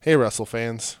Hey, Wrestle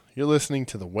fans. You're listening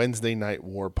to the Wednesday Night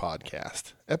War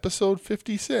podcast, episode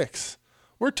 56.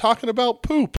 We're talking about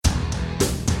poop.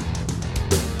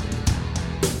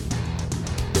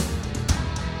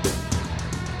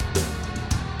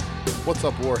 What's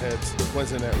up, Warheads?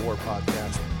 Wednesday Night War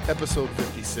podcast, episode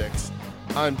 56.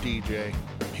 I'm DJ.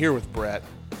 I'm here with Brett.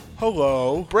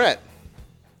 Hello. Brett,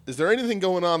 is there anything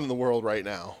going on in the world right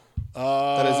now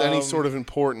that has any sort of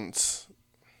importance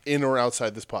in or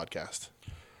outside this podcast?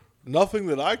 Nothing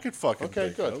that I could fucking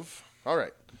think good. of. All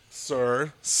right.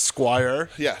 Sir, Squire.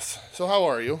 Yes. So how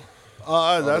are you?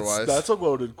 That's a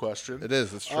loaded question. It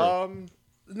is. It's true.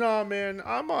 No, man,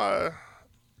 I'm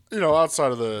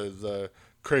outside of the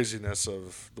craziness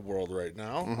of the world right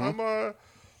now.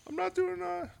 I'm not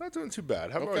doing too bad.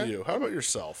 How about you? How about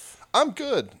yourself? I'm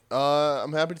good.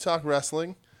 I'm happy to talk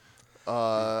wrestling.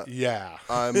 Yeah.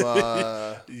 I'm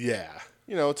Yeah.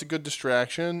 it's a good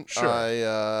distraction.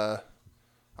 Sure.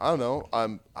 I don't know.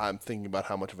 I'm thinking about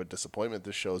how much of a disappointment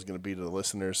this show is going to be to the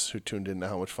listeners who tuned in to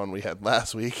how much fun we had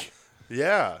last week.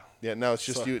 Yeah. Yeah, now it's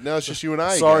just you. Now it's just you and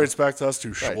I. Sorry, again. it's back to us two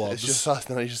Right, schlubs. it's just us.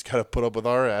 Now you just got to put up with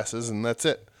our asses, and that's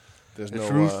it. There's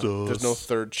no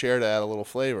third chair to add a little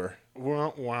flavor.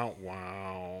 Wow, wow,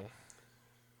 wow.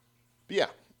 But yeah.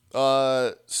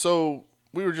 So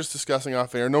we were just discussing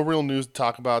off air. No real news to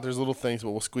talk about. There's little things,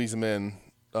 but we'll squeeze them in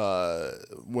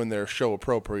when they're show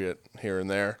appropriate here and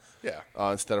there. Yeah.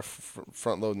 Instead of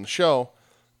front loading the show.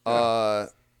 Yeah.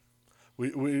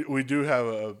 We do have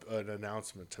an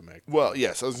announcement to make. Well,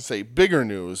 yes, I was going to say bigger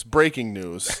news, breaking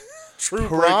news. True.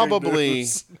 Probably,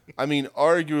 news. I mean,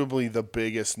 arguably the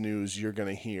biggest news you're going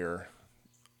to hear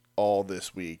all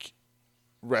this week,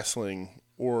 wrestling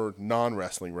or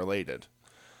non-wrestling related.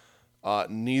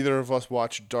 Neither of us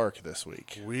watched Dark this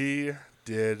week. We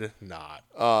did not.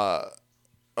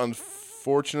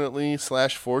 Unfortunately /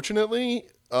 fortunately,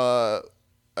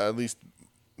 at least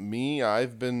me,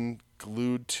 I've been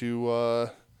glued to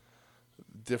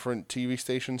different TV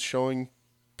stations showing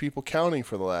people counting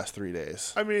for the last 3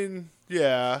 days. I mean,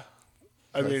 yeah.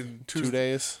 I mean, 2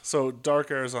 days. So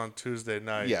Dark airs on Tuesday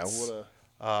nights. Yeah,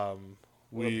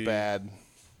 what a bad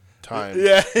time.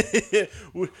 Yeah,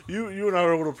 you and I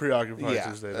were a little preoccupied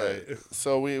Tuesday night.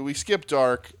 So we skipped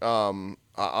Dark.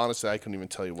 Honestly, I couldn't even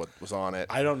tell you what was on it.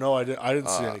 I don't know. I didn't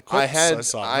see any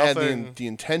clips. I had the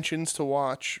intentions to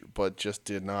watch, but just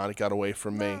did not. It got away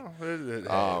from me.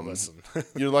 Listen.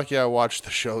 You're lucky I watched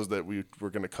the shows that we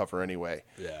were going to cover anyway.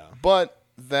 Yeah. But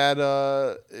that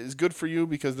is good for you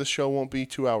because this show won't be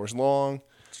 2 hours long.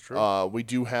 It's true. We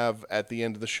do have at the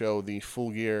end of the show the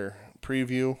Full Gear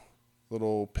preview,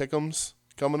 little pick'ems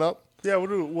coming up. Yeah,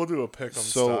 we'll do a pick'em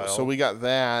style. So we got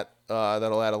that.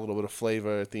 That'll add a little bit of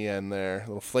flavor at the end there. A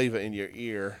little flavor in your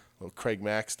ear. A little Craig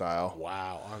Mack style.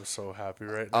 Wow, I'm so happy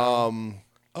right now.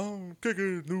 I'm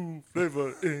kicking new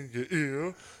flavor in your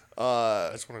ear.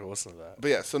 I just want to go listen to that. But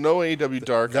yeah, so no AEW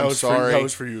Dark. That I'm was sorry. That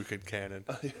was for you, Kid Cannon.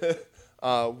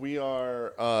 We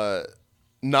are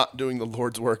not doing the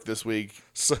Lord's work this week.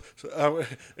 So,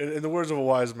 in the words of a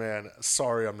wise man,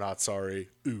 sorry, I'm not sorry.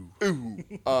 Ooh. Ooh.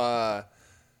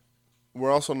 We're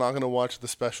also not going to watch the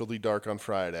specialty Dark on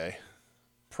Friday.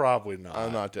 Probably not.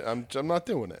 I'm not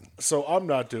doing it. So I'm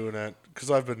not doing it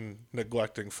because I've been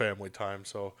neglecting family time.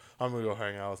 So I'm gonna go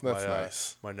hang out with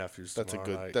my nephews. That's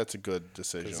a good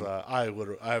decision. I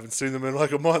haven't seen them in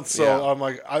like a month. So Yeah. I'm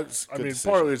like, I mean,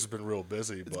 decision. partly it's been real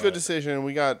busy. It's a good decision.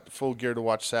 We got Full Gear to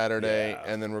watch Saturday Yeah.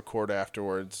 and then record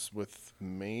afterwards with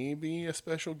maybe a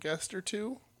special guest or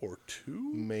two. Or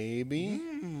two? Maybe.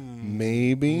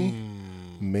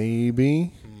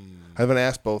 I haven't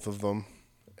asked both of them,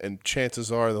 and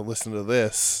chances are they'll listen to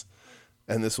this,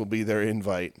 and this will be their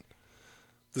invite.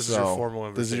 This is your formal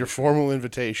invitation. This is your formal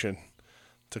invitation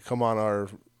to come on our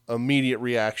immediate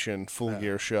reaction Full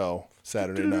Gear show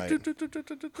Saturday night.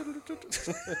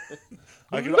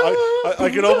 I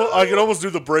can almost do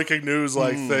the breaking news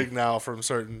thing now from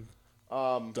certain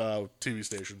TV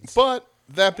stations. But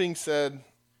that being said,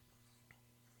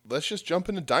 let's just jump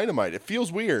into Dynamite. It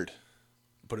feels weird.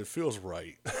 But it feels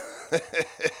right.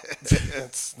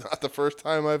 It's not the first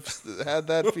time I've had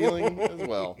that feeling as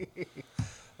well.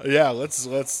 Yeah, let's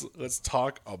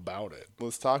talk about it.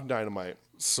 Let's talk Dynamite.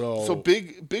 So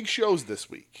big shows this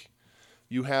week.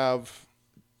 You have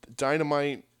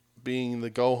Dynamite being the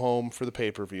go home for the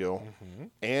pay-per-view,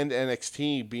 and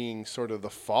NXT being sort of the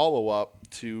follow-up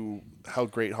to how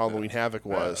great Halloween Havoc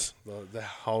was. The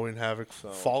Halloween Havoc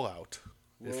fallout,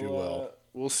 if you will.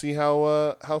 We'll see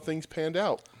how things panned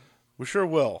out. We sure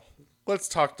will. Let's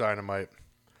talk Dynamite.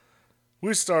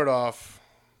 We start off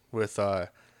with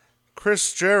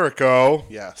Chris Jericho.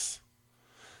 Yes.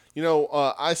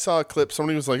 I saw a clip.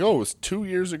 Somebody was like, "Oh, it was 2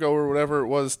 years ago or whatever it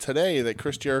was today that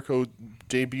Chris Jericho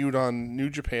debuted on New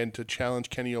Japan to challenge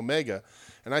Kenny Omega,"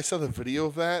 and I saw the video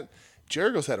of that.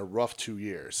 Jericho's had a rough 2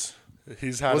 years.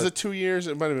 Was it 2 years?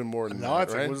 It might have been more than that. No, I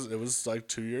think right? it was like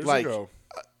 2 years ago.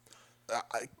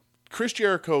 Chris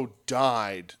Jericho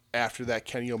died after that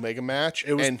Kenny Omega match,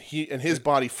 and his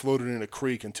body floated in a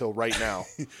creek until right now.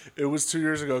 It was 2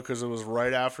 years ago because it was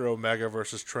right after Omega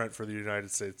versus Trent for the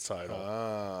United States title.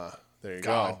 There you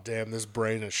God go. damn, this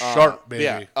brain is sharp, baby.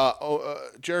 Yeah,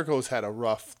 Jericho's had a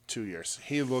rough 2 years.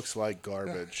 He looks like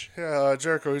garbage. Yeah,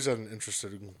 Jericho, he's had an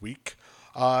interesting week.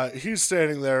 He's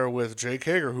standing there with Jake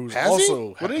Hager, who's Has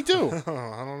also... he? What did he do?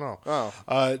 I don't know.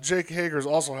 Oh. Jake Hager's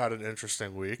also had an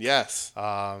interesting week. Yes.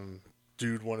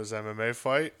 Dude won his MMA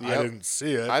fight. Yep. I didn't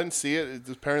see it. I didn't see it. It's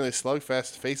apparently a slugfest.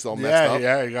 His face is all messed up.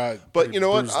 Yeah, he got But you know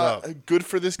what? bruised up. Good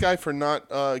for this guy for not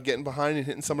getting behind and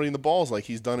hitting somebody in the balls like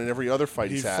he's done in every other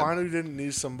fight he's He had. finally didn't knee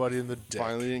somebody in the dick.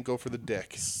 Finally didn't go for the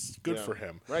dick. Good for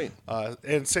him. Right.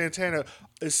 And Santana,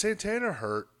 is Santana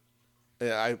hurt?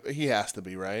 Yeah, he has to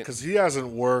be, right? Because he hasn't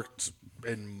worked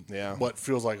in Yeah. what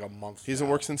feels like a month. He hasn't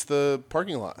worked since the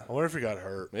parking lot. I wonder if he got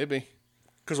hurt. Maybe.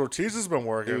 Because Ortiz has been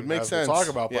working. It would make as sense. We'll talk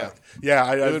about, Yeah. but yeah,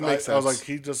 I would make I was sense. like,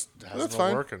 he just hasn't That's been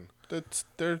fine. working.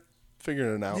 They're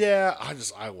figuring it out. Yeah,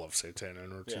 I love Santana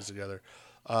and Ortiz together.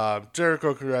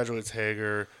 Jericho congratulates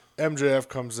Hager. MJF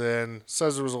comes in,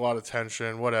 says there was a lot of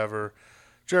tension, whatever.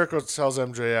 Jericho tells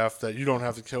MJF that you don't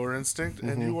have the killer instinct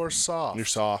and you are soft. You're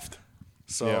soft.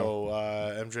 So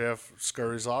MJF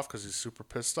scurries off because he's super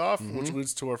pissed off, which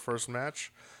leads to our first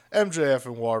match. MJF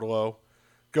and Wardlow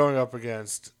going up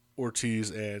against Ortiz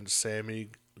and Sammy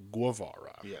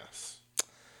Guevara. Yes.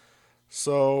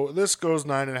 So this goes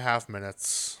 9.5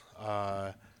 minutes.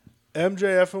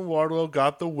 MJF and Wardlow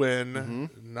got the win,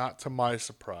 not to my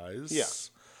surprise.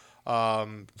 Yeah.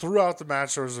 Throughout the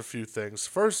match, there was a few things.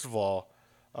 First of all,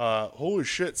 holy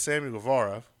shit, Sammy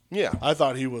Guevara. Yeah. I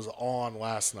thought he was on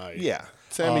last night. Yeah.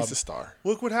 Sammy's the star.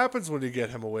 Look what happens when you get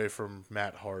him away from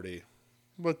Matt Hardy.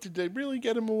 But did they really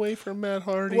get him away from Matt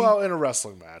Hardy? Well, in a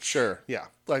wrestling match. sure. Yeah.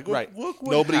 Like, right. look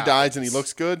what Nobody happens. dies and he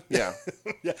looks good. Yeah.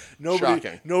 Yeah.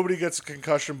 Shocking. Nobody gets a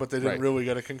concussion, but they didn't Right. really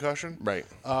get a concussion. Right.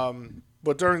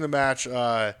 But during the match,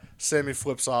 Sammy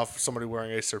flips off somebody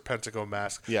wearing a Serpentico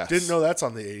mask. Yes. Didn't know that's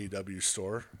on the AEW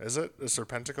store. Is it a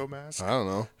Serpentico mask? I don't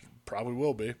know. Probably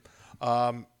will be.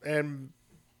 And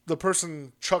the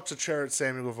person chucks a chair at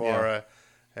Sammy Guevara,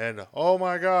 and oh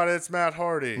my God, it's Matt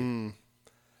Hardy.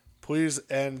 Please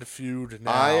end feud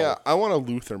now. I want a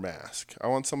Luther mask. I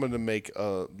want someone to make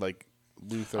a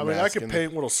Luther I mean, mask. I could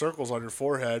paint little circles on your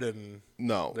forehead and.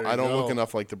 No, There I you don't look go.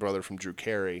 enough like the brother from Drew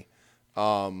Carey.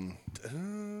 Okay.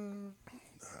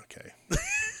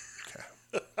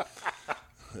 Okay.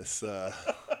 This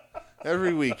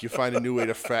every week you find a new way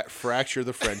to fracture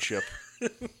the friendship,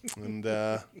 and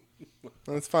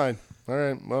that's fine. All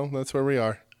right. Well, that's where we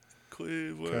are.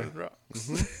 Cleveland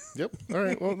rocks. Yep. All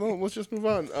right. Well, no, let's just move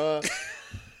on.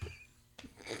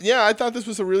 Yeah, I thought this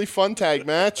was a really fun tag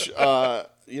match.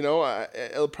 Probably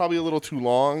a little too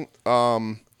long.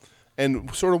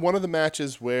 And sort of one of the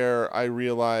matches where I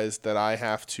realized that I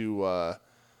have to,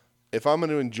 if I'm going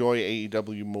to enjoy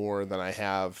AEW more than I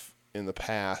have in the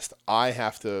past, I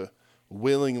have to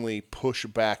willingly push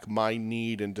back my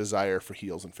need and desire for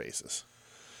heels and faces.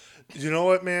 You know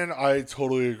what, man? I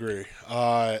totally agree.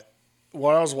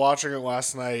 When I was watching it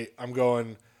last night, I'm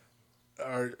going,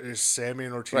 is Sammy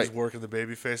and Ortiz Right. working the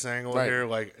babyface angle Right. here?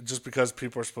 Like, just because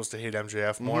people are supposed to hate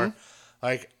MJF more?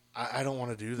 Like, I don't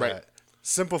want to do that. Right.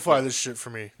 Simplify this shit for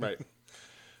me. Right.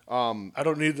 I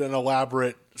don't need an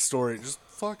elaborate story. Just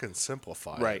fucking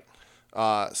simplify. it. Right.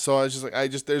 So I was just like,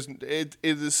 it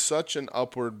is such an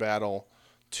upward battle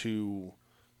to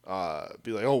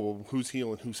be like, oh, well, who's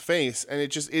heel and who's face, and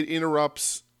it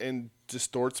interrupts and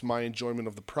distorts my enjoyment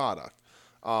of the product.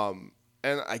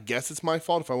 And I guess it's my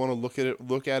fault if I want to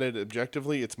look at it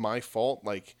objectively. It's my fault.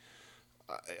 Like,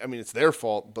 I mean, it's their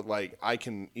fault, but like I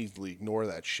can easily ignore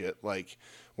that shit. Like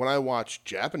when I watch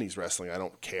Japanese wrestling, I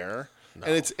don't care. No.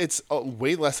 And it's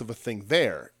way less of a thing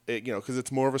there, because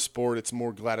it's more of a sport. It's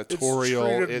more gladiatorial.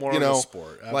 It's treated more of a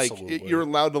sport. Absolutely. Like you're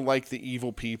allowed to like the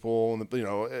evil people, and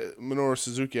Minoru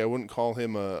Suzuki. I wouldn't call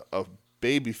him a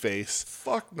baby face.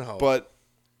 Fuck no. But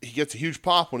he gets a huge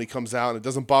pop when he comes out, and it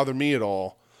doesn't bother me at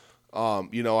all.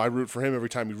 I root for him every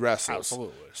time he wrestles.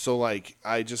 Absolutely. So like,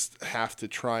 I just have to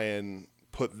try and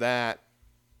put that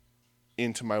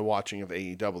into my watching of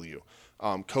AEW.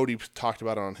 Cody talked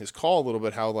about it on his call a little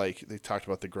bit, how like they talked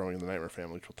about the growing of the Nightmare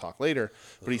Family, which we'll talk later.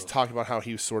 But he's talked about how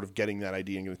he was sort of getting that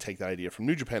idea and going to take that idea from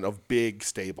New Japan of big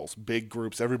stables, big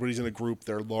groups. Everybody's in a group.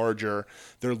 They're larger,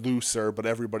 they're looser, but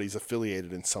everybody's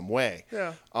affiliated in some way.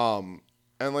 Yeah. And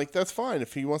like that's fine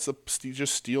if he wants to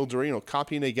just steal Dorino.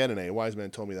 Copy and get an A. Wise man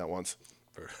told me that once.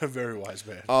 Very wise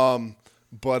man.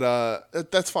 But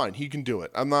that's fine. He can do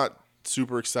it. I'm not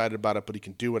super excited about it, but he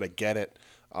can do it. I get it.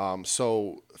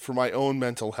 So for my own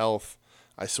mental health,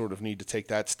 I sort of need to take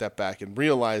that step back and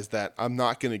realize that I'm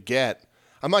not getting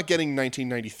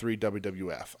 1993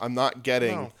 WWF. I'm not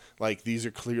getting like these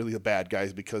are clearly the bad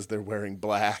guys because they're wearing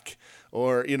black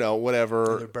or,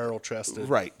 whatever. They're barrel chested.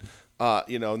 Right.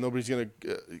 Nobody's going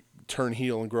to turn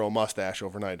heel and grow a mustache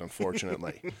overnight,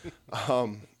 unfortunately.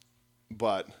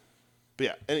 But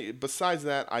yeah, besides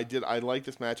that, I liked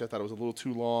this match. I thought it was a little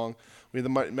too long. We had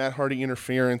the Matt Hardy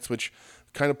interference, which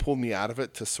kind of pulled me out of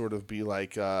it to sort of be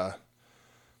like,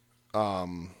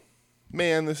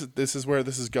 man, this is where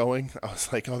this is going. I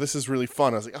was like, oh, this is really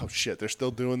fun. I was like, oh shit, they're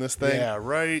still doing this thing. Yeah,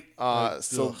 right.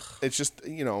 So it's just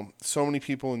so many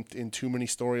people in too many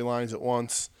storylines at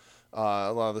once.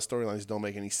 A lot of the storylines don't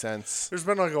make any sense. There's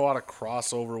been like a lot of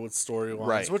crossover with storylines,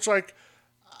 right. Which like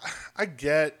I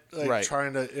get right.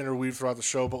 trying to interweave throughout the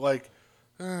show, but like,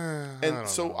 and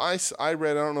so I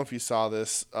read. I don't know if you saw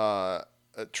this.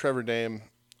 Trevor Dame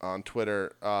on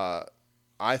Twitter,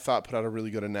 I thought put out a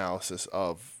really good analysis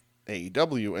of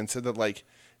AEW and said that like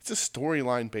it's a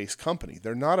storyline based company.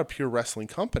 They're not a pure wrestling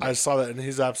company. I saw that, and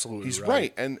he's absolutely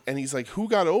right. And he's like, who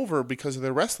got over because of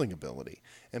their wrestling ability?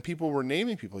 And people were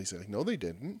naming people. He said, like, no, they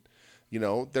didn't.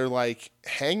 They're like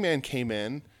Hangman came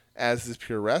in as this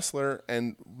pure wrestler,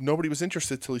 and nobody was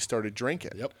interested till he started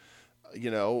drinking. Yep.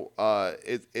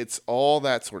 It's all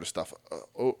that sort of stuff.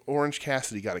 Orange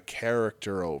Cassidy got a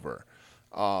character over.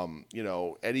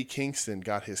 Eddie Kingston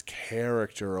got his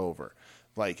character over.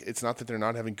 Like, it's not that they're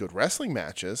not having good wrestling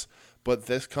matches, but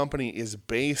this company is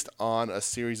based on a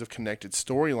series of connected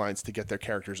storylines to get their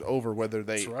characters over, whether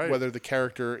the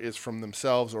character is from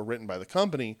themselves or written by the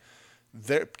company.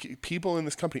 People in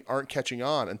this company aren't catching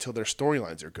on until their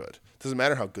storylines are good. It doesn't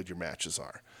matter how good your matches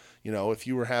are. If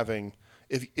you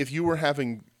were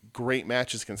having great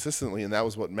matches consistently and that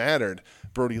was what mattered,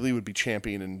 Brody Lee would be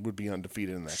champion and would be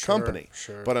undefeated in that company.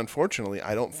 Sure. But unfortunately,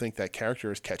 I don't think that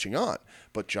character is catching on.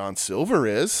 But John Silver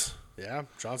is. Yeah,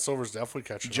 John Silver's definitely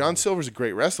catching on. John Silver's a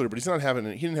great wrestler, but he didn't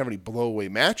have any blow-away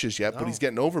matches yet, but he's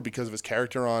getting over because of his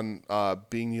character on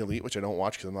Being the Elite, which I don't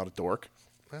watch because I'm not a dork.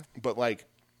 Yeah. But like,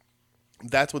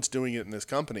 that's what's doing it in this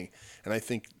company. And I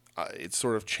think it's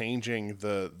sort of changing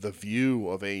the view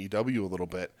of AEW a little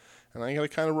bit. And I got to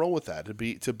kind of roll with that.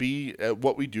 To be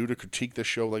what we do, to critique this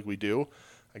show like we do,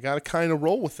 I got to kind of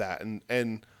roll with that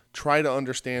and try to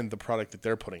understand the product that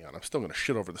they're putting on. I'm still going to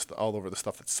shit over all over the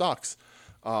stuff that sucks.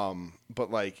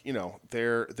 But like,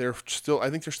 they're still, I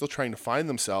think they're still trying to find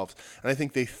themselves. And I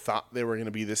think they thought they were going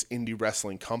to be this indie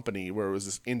wrestling company where it was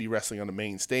this indie wrestling on the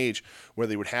main stage where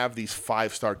they would have these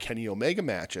 5-star Kenny Omega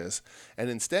matches. And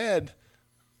instead,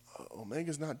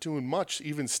 Omega's not doing much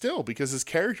even still because his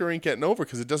character ain't getting over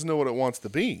because it doesn't know what it wants to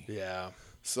be. Yeah.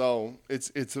 So it's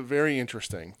very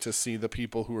interesting to see the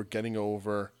people who are getting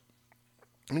over.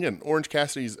 And again, Orange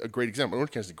Cassidy's a great example. Orange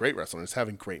Cassidy's a great wrestler and is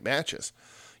having great matches,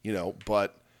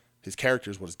 but his character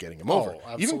is what is getting him over.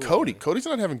 Absolutely. Even Cody's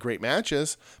not having great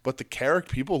matches, but the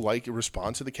people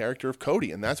respond to the character of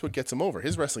Cody, and that's what gets him over.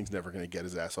 His wrestling's never going to get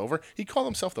his ass over. He called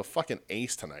himself the fucking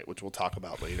ace tonight, which we'll talk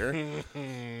about later.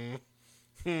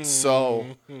 So,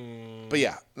 but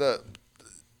yeah,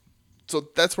 so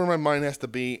that's where my mind has to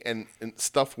be, and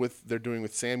stuff they're doing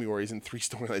with Sammy where he's in 3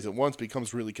 storylines at once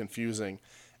becomes really confusing,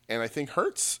 and I think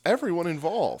hurts everyone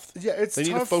involved. Yeah, they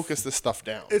need to focus this stuff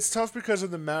down. It's tough because in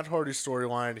the Matt Hardy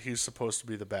storyline, he's supposed to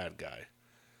be the bad guy.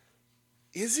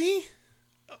 Is he?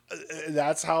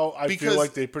 That's how I feel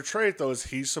like they portray it, though, is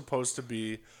he's supposed to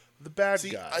be the bad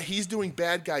guy. He's doing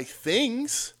bad guy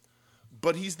things.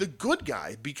 But he's the good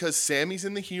guy because Sammy's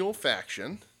in the heel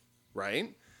faction,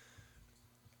 right?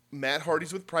 Matt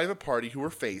Hardy's with Private Party, who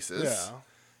are faces. Yeah.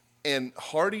 And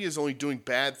Hardy is only doing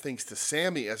bad things to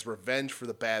Sammy as revenge for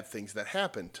the bad things that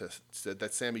happened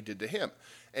that Sammy did to him.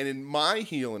 And in my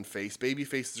heel and face, baby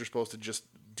faces are supposed to just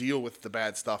deal with the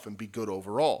bad stuff and be good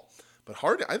overall. But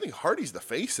I think Hardy's the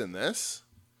face in this.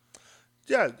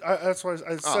 Yeah, that's why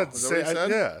I said.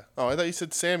 Yeah. Oh, I thought you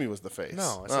said Sammy was the face.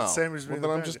 No, I said Sammy's being the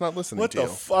then I'm just not listening to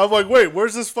you. I'm like, wait,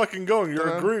 where's this fucking going?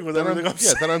 You're agreeing with everything I'm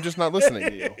saying. Yeah, then I'm just not listening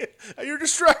to you. You're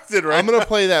distracted, right? I'm going to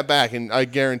play that back, and I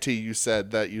guarantee you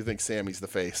said that you think Sammy's the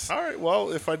face. All right,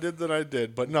 well, if I did, then I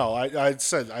did. But no, I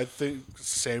said I think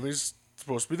Sammy's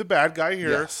supposed to be the bad guy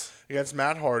here. Yes. against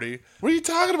Matt Hardy. What are you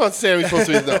talking about, Sammy's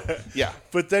supposed to be? No. Yeah.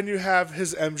 But then you have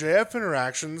his MJF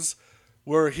interactions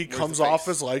where he comes off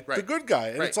as like the good guy.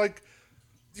 And it's like,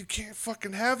 you can't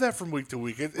fucking have that from week to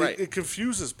week. It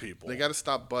confuses people. They got to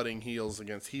stop butting heels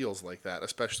against heels like that,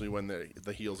 especially when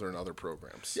the heels are in other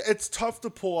programs. Yeah, it's tough to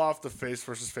pull off the face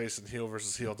versus face and heel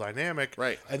versus heel dynamic.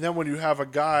 Right. And then when you have a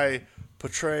guy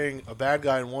portraying a bad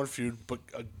guy in one feud, but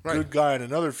a good guy in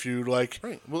another feud, like...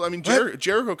 Right. Well, I mean,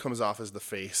 Jericho comes off as the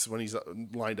face when he's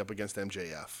lined up against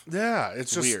MJF. Yeah,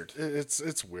 it's just... Weird.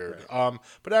 It's weird. Right.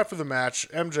 But after the match,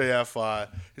 MJF,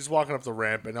 he's walking up the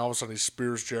ramp, and all of a sudden he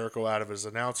spears Jericho out of his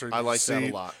announcer I like that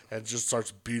a lot. And just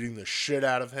starts beating the shit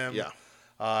out of him. Yeah.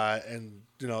 And,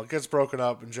 it gets broken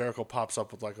up, and Jericho pops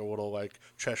up with, like, a little, like,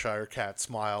 Cheshire cat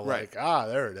smile. Right. Like,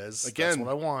 there it is. Again, that's what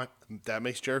I want. That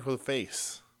makes Jericho the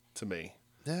face to me.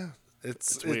 Yeah.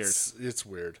 It's weird. It's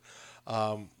weird.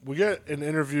 We get an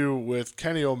interview with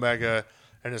Kenny Omega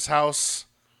in his house.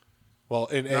 Well,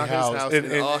 in Not a house. house.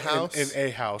 In a house? In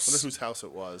a house. I wonder whose house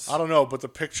it was. I don't know, but the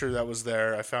picture that was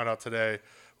there, I found out today,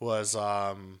 was...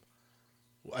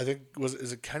 I think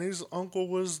is it Kenny's uncle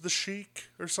was the Sheik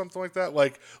or something like that?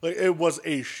 Like it was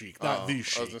a Sheik, not the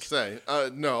Sheik. I was gonna say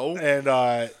no.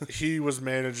 And he was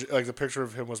managing, like the picture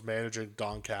of him was managing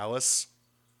Don Callis.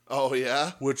 Oh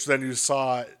yeah. Which then you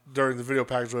saw during the video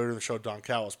package later in the show, Don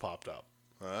Callis popped up.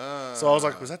 So I was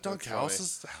like, was that Don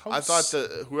Callis' house? I thought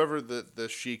whoever the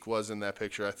Sheik was in that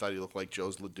picture, I thought he looked like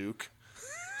Joe's LeDuc.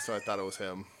 So I thought it was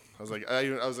him. I was like,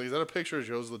 is that a picture of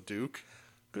Joe's LeDuc?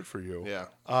 Good for you. Yeah.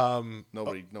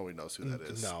 Nobody knows who that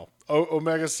is. No.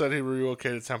 Omega said he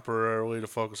relocated temporarily to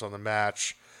focus on the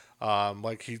match.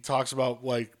 Like he talks about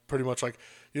like pretty much like,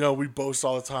 we boast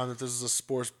all the time that this is a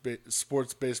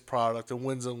sports-based product and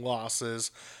wins and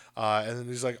losses. And then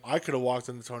he's like, I could have walked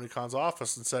into Tony Khan's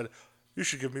office and said, you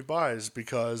should give me buys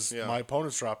because my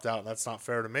opponents dropped out and that's not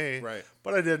fair to me. Right.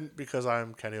 But I didn't because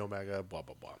I'm Kenny Omega, blah,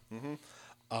 blah, blah.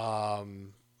 Mm-hmm.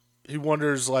 He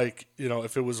wonders, like,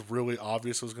 if it was really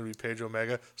obvious it was going to be Paige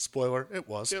Omega. Spoiler, it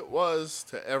was. It was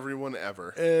to everyone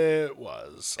ever. It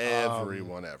was.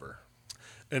 Everyone ever.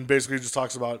 And basically just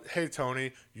talks about, hey,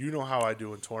 Tony, you know how I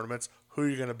do in tournaments. Who are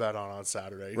you going to bet on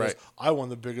Saturday? He goes, I won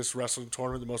the biggest wrestling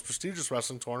tournament, the most prestigious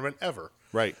wrestling tournament ever.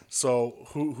 Right. So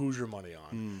who's your money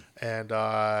on? And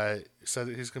he said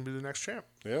that he's going to be the next champ.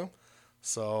 Yeah.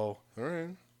 So. All right.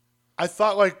 I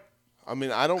thought, like. I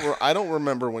mean, I don't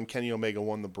remember when Kenny Omega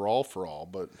won the Brawl for All,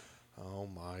 but oh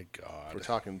my God, we're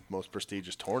talking most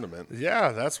prestigious tournament.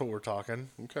 Yeah, that's what we're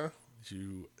talking. Okay.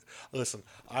 Listen,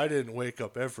 I didn't wake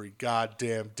up every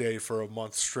goddamn day for a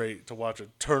month straight to watch a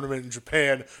tournament in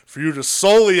Japan for you to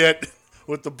sully it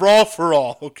with the Brawl for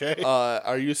All. Okay.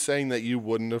 Are you saying that you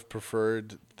wouldn't have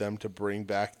preferred them to bring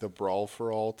back the Brawl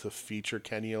for All to feature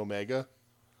Kenny Omega?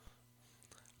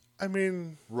 I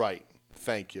mean, right.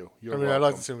 Thank you. You're welcome. I'd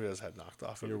like to see him get his head knocked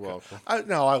off. You're welcome. I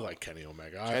like Kenny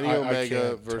Omega. Kenny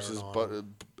Omega versus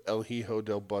El Hijo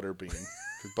del Butterbean.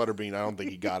 Because Butterbean, I don't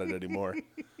think he got it anymore.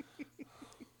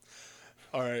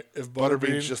 All right. If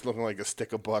Butterbean's just looking like a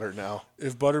stick of butter now.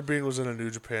 If Butterbean was in a New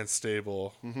Japan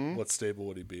stable, what stable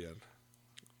would he be in?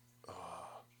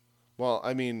 Well,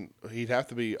 I mean, he'd have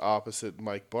to be opposite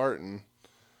Mike Barton.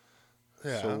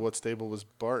 Yeah. So what stable was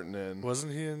Barton in?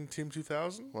 Wasn't he in Team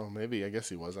 2000? Well, maybe. I guess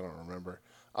he was. I don't remember.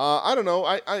 I don't know.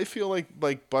 I feel like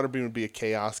Butterbean would be a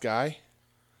chaos guy.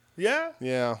 Yeah?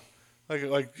 Yeah. Like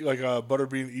a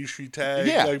Butterbean Ishii tag?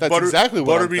 Yeah, like that's exactly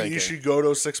what I'm Butterbean thinking. Ishii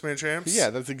Goto 6-man champs? Yeah,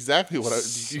 that's exactly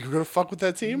what you're going to fuck with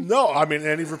that team? No, I mean,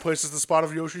 and he replaces the spot of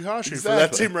Yoshihashi for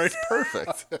that team, right?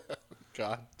 Perfect.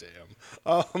 God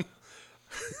damn.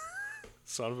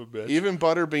 Son of a bitch. Even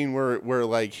Butterbean, where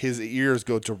like his ears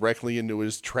go directly into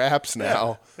his traps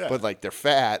now, but like they're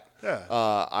fat. Yeah.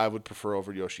 I would prefer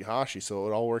over Yoshihashi, so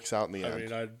it all works out in the end. I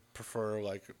mean, I'd prefer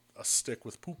like a stick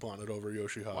with poop on it over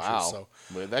Yoshihashi. Wow. So.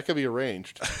 Well, that could be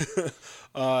arranged.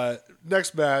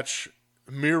 Next match,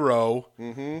 Miro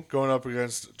going up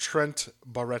against Trent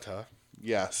Barretta.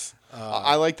 Yes.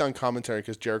 I liked on commentary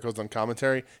because Jericho's on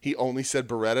commentary. He only said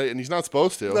Beretta, and he's not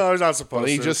supposed to. No, he's not supposed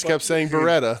to. He just kept saying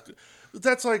Beretta.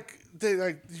 That's like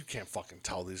you can't fucking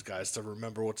tell these guys to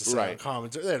remember what to say on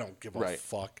commentary. They don't give a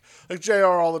fuck. Like JR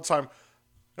all the time,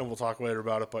 and we'll talk later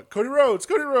about it. But Cody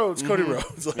Rhodes.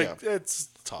 Like it's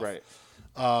tough. Right.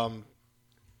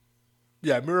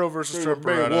 Yeah, Miro versus Trent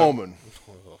Barretta.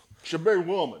 Should be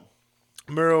woman.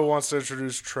 Miro wants to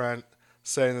introduce Trent,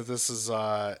 saying that this is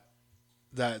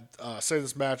saying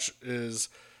this match is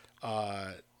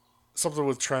something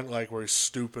with Trent, like where he's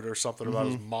stupid or something about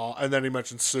his mom, and then he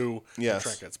mentioned Sue. Yes. And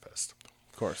Trent gets pissed.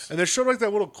 Of course. And they showed like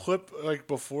that little clip like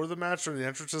before the match or the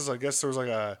entrances. I guess there was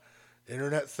like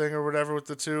internet thing or whatever with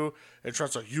the two, and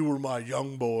Trent's like, "You were my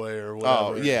young boy" or whatever.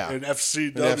 Oh, yeah. In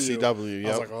FCW. In FCW, I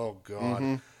was yep. like, "Oh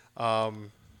god."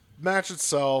 Match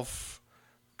itself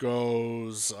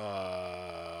goes.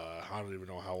 I don't even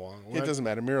know how long. It doesn't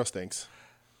matter. Miro stinks.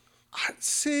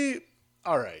 See,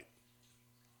 all right.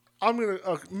 I'm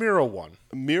gonna Miro won.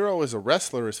 Miro as a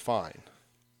wrestler is fine.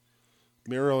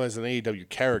 Miro as an AEW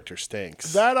character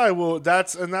stinks. That I will.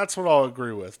 That's what I'll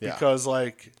agree with Yeah. because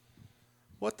like,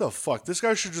 what the fuck? This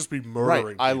guy should just be murdering.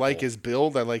 Right. I people. like his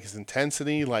build. I like his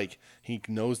intensity. Like he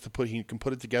knows to put. He can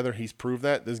put it together. He's proved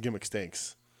that. This gimmick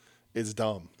stinks. It's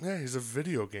dumb. Yeah, he's a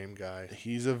video game guy.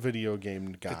 He's a video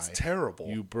game guy. It's terrible.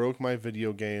 You broke my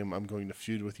video game. I'm going to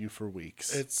feud with you for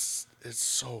weeks. It's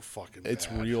so fucking. It's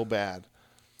bad. real bad.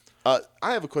 I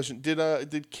have a question.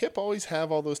 Did Kip always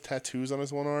have all those tattoos on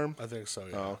his one arm? I think so.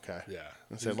 Yeah. Oh, okay. Yeah.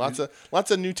 I said lots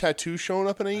of new tattoos showing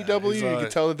up in AEW. he's, You can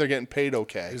tell that they're getting paid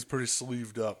okay. He's pretty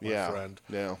sleeved up, my friend.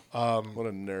 Yeah. What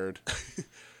a nerd.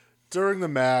 During the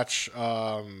match,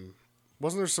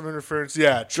 wasn't there some interference?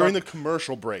 Yeah. During the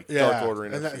commercial break, yeah, Dark Order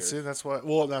and interfered. that's why.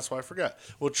 Well, that's why I forgot.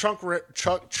 Well, Chuck ran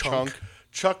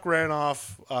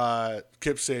off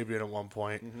Kip Sabian at one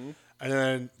point. And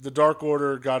then the Dark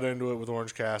Order got into it with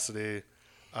Orange Cassidy.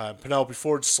 Penelope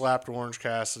Ford slapped Orange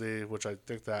Cassidy, which I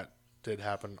think that did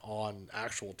happen on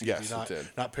actual TV, Yes, it did.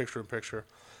 not picture in picture.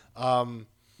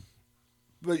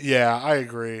 But yeah, I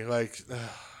agree. Like,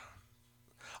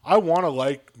 I want to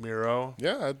like Miro,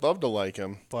 Yeah, I'd love to like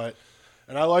him.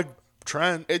 and I like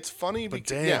Trent. It's funny because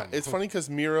damn. it's funny because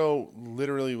Miro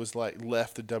literally was like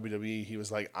left the WWE. He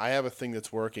was like, I have a thing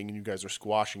that's working, and you guys are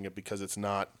squashing it because it's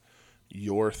not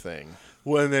your thing.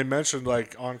 When they mentioned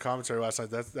like on commentary last night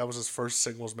that was his first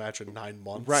singles match in 9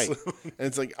 months. Right. And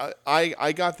it's like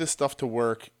I got this stuff to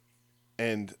work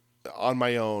and on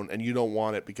my own, and you don't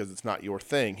want it because it's not your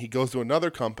thing. He goes to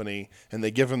another company and they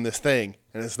give him this thing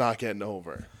and it's not getting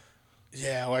over.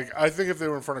 Yeah, like I think if they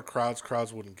were in front of crowds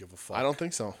wouldn't give a fuck. I don't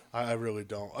think so. I really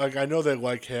don't. Like I know they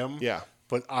like him. Yeah.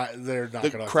 But they're not The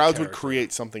going to. crowds would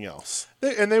create something else.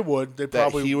 They would. They That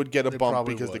probably he would get a they bump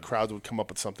probably because the would. crowds would come up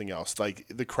with something else. Like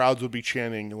the crowds would be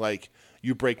chanting like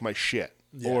 "You break my shit"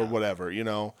 or Yeah. whatever. You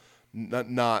know,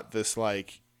 not this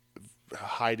like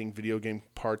hiding video game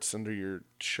parts under your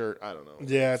shirt. I don't know.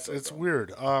 Yeah, it's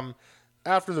weird.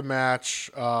 After the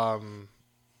match,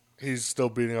 he's still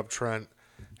beating up Trent.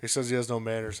 He says he has no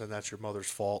manners and that's your mother's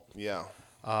fault. Yeah.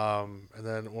 And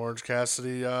then Orange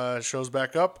Cassidy shows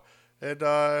back up and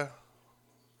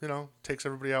takes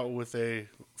everybody out with a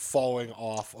falling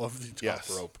off of the top Yes.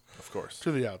 rope Of course.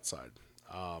 to the outside.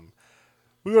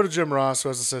 We go to Jim Ross, who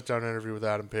has a sit-down interview with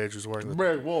Adam Page, who's wearing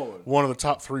Very woman. one of the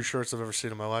top 3 shirts I've ever seen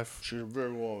in my life. She's a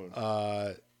very woman.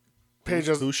 Page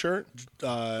has Whose shirt?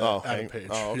 Adam Page.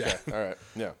 Oh, okay. Yeah. All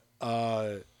right.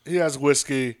 Yeah. He has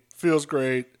whiskey, feels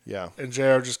great, Yeah. and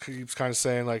JR just keeps kind of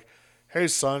saying like, "Hey,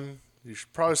 son, you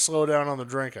should probably slow down on the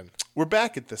drinking." We're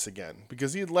back at this again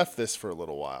because he had left this for a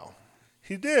little while.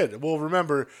 He did. Well,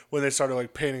 remember when they started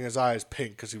like painting his eyes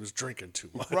pink because he was drinking too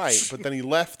much. Right. But then he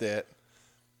left it,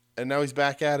 and now he's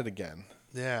back at it again.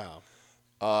 Yeah.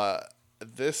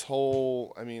 This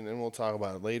whole, I mean, and we'll talk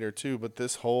about it later too, but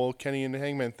this whole Kenny and the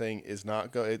Hangman thing is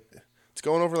not it's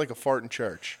going over like a fart in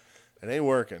church. It ain't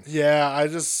working. Yeah,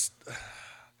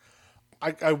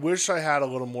 I wish I had a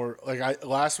little more. Like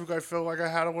last week, I feel like I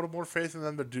had a little more faith in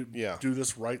them to do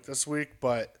this right this week,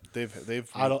 but They've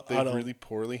I don't- really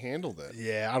poorly handled it.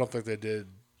 yeah, I don't think they did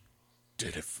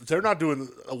it. They're not doing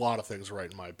a lot of things right,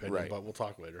 in my opinion. Right. But we'll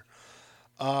talk later.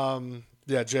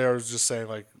 Yeah, JR was just saying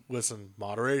like, listen,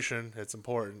 moderation, it's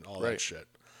important, all that Right. shit.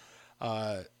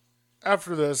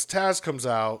 After this, Taz comes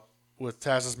out with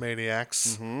Taz's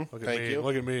Maniacs. Look at Thank me, you.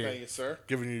 look at me, Thank you, sir.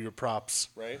 giving you your props.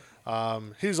 Right?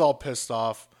 He's all pissed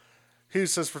off. He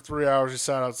says for 3 hours he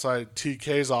sat outside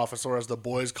TK's office, or as the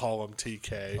boys call him,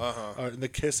 TK. The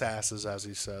kiss asses, as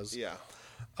he says. Yeah.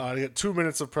 To get 2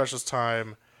 minutes of precious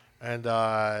time, and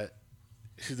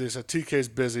they said TK's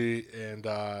busy, and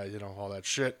all that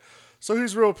shit. So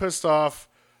he's real pissed off.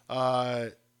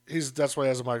 That's why he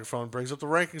has a microphone. Brings up the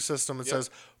ranking system and says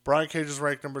Brian Cage is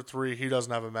ranked number 3. He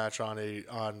doesn't have a match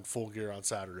on Full Gear on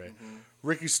Saturday.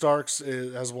 Ricky Starks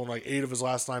has won like 8 of his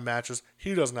last 9 matches.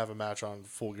 He doesn't have a match on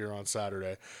Full Gear on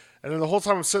Saturday. And then the whole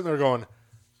time I'm sitting there going,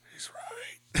 he's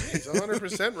right. He's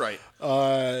 100% right.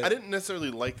 I didn't necessarily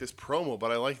like this promo,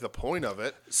 but I like the point of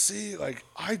it. See, like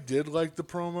I did like the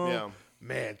promo. Yeah.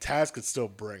 Man, Taz could still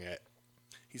bring it.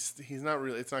 He's not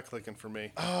really. It's not clicking for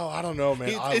me. Oh, I don't know, man.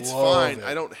 It's love fine. it.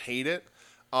 I don't hate it.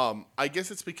 I guess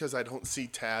it's because I don't see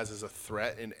Taz as a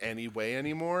threat in any way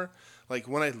anymore. Like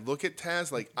when I look at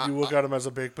Taz, like You look at him as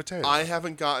a big potato. I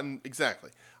haven't gotten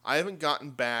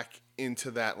back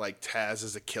into that like Taz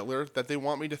is a killer that they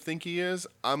want me to think he is.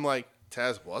 I'm like,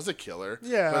 Taz was a killer.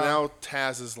 Yeah. But now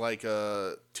Taz is like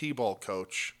a T-ball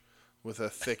coach with a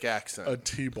thick accent. A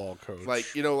T-ball coach. Like,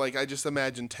 like I just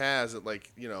imagine Taz at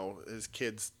like, his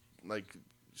kid's like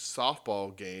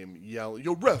softball game yelling,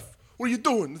 "Yo, ref, what are you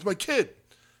doing? It's my kid."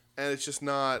 And it's just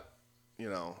not,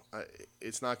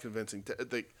 it's not convincing.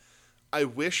 I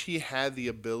wish he had the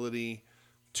ability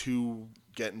to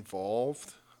get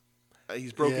involved.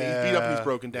 He's broken. Yeah. He's beat up and he's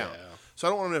broken down. Yeah. So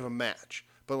I don't want him to have a match.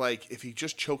 But like, if he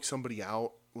just choked somebody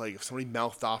out, like if somebody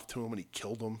mouthed off to him and he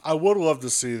killed him, I would love to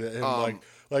see that him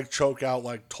like choke out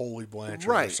like Tully Blanchard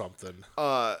or Right. something.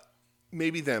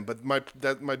 maybe then. But my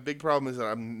big problem is that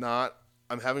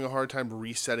I'm having a hard time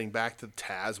resetting back to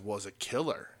Taz was a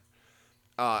killer.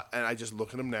 And I just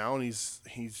look at him now, and he's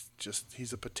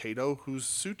a potato whose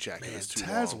suit jacket is too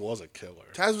Taz long. was a killer.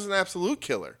 Taz was an absolute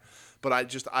killer, but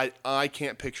I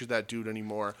can't picture that dude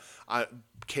anymore.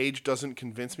 Cage doesn't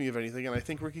convince me of anything, and I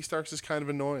think Ricky Starks is kind of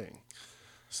annoying.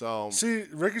 So See,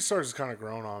 Ricky Starks has kind of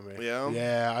grown on me. Yeah?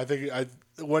 Yeah, I think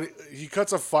when he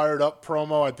cuts a fired up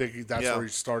promo, I think that's Yeah. where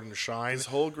he's starting to shine. this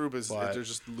whole group is But- they're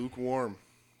just lukewarm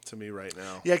to me right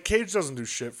now. Yeah, Cage doesn't do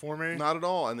shit for me. Not at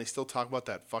all, and they still talk about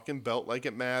that fucking belt like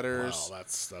it matters. Wow,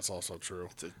 that's also true.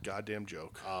 It's a goddamn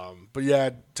joke. But yeah,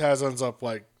 Taz ends up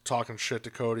like talking shit to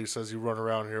Cody. Says you run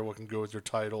around here looking good with your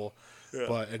title,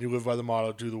 and you live by the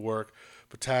motto, do the work.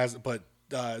 But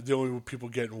the only people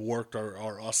getting worked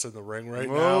are us in the ring right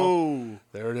now. Whoa.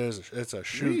 There it is. It's a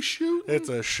shoot. Reshoot? It's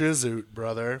a shizoot,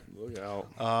 brother. Look out.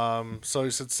 So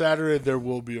he said Saturday there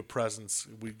will be a presence.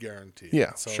 We guarantee.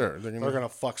 Yeah, so sure. They're They're gonna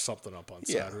fuck something up on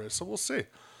Yeah. Saturday. So we'll see.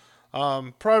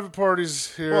 Private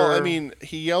parties here. Well, I mean,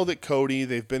 he yelled at Cody.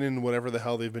 They've been in whatever the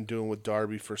hell they've been doing with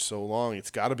Darby for so long.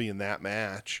 It's got to be in that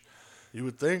match. you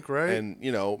would think, right? And,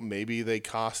 maybe they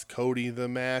cost Cody the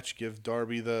match, give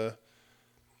Darby the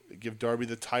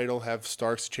title, have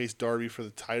Starks chase Darby for the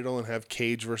title, and have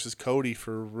Cage versus Cody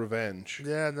for revenge.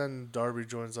 Yeah, and then Darby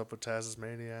joins up with Taz's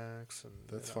Maniacs. And,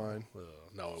 That's fine.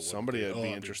 No, it wouldn't Somebody be. would be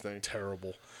It'd interesting.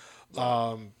 Terrible.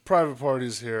 Private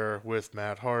parties here with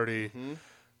Matt Hardy. Mm-hmm.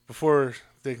 Before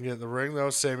they can get in the ring, though,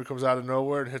 Sammy comes out of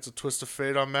nowhere and hits a twist of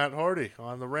fate on Matt Hardy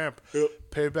on the ramp. Yep.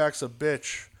 Payback's a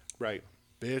bitch. Right.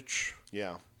 Bitch.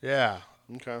 Yeah. Yeah.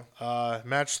 Okay.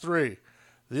 Match 3.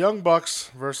 The Young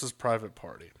Bucks versus Private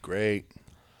Party. Great.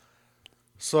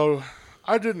 So,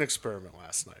 I did an experiment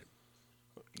last night.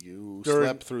 You During-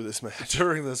 slept through this match.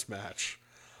 During this match.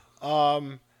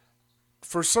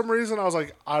 For some reason, I was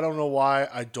like, I don't know why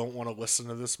I don't want to listen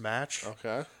to this match.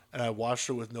 Okay. And I watched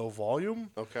it with no volume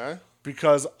Okay.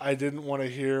 because I didn't want to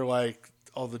hear like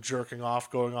all the jerking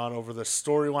off going on over the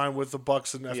storyline with the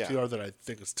Bucks and FTR that I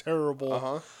think is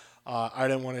terrible. I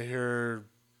didn't want to hear.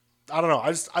 I don't know.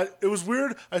 It was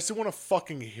weird. I still want to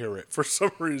fucking hear it for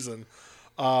some reason.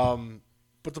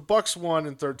 But the Bucks won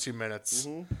in 13 minutes.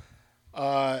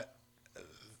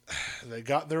 They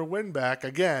got their win back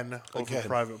again over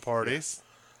Private Party. Yes.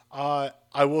 I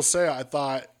will say I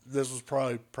thought this was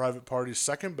probably Private Party's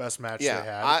second best match they had.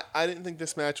 Yeah, I didn't think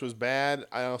this match was bad.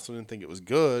 I also didn't think it was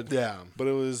good. Yeah. But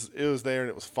it was there and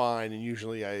it was fine. And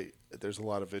usually there's a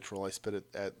lot of vitriol I spit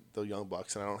at the Young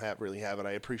Bucks, and I don't really have it.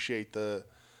 I appreciate the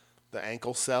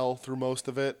ankle sell through most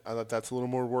of it. I thought that's a little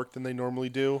more work than they normally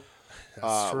do.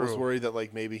 That's true. I was worried that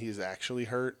like maybe he's actually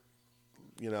hurt,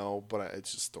 but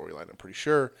it's just storyline. I'm pretty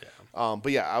sure. Yeah.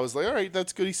 But yeah, I was like, all right,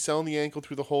 that's good. He's selling the ankle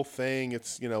through the whole thing.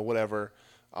 It's whatever.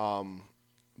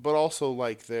 But also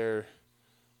like their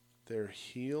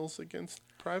heels against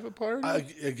Private Party.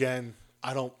 Again,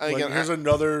 I don't. Again, here's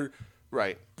another.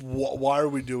 Right. Why are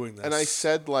we doing this? And I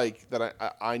said like that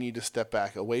I need to step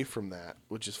back away from that,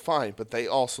 which is fine. But they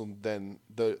also then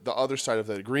the other side of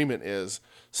that agreement is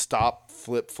stop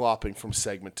flip flopping from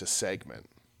segment to segment.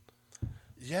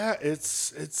 Yeah,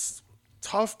 it's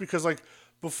tough because like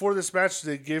before this match,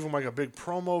 they gave him like a big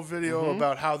promo video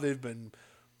about how they've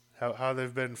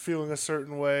been feeling a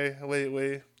certain way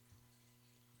lately.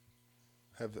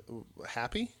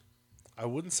 Happy? I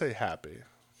wouldn't say happy.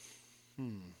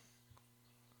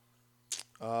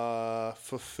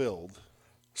 Fulfilled.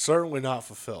 Certainly not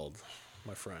fulfilled,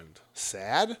 my friend.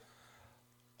 Sad?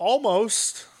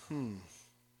 Almost.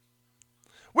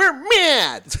 We're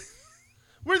mad.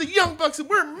 We're the Young Bucks and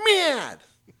we're mad.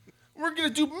 We're going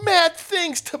to do mad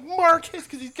things to Marcus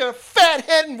because he's got a fat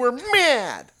head and we're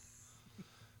mad.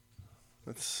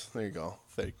 There you go.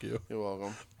 Thank you. You're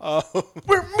welcome.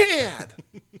 We're mad.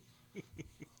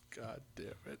 God damn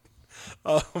it.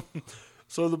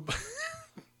 So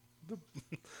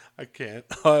I can't.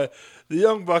 The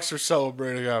Young Bucks are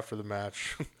celebrating after the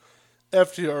match.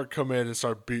 FTR come in and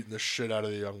start beating the shit out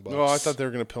of the Young Bucks. Oh, I thought they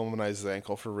were going to Pillmanize his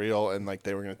ankle for real, and like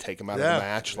they were going to take him out of the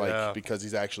match, like because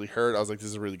he's actually hurt. I was like, this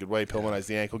is a really good way. Pillmanize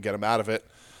the ankle, get him out of it.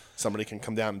 Somebody can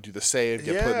come down and do the save,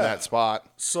 get put in that spot.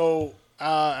 So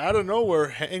out of nowhere,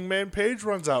 Hangman Page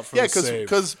runs out for the save.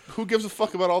 because who gives a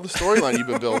fuck about all the storyline you've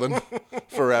been building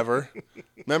forever?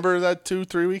 Remember that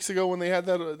 2-3 weeks ago when they had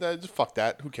that? Fuck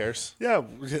that. Who cares? Yeah,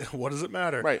 what does it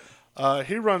matter? Right.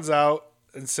 He runs out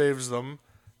and saves them.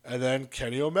 And then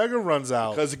Kenny Omega runs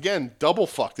out. Because, again, double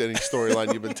fucked any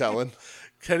storyline you've been telling.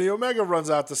 Kenny Omega runs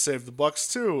out to save the Bucks,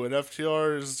 too. And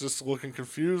FTR is just looking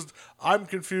confused. I'm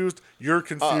confused. You're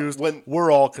confused.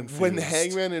 We're all confused. When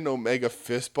Hangman and Omega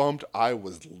fist bumped, I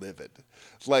was livid.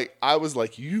 Like, I was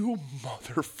like, you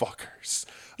motherfuckers.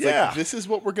 Like, this is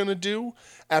what we're going to do?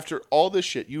 After all this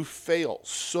shit, you fail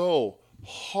so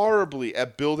horribly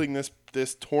at building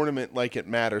this tournament like it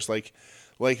matters. Like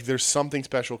there's something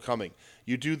special coming.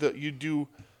 You do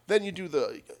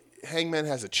the Hangman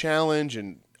has a challenge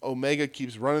and Omega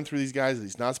keeps running through these guys that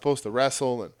he's not supposed to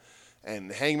wrestle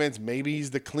and Hangman's maybe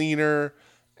he's the cleaner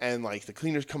and like the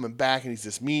cleaner's coming back and he's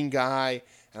this mean guy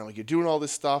and I'm like, you're doing all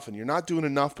this stuff and you're not doing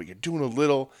enough, but you're doing a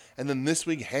little. And then this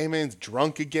week Hangman's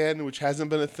drunk again, which hasn't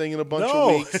been a thing in a bunch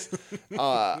of weeks.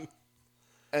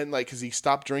 And like, cause he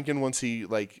stopped drinking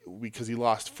because he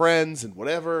lost friends and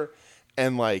whatever.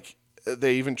 And like,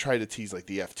 they even tried to tease like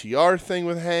the FTR thing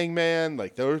with Hangman,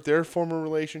 like their former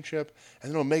relationship,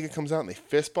 and then Omega comes out and they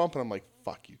fist bump, and I'm like,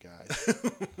 "Fuck you guys!"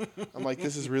 I'm like,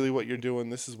 "This is really what you're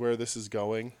doing. This is where this is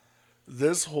going."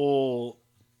 This whole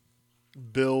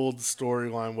build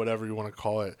storyline, whatever you want to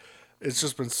call it, it's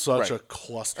just been such a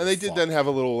cluster. And they did then have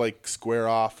a little like square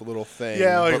off, a little thing.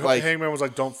 Yeah, like Hangman was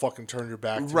like, "Don't fucking turn your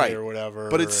back to me" or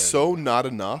whatever. But it's so not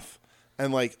enough,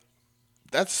 and like.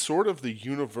 That's sort of the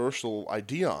universal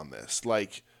idea on this.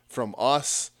 Like, from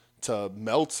us to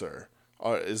Meltzer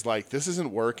is like, this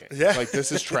isn't working. Yeah. Like,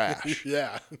 this is trash.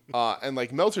 Yeah. And,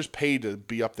 like, Meltzer's paid to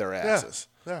be up their asses.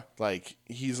 Yeah. Like,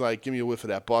 he's like, give me a whiff of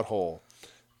that butthole.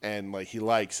 And, like, he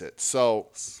likes it. So,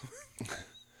 he's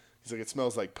like, it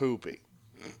smells like poopy.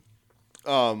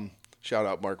 Shout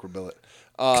out Mark Rabillet.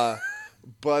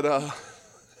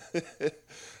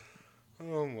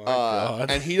 Oh my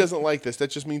God. And he doesn't like this. That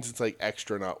just means it's like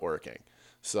extra not working.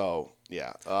 So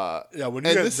yeah. When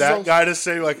you get that guy to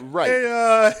say like,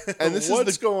 hey, and this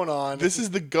what's going on? This is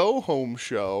the go home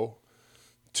show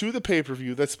to the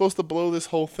pay-per-view that's supposed to blow this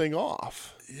whole thing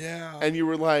off. Yeah. And you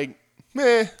were like,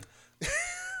 meh.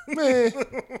 Meh.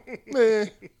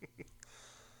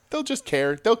 They'll just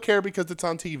care. They'll care because it's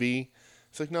on TV.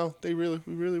 It's like, no, we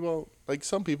really won't. Like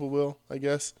some people will, I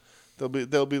guess.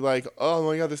 They'll be like, oh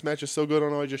my God, this match is so good. Oh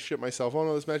no, I just shit myself. Oh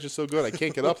no, this match is so good. I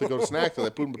can't get up to go to snack because I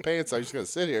pooped my pants. So I just gotta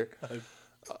sit here.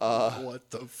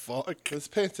 What the fuck? This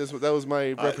pants. That was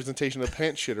my representation of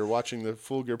pants shitter watching the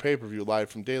Full Gear pay-per-view live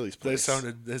from Daly's place.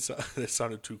 They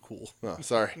sounded too cool. Oh,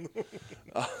 sorry.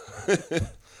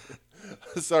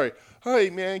 Sorry.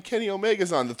 Hey man, Kenny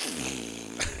Omega's on the.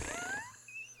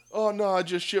 Oh no, I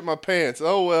just shit my pants.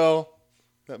 Oh well,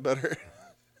 that better.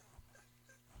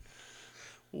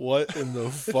 What in the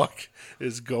fuck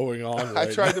is going on right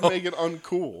I tried now? to make it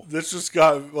uncool. This just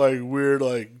got like weird,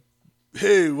 like,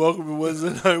 hey, welcome to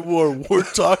Wednesday Night War. We're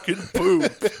talking poop.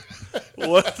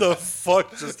 What the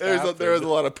fuck just happened? There was a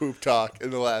lot of poop talk in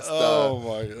the last my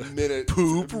God. minute.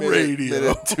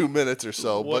 Radio. 2 minutes or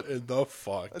so. What in the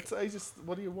fuck?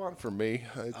 What do you want from me?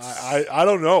 I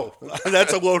don't know.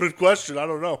 That's a loaded question. I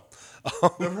don't know.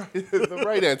 The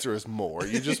right answer is more.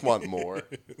 You just want more.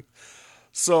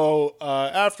 So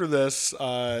after this,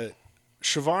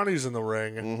 Shivani's in the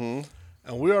ring,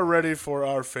 and we are ready for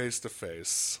our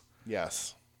face-to-face.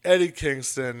 Yes. Eddie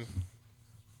Kingston,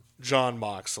 Jon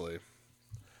Moxley.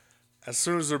 As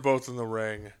soon as they're both in the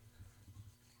ring,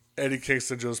 Eddie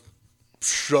Kingston just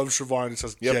shoves Shivani and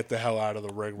says, get the hell out of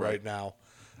the ring right now.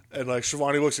 And like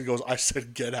Shivani looks and goes, I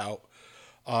said get out.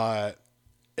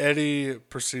 Eddie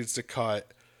proceeds to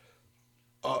cut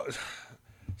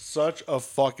such a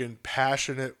fucking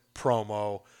passionate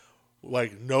promo,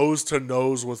 like nose to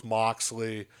nose with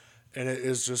Moxley, and it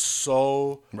is just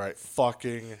so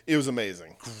fucking. It was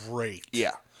amazing, great.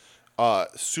 Yeah,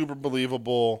 super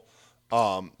believable.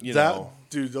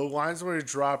 Dude, the lines where he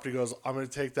dropped, he goes, "I'm gonna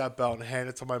take that belt and hand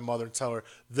it to my mother and tell her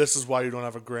this is why you don't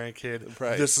have a grandkid.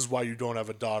 Right. This is why you don't have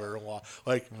a daughter-in-law."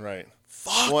 Like, right.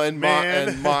 Fuck, man.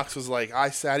 And Mox was like,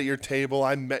 I sat at your table.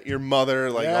 I met your mother.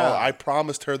 Like, I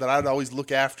promised her that I'd always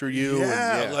look after you.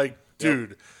 Yeah, and like,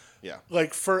 dude. Yeah.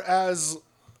 Like, for as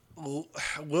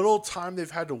little time they've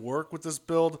had to work with this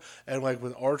build, and, like,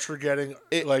 with Archer getting,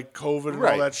 like, COVID and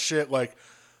all that shit, like,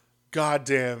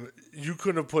 goddamn, you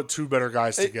couldn't have put two better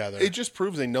guys together. It just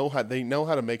proves they know how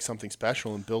to make something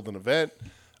special and build an event,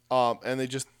 and they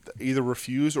just either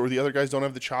refuse or the other guys don't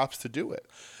have the chops to do it.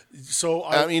 So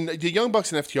I mean, the Young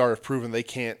Bucks and FTR have proven they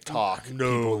can't talk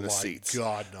people in the my seats.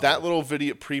 God, no. That little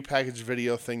video, prepackaged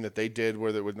video thing that they did,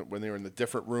 where when they were in the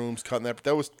different rooms cutting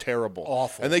that was terrible,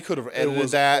 awful. And they could have edited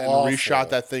was that awful. and reshot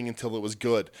that thing until it was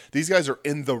good. These guys are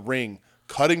in the ring,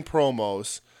 cutting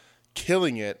promos,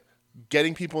 killing it,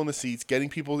 getting people in the seats, getting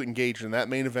people engaged in that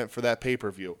main event for that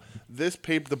pay-per-view.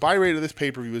 The buy rate of this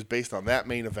pay-per-view is based on that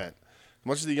main event. As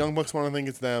much as the Young Bucks want to think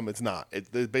it's them, it's not. It's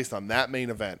based on that main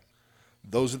event.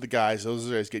 Those are the guys. Those are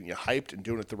the guys getting you hyped and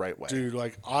doing it the right way. Dude,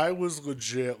 like, I was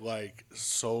legit, like,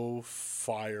 so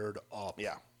fired up.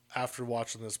 Yeah. After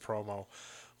watching this promo.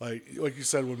 Like you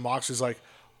said, when Moxley's like,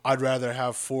 I'd rather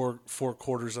have four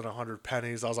quarters than 100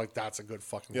 pennies. I was like, that's a good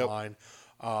fucking line.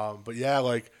 But yeah,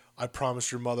 like, I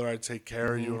promised your mother I'd take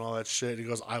care of you and all that shit. And he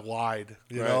goes, I lied.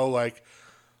 You know, like,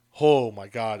 oh my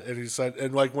God. And he said,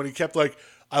 and like, when he kept, like,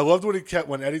 I loved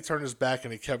when Eddie turned his back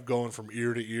and he kept going from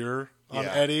ear to ear on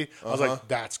Eddie. I was like,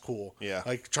 that's cool. Yeah.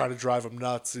 Like, trying to drive him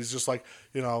nuts. He's just like,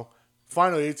 you know,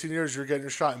 finally, 18 years, you're getting your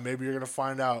shot, and maybe you're going to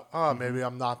find out, maybe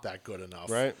I'm not that good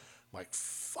enough. Right. I'm like,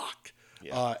 fuck.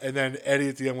 Yeah. And then Eddie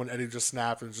at the end, when Eddie just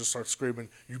snapped and just starts screaming,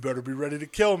 you better be ready to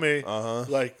kill me.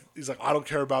 Like, he's like, I don't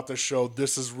care about this show.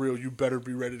 This is real. You better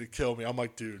be ready to kill me. I'm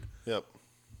like, dude. Yep.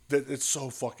 It's so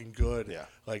fucking good. Yeah.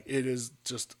 Like, it is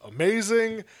just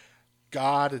amazing.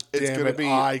 God It's damn gonna it.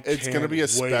 be it's gonna be a wait.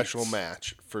 special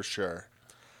match for sure.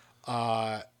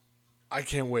 I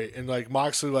can't wait. And like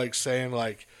Moxley, like saying,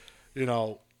 like, you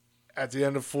know, at the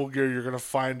end of Full Gear, you're gonna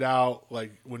find out,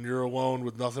 like, when you're alone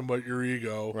with nothing but your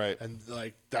ego, Right? And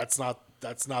like that's not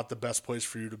the best place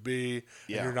for you to be.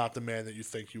 Yeah. And you're not the man that you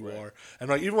think you are. And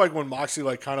like even like when Moxley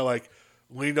like kind of like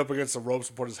leaned up against the ropes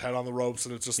and put his head on the ropes,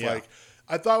 and it's just like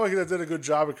I thought like that did a good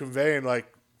job of conveying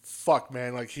like, fuck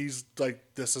man, like he's like,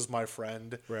 this is my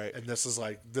friend, right? And this is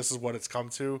what it's come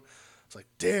to. It's like,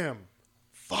 damn.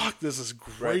 Fuck, this is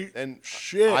great. Right. And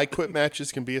shit. I Quit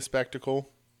matches can be a spectacle.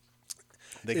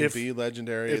 They can be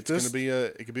legendary. It could be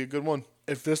a good one.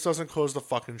 If this doesn't close the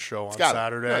fucking show on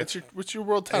Saturday, no, it's your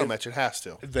world title match. It has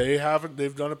to.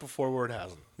 They've done it before where it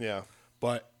hasn't. Yeah.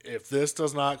 But if this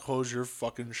does not close your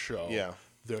fucking show,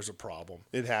 there's a problem.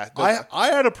 It has. I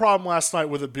had a problem last night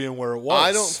with it being where it was.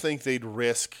 I don't think they'd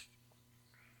risk.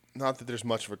 Not that there's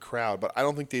much of a crowd, but I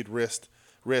don't think they'd risk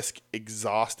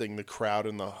exhausting the crowd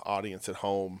and the audience at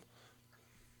home,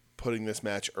 putting this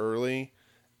match early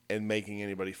and making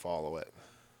anybody follow it.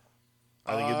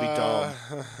 I think it'd be dumb.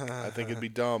 I think it'd be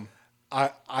dumb.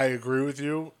 I agree with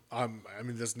you. I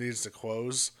mean, this needs to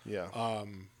close. Yeah.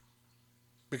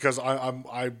 Because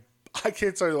I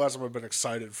can't tell you the last time I've been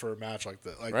excited for a match like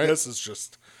this. Like this is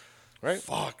just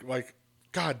fuck. Like,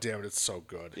 god damn it, it's so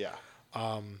good. Yeah.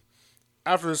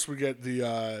 After this, we get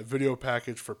the video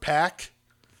package for Pac.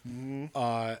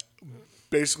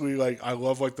 Basically, like, I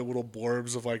love like the little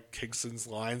blurbs of like Kingston's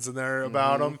lines in there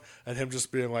about him, and him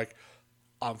just being like,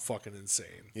 "I'm fucking insane."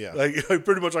 Yeah, like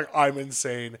pretty much like, "I'm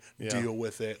insane." Deal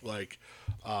with it. Like,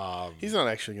 he's not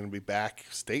actually going to be back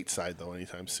stateside though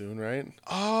anytime soon, right?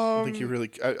 I think he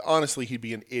really, honestly, he'd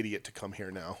be an idiot to come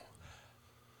here now.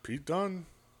 Pete Dunne.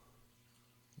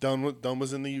 Dunne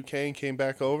was in the UK and came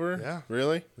back over. Yeah,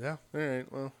 really? Yeah. All right.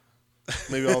 Well.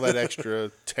 Maybe all that extra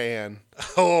tan.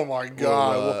 Oh my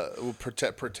god! Will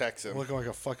protects him. Looking like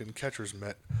a fucking catcher's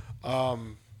mitt.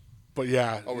 But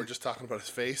yeah. Oh, we're just talking about his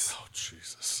face. Oh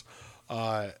Jesus.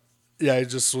 Yeah, he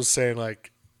just was saying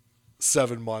like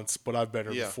 7 months, but I've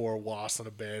been here before, lost and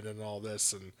abandoned, and all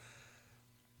this, and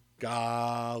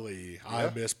golly, I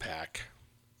miss Pac.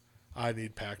 I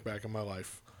need Pac back in my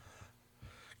life.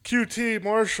 QT,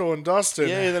 Marshall, and Dustin.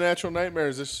 Yay, the Natural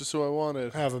Nightmares. This is just who I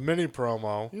wanted. Have a mini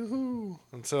promo. Yoo-hoo.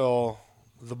 Until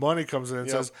the money comes in and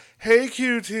says, "Hey,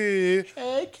 QT.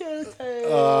 Hey,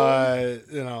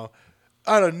 QT. You know,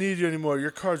 I don't need you anymore. Your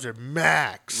cards are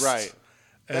maxed." Right.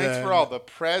 Thanks for all the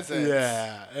presents.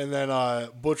 Yeah. And then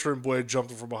Butcher and Blade jumped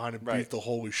in from behind and beat the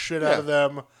holy shit out of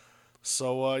them.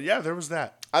 So, there was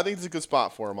that. I think it's a good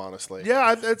spot for him, honestly.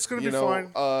 Yeah, it's going to be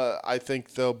fine. I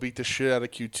think they'll beat the shit out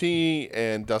of QT,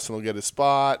 and Dustin will get his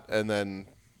spot, and then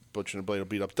Butcher and Blade will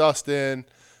beat up Dustin.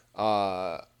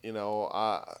 I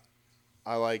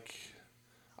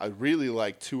really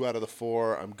like 2 out of the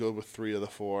 4. I'm good with 3 of the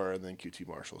 4, and then QT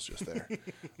Marshall's just there.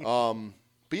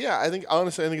 But yeah, I think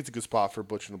it's a good spot for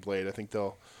Butcher and Blade. I think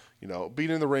they'll, being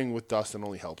in the ring with Dustin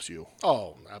only helps you.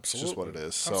 Oh, absolutely. It's just what it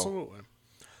is. So. Absolutely.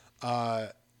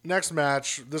 Next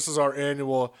match, this is our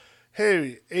annual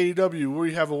hey, AEW,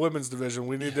 we have a women's division.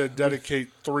 We need to dedicate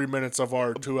 3 minutes of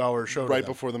our 2-hour show to Right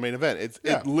them. before the main event. It's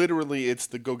it's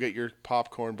the go get your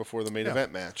popcorn before the main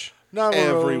event match. Nyla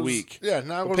every Rose, week. Yeah,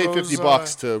 Nyla we'll pay Rose,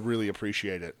 $50 to really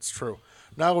appreciate it. It's true.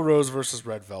 Nyla Rose versus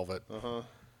Red Velvet.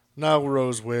 Nyla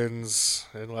Rose wins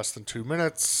in less than 2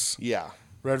 minutes. Yeah.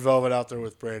 Red Velvet out there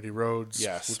with Brandy Rhodes.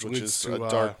 Yes, which leads is to a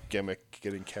dark gimmick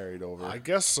getting carried over. I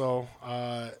guess so.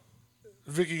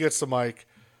 Vicky gets the mic.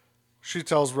 She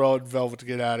tells Red Velvet to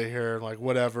get out of here. Like,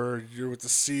 whatever. You're with the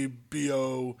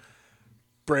CBO,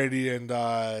 Brandy, and...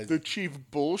 the chief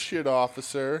bullshit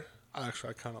officer. Actually,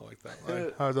 I kind of like that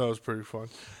line. I thought it was pretty fun.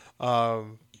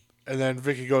 And then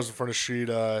Vicky goes in front of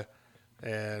Sheeta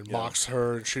and mocks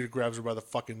her, and Sheeta grabs her by the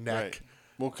fucking neck. Right.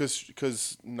 Well,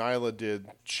 because Nyla did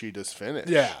Sheeta's finish.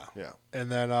 Yeah. Yeah.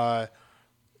 And then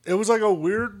it was like a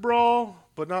weird brawl,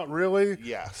 but not really.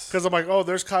 Yes. Because I'm like, oh,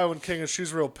 there's Kylan King, and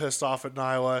she's real pissed off at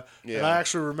Nyla. Yeah. And I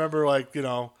actually remember, like,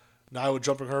 Nyla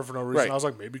jumping her for no reason. Right. I was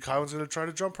like, maybe Kylan's going to try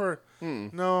to jump her.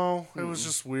 No, it was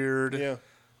just weird. Yeah.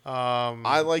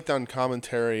 I liked on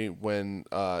commentary when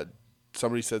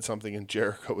somebody said something and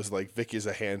Jericho was like, Vicky's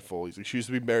a handful. He's like, she used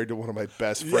to be married to one of my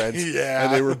best friends. Yeah.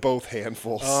 And they were both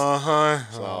handfuls. Uh-huh.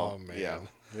 So, oh, man. Yeah.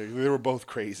 They were both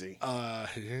crazy.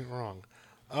 He ain't wrong.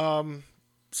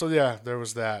 So, yeah, there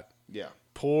was that. Yeah.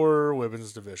 Poor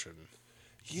women's division.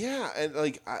 Yeah, and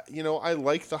I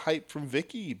like the hype from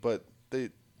Vicky, but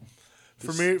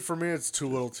For me, it's too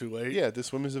little, too late. Yeah,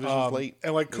 this women's division's late.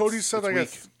 And like Cody It's said,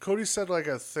 weak. Cody said like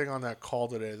a thing on that call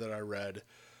today that I read,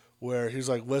 where he's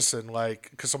like, "Listen,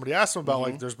 like, because somebody asked him about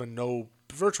like, there's been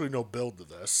virtually no build to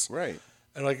this, Right.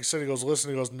 And like he said, he goes, "Listen,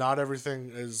 he goes, not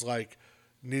everything is like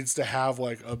needs to have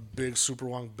like a big super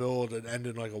long build and end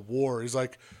in like a war." He's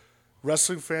like,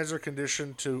 wrestling fans are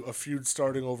conditioned to a feud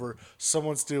starting over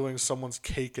someone stealing someone's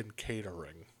cake and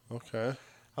catering. Okay.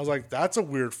 I was like, that's a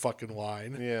weird fucking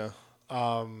line. Yeah.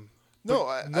 But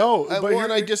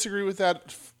I disagree with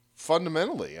that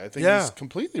fundamentally. I think he's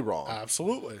completely wrong.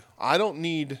 Absolutely. I don't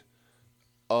need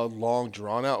a long,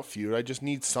 drawn-out feud. I just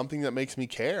need something that makes me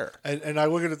care. And I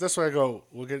look at it this way. I go,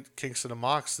 look at Kingston and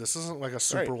Mox. This isn't like a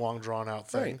super Right. long, drawn-out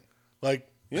thing. Right. Like,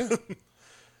 Yeah.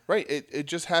 Right. It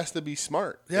just has to be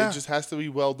smart. Yeah. It just has to be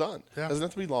well done. Yeah. It doesn't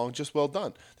have to be long, just well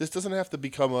done. This doesn't have to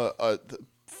become a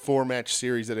 4-match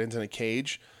series that ends in a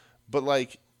cage. But,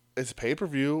 like, it's a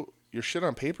pay-per-view. Your shit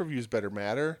on pay-per-views better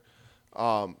matter.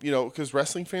 Because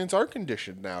wrestling fans are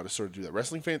conditioned now to sort of do that.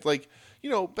 Wrestling fans, like,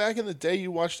 back in the day, you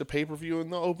watched a pay-per-view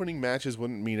and the opening matches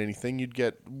wouldn't mean anything. You'd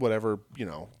get whatever,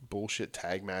 bullshit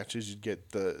tag matches. You'd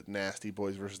get the Nasty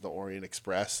Boys versus the Orient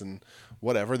Express and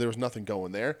whatever. There was nothing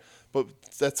going there, but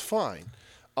that's fine.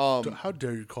 how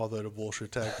dare you call that a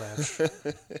bullshit tag match?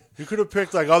 You could have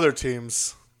picked like other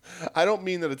teams. I don't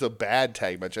mean that it's a bad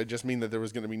tag match. I just mean that there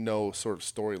was going to be no sort of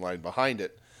storyline behind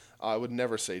it. I would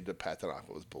never say that Pat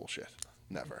Tanaka was bullshit.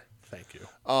 Never. Thank you.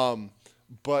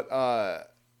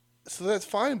 So that's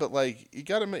fine, but like you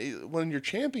got to when your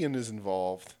champion is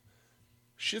involved,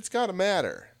 shit's got to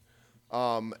matter.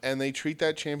 And they treat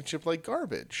that championship like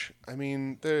garbage. I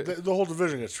mean, The whole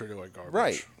division gets treated like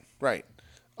garbage. Right.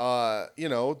 And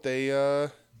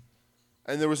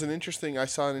there was I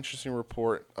saw an interesting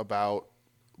report about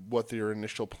what their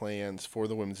initial plans for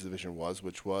the women's division was,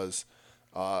 which was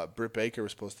Britt Baker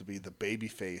was supposed to be the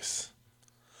babyface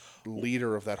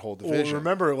leader of that whole division. Well,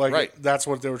 remember, like, Right. that's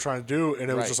what they were trying to do,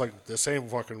 and it was Right. just like the same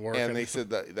fucking work. And they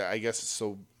said that I guess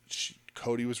so.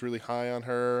 Cody was really high on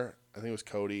her. I think it was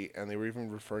Cody, and they were even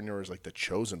referring to her as like the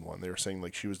chosen one. They were saying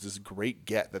like she was this great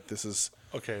get that this is.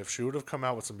 Okay, if she would have come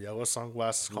out with some yellow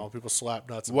sunglasses, calling people slap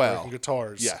nuts, and Well, breaking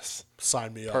guitars, yes,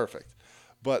 sign me up. perfect.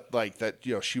 But like that,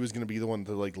 she was going to be the one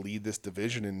to like lead this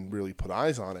division and really put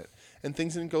eyes on it. And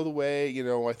things didn't go the way.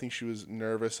 I think she was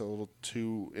nervous, a little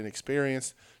too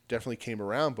inexperienced. Definitely came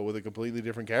around, but with a completely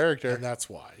different character. And that's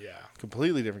why, yeah.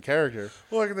 Completely different character.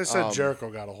 Well, like they said, Jericho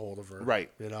got a hold of her.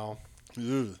 Right. Oh,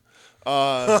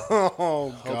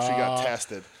 Hope she got God.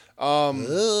 tested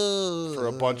for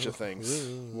a bunch of things.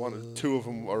 Two of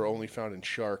them are only found in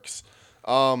sharks.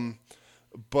 Holy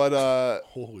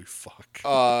fuck.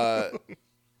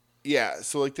 Yeah,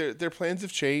 so like their plans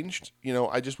have changed.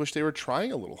 I just wish they were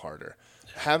trying a little harder.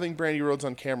 Having Brandy Rhodes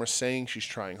on camera saying she's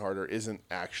trying harder isn't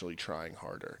actually trying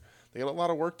harder. They got a lot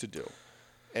of work to do.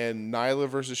 And Nyla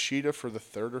versus Sheeta for the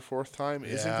third or fourth time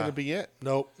isn't going to be it.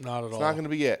 Nope, not at all. It's not going to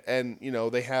be it. And,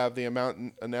 they have the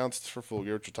amount announced for Full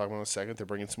Gear, which we'll talk about in a second. They're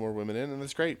bringing some more women in, and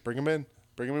that's great. Bring them in.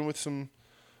 Bring them in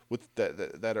with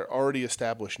that are already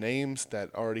established names,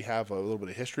 that already have a little bit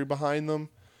of history behind them.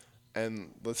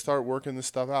 And let's start working this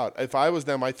stuff out. If I was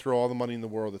them, I'd throw all the money in the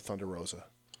world at Thunder Rosa.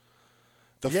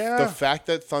 The fact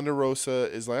that Thunder Rosa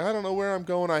is like, I don't know where I'm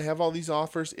going. I have all these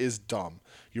offers is dumb.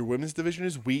 Your women's division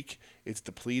is weak. It's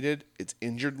depleted. It's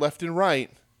injured left and right.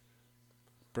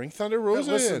 Bring Thunder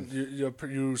Rosa in.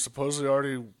 You supposedly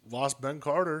already lost Ben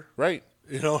Carter. Right.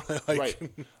 Right.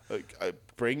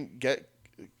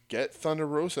 Get Thunder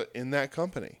Rosa in that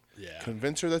company. Yeah.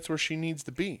 Convince her that's where she needs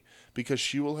to be because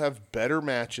she will have better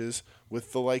matches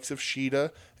with the likes of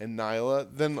Shida and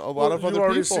Nyla than a lot of other people. You've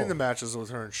already seen the matches with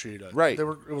her and Shida. Right. It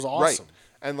was awesome. Right.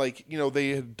 And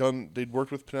they'd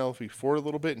worked with Penelope Ford a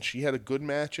little bit and she had a good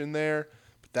match in there,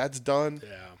 but that's done.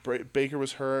 Yeah. Baker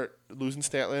was hurt. Losing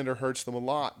Statlander hurts them a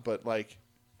lot, but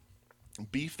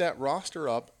beef that roster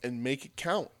up and make it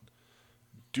count.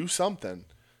 Do something.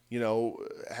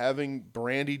 Having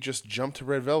Brandy just jump to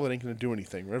Red Velvet ain't going to do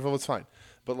anything. Red Velvet's fine.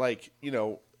 But,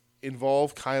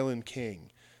 involve Kylan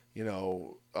King,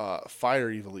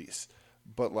 fire Ivelisse.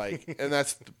 But, and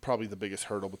that's probably the biggest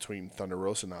hurdle between Thunder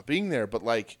Rosa not being there. But,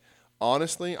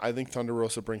 honestly, I think Thunder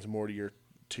Rosa brings more to your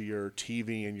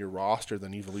TV and your roster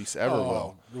than Ivelisse ever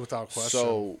will. Without question.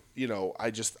 So,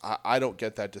 I don't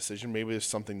get that decision. Maybe there's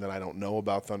something that I don't know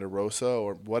about Thunder Rosa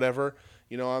or whatever.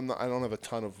 I don't have a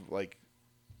ton of,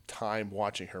 time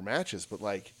watching her matches, but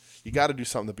you got to do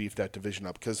something to beef that division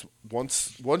up because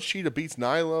once Shida beats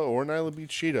Nyla or Nyla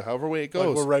beats Shida, however way it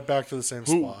goes, we're right back to the same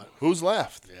spot. Who's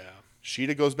left? Yeah,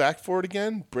 Shida goes back for it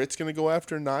again. Britt's gonna go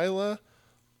after Nyla.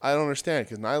 I don't understand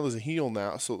because Nyla's a heel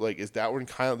now. So is that when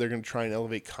they're gonna try and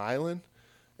elevate Kylan?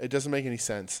 It doesn't make any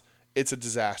sense. It's a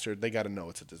disaster. They got to know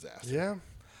it's a disaster.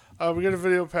 Yeah, we get a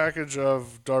video package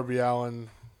of Darby Allin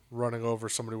running over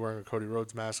somebody wearing a Cody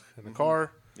Rhodes mask in the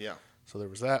car. Yeah. So there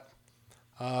was that.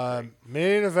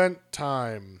 Main event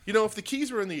time. If the keys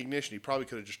were in the ignition, he probably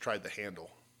could have just tried the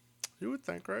handle. You would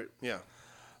think, right? Yeah.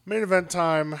 Main event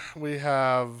time. We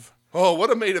have. Oh,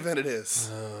 what a main event it is!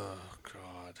 Oh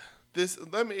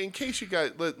God. In case you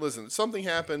guys listen, something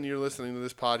happened. You're listening to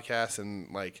this podcast, and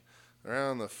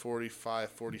around the 45,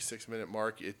 46 minute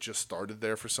mark, it just started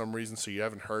there for some reason. So you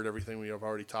haven't heard everything we have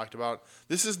already talked about.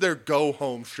 This is their go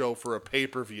home show for a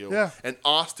pay-per-view. Yeah. And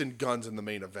Austin Gunn's in the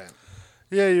main event.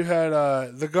 Yeah, you had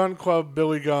the Gun Club,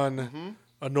 Billy Gunn,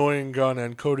 Annoying Gunn,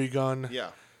 and Cody Gunn.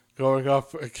 Yeah. Going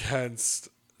up against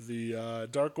the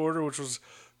Dark Order, which was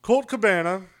Colt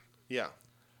Cabana. Yeah.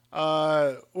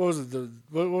 What was it?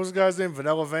 What was the guy's name?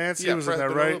 Vanilla Vance? Yeah, he was in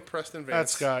there, right? Preston Vance.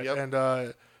 That's guy. Yep.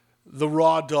 And the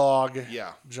Raw Dog,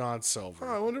 Yeah. John Silver.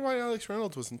 Oh, I wonder why Alex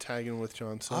Reynolds wasn't tagging with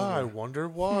John Silver. I wonder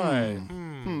why.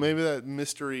 Maybe that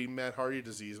mystery Matt Hardy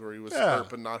disease where he was hurt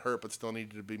but not hurt but still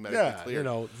needed to be medically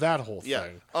cleared. That whole Yeah.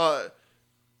 thing.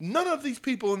 None of these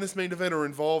people in this main event are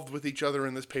involved with each other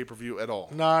in this pay-per-view at all.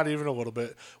 Not even a little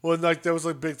bit. Well, there was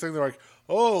a big thing. They're like,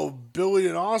 oh, Billy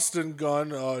and Austin Gunn,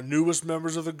 newest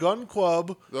members of the Gun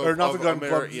Club. Or not the Gun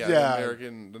Club. Yeah,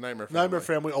 the Nightmare Family. Nightmare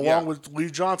Family, along with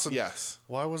Lee Johnson. Yes.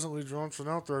 Why wasn't Lee Johnson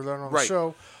out there then on Right. the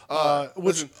show?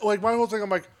 Which, my whole thing, I'm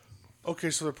like,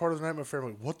 okay, so they're part of the Nightmare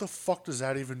Family. What the fuck does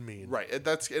that even mean? Right, and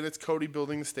it's Cody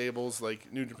building the stables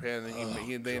like New Japan,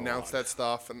 and they announced that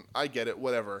stuff, and I get it,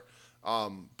 whatever.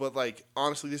 But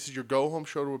honestly, this is your go home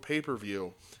show to a pay per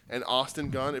view, and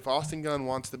Austin Gunn. If Austin Gunn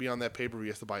wants to be on that pay per view, he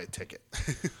has to buy a ticket.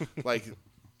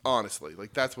 Honestly,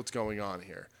 that's what's going on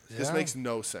here. This Yeah. makes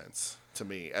no sense to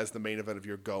me as the main event of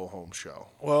your go home show.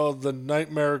 Well, the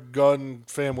Nightmare Gunn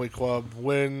Family Club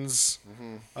wins.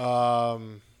 I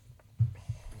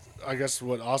guess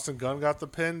Austin Gunn got the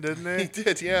pin, didn't he? He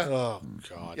did, yeah. Oh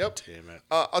God, Yep. damn it!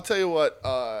 I'll tell you what.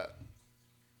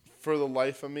 For the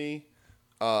life of me,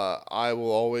 I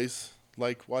will always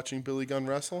like watching Billy Gunn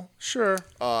wrestle. Sure.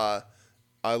 I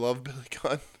love Billy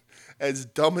Gunn. As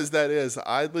dumb as that is,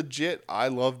 I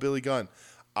love Billy Gunn.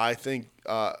 I think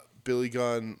Billy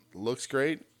Gunn looks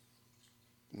great.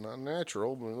 Not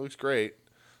natural, but it looks great.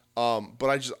 But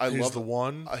I He's love the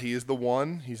one. He is the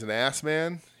one. He's an ass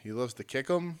man. He loves to kick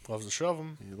him. Loves to shove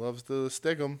him. He loves to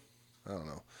stick him. I don't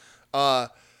know.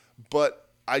 But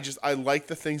I like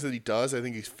the things that he does. I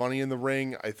think he's funny in the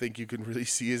ring. I think you can really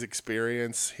see his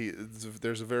experience.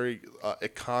 There's a very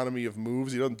economy of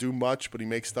moves. He doesn't do much, but he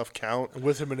makes stuff count.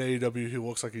 With him in AEW, he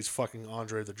looks like he's fucking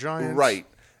Andre the Giant. Right.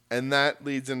 And that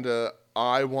leads into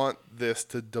I want this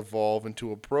to devolve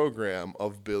into a program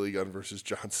of Billy Gunn versus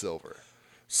John Silver.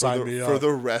 Sign me up. For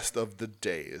the rest of the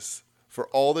days. For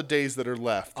all the days that are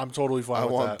left. I'm totally fine I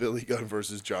with want that. Billy Gunn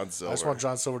versus John Silver. I just want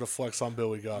John Silver to flex on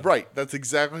Billy Gunn. Right. That's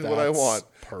exactly what I That's want.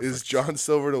 perfect. Is John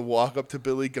Silver to walk up to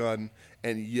Billy Gunn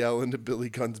and yell into Billy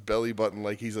Gunn's belly button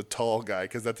like he's a tall guy,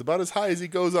 because that's about as high as he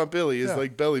goes on Billy is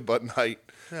like belly button height.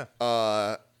 Yeah.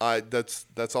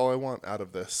 That's all I want out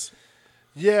of this.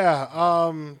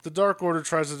 Yeah. The Dark Order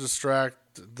tries to distract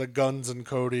the guns and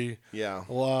Cody. Yeah.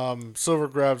 Silver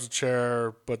grabs a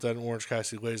chair, but then Orange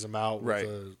Cassidy lays him out with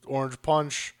an orange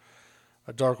punch.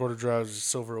 A Dark Order drives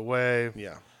Silver away.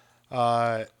 Yeah.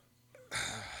 God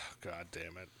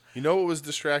damn it. You know what was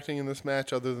distracting in this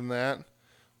match other than that?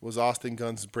 Was Austin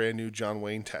Gunn's brand new John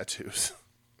Wayne tattoos.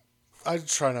 I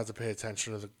try not to pay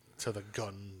attention to the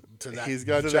gun. He's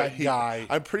got that guy.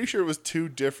 I'm pretty sure it was 2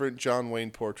 different John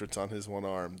Wayne portraits on his one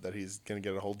arm that he's going to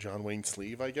get a whole John Wayne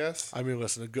sleeve, I guess. I mean,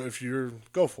 listen,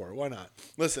 go for it. Why not?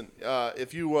 Listen,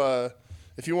 if you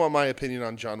want my opinion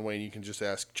on John Wayne, you can just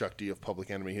ask Chuck D of Public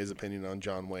Enemy his opinion on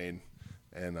John Wayne,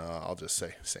 and I'll just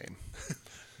say same.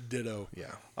 Ditto.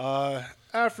 Yeah.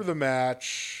 After the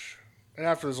match, and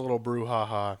after this little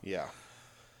brouhaha, Yeah.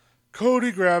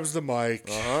 Cody grabs the mic.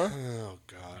 Uh-huh. Oh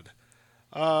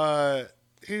God.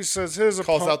 He says his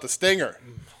Calls out the Stinger.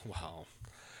 Wow.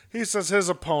 He says his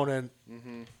opponent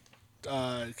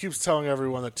keeps telling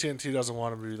everyone that TNT doesn't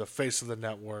want him to be the face of the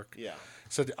network. Yeah.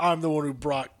 Said, I'm the one who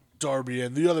brought Darby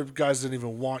in. The other guys didn't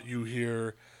even want you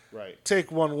here. Right.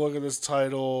 Take one look at this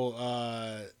title.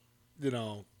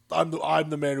 I'm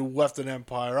the man who left an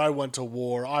empire. I went to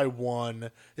war. I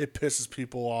won. It pisses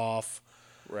people off.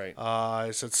 Right.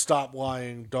 I said, stop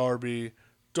lying, Darby.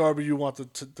 Darby, you want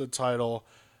the title.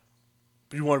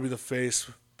 You want to be the face.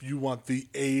 You want the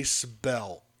ace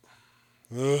belt.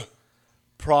 Ugh.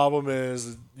 Problem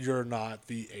is, you're not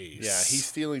the ace. Yeah, he's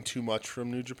stealing too much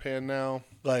from New Japan now.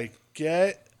 Like,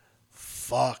 get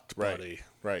fucked, buddy.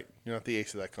 Right. You're not the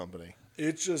ace of that company.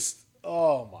 It's just,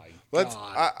 oh my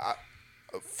God.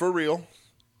 For real,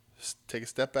 take a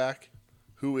step back.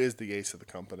 Who is the ace of the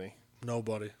company?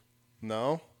 Nobody.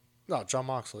 No? No, John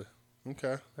Moxley.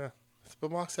 Okay. Yeah. But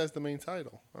Mox has the main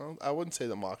title. I wouldn't say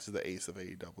that Mox is the ace of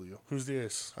AEW. Who's the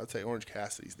ace? I'd say Orange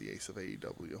Cassidy's the ace of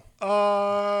AEW.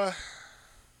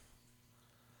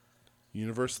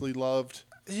 Universally loved.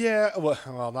 Yeah,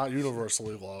 well, not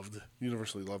universally loved.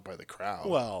 Universally loved by the crowd.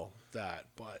 Well, that,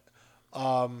 but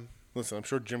listen, I'm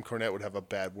sure Jim Cornette would have a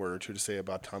bad word or two to say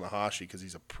about Tanahashi because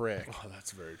he's a prick. oh,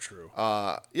 that's very true.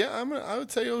 Yeah, I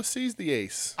would say OC's the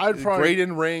ace. I'd probably great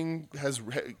in ring, has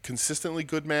consistently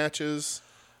good matches.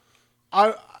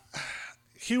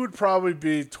 He would probably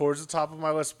be towards the top of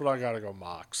my list, but I gotta go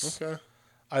Mox. Okay.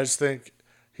 I just think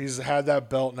he's had that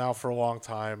belt now for a long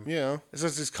time. Yeah.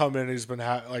 Since he's come in, he's been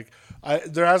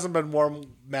there hasn't been one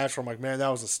match where I'm like, man, that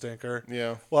was a stinker.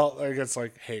 Yeah. Well, against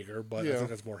like Hager, but Yeah. I think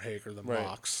that's more Hager than Right.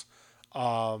 Mox.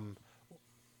 And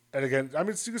again, I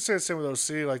mean, you could say the same with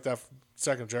OC. Like that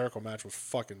second Jericho match was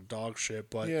fucking dog shit,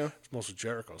 but Yeah. it's mostly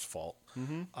Jericho's fault.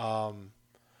 Mm-hmm.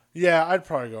 Yeah, I'd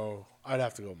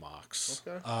have to go Mox.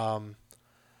 Okay.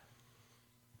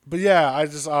 But yeah, I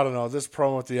don't know. This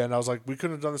promo at the end, I was like, we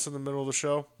couldn't have done this in the middle of the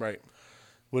show, Right.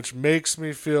 which makes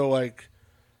me feel like,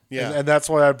 Yeah. and that's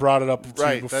why I brought it up to you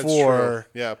Right. before. That's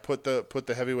true. Yeah. Put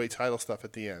the heavyweight title stuff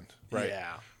at the end. Right.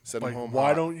 Yeah. Send Like, him home. why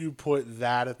hot. don't you put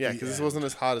that at the Yeah, end? because this wasn't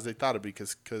as hot as they thought it'd be.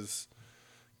 Because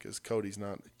Cody's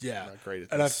not. Yeah. Not great at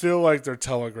this. And I feel like they're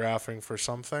telegraphing for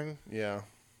something, Yeah.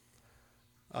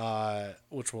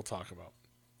 which we'll talk about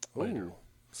later. Ooh.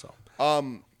 So.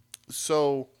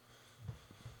 So,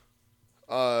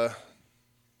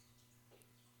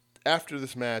 after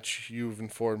this match, you've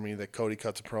informed me that Cody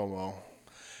cuts a promo.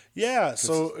 Yeah,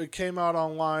 so it came out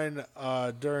online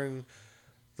during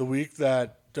the week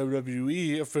that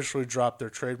WWE officially dropped their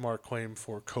trademark claim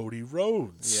for Cody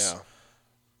Rhodes. Yeah.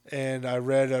 And I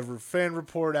read a fan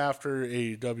report after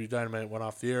AEW Dynamite went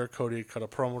off the air. Cody cut a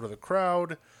promo to the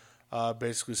crowd,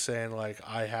 basically saying, like,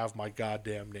 I have my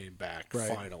goddamn name back,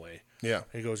 finally. Yeah.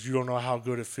 He goes, you don't know how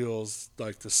good it feels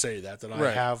like to say that I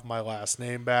Right. have my last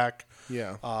name back.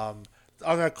 Yeah.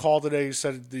 On that call today, he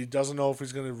said he doesn't know if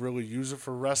he's going to really use it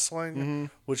for wrestling,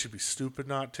 which would be stupid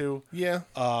not to. Yeah.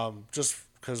 Just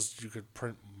because you could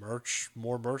print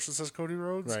more merch that says Cody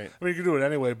Rhodes. Right. I mean, you could do it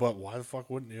anyway, but why the fuck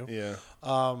wouldn't you? Yeah.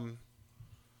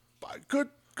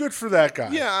 Good for that guy.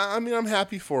 Yeah, I mean, I'm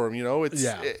happy for him. You know, it's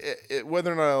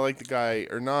whether or not I like the guy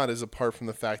or not is apart from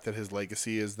the fact that his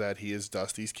legacy is that he is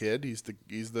Dusty's kid. He's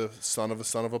the son of a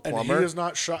And plumber. he is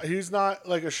not He's not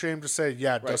like ashamed to say,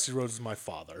 yeah, Dusty Rhodes is my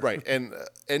father. Right, and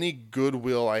any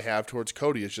goodwill I have towards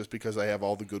Cody is just because I have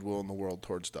all the goodwill in the world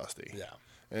towards Dusty. Yeah.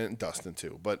 And Dustin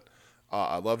too, but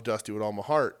I love Dusty with all my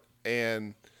heart,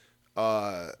 and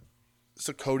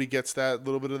so Cody gets that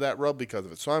little bit of that rub because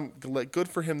of it. So I'm good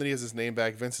for him that he has his name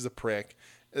back. Vince is a prick.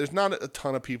 There's not a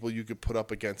ton of people you could put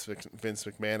up against Vince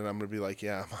McMahon, and I'm going to be like,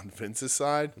 yeah, I'm on Vince's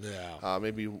side. Yeah.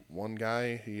 Maybe one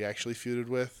guy he actually feuded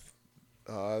with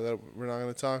that we're not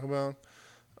going to talk about.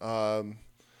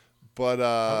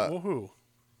 Well, who?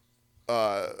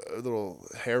 A little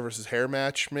hair versus hair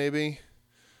match, maybe.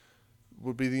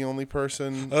 would be the only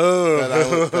person Oh.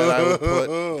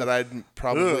 that I'd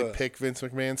probably pick Vince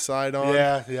McMahon's side on.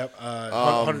 Yeah, yep.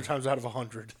 100 times out of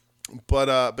 100.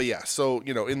 But yeah, so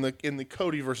in the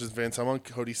Cody versus Vince, I'm on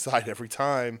Cody's side every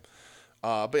time.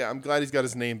 But yeah, I'm glad he's got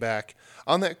his name back.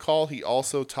 On that call, he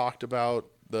also talked about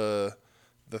the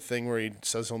thing where he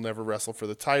says he'll never wrestle for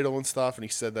the title and stuff, and he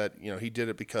said that he did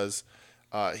it because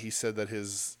he said that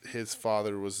his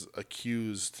father was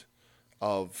accused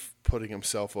of putting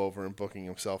himself over and booking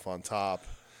himself on top.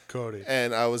 Cody.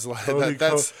 And I was like, Cody,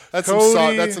 that's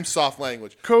Cody, some soft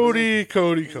language. Cody.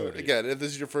 Again, if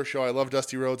this is your first show, I love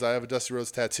Dusty Rhodes. I have a Dusty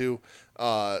Rhodes tattoo.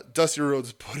 Dusty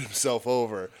Rhodes put himself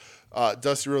over.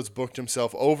 Dusty Rhodes booked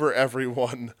himself over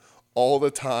everyone all the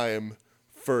time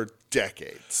for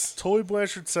decades. Tully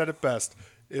Blanchard said it best.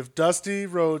 If Dusty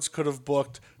Rhodes could have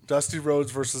booked Dusty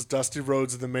Rhodes versus Dusty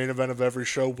Rhodes in the main event of every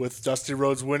show with Dusty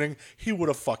Rhodes winning, he would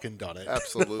have fucking done it.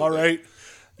 Absolutely. All right?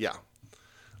 Yeah.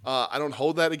 I don't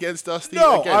hold that against Dusty.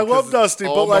 No, again, I love Dusty,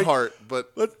 all but like, my heart.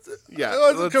 But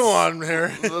yeah, come on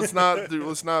here. let's not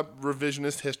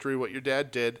revisionist history. What your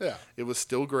dad did, Yeah. It was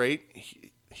still great.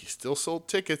 He still sold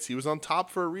tickets. He was on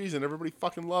top for a reason. Everybody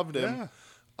fucking loved him. Yeah.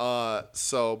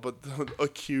 But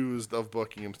accused of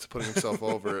booking him, putting himself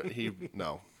over.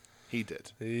 He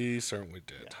did. He certainly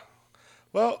did. Yeah.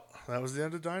 Well, that was the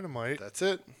end of Dynamite. That's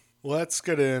it. Let's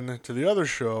get into the other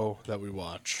show that we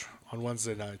watch on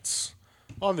Wednesday nights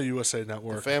on the USA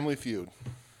Network. The Family Feud.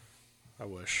 I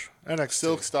wish. NXT.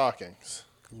 Silk Stockings.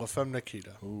 La Femme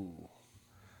Nikita. Ooh.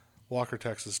 Walker,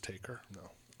 Texas Taker.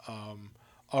 No.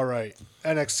 All right.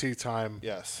 NXT time.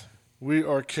 Yes. We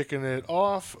are kicking it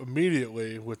off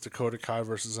immediately with Dakota Kai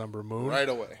versus Ember Moon. Right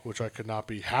away. Which I could not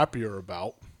be happier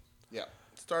about. Yeah.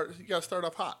 You got to start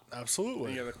off hot.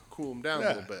 Absolutely. You got to cool them down a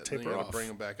little bit. Taper then you got off. to bring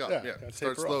them back up. Yeah.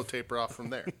 Start slow, taper off from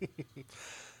there.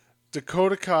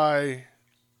 Dakota Kai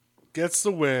gets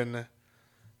the win.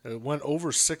 It went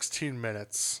over 16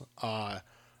 minutes. I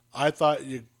thought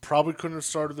you probably couldn't have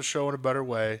started the show in a better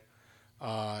way.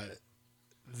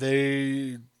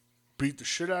 They beat the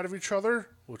shit out of each other,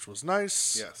 which was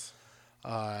nice. Yes.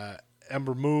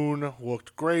 Ember Moon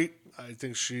looked great. I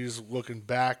think she's looking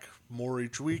back more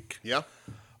each week. Yeah.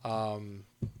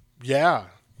 Yeah.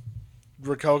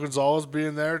 Raquel Gonzalez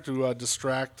being there to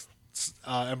distract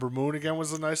Ember Moon again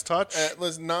was a nice touch.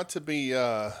 Listen, not to be...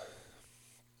 I'm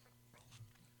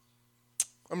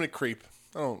going to creep.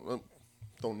 I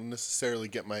don't necessarily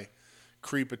get my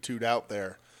creepitude out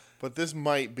there, but this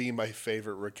might be my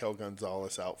favorite Raquel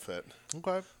Gonzalez outfit.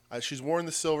 Okay. She's worn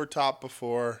the silver top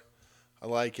before. I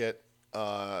like it.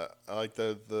 I like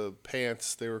the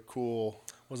pants. They were cool.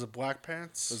 Was it black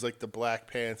pants? It was like the black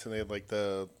pants, and they had like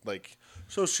the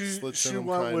So she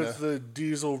went with the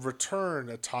Diesel return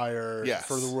attire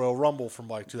for the Royal Rumble from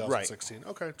like 2016. Right.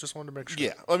 Okay, just wanted to make sure.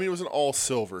 Yeah, I mean it was an all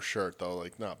silver shirt though,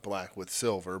 like not black with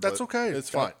silver. That's but okay. It's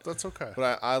fine. That's okay.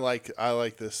 But I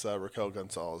like this Raquel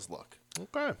Gonzalez look.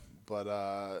 Okay.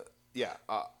 But yeah,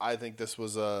 I think this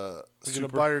was a. You gonna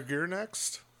buy your gear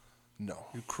next? No.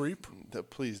 You creep.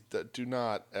 Please do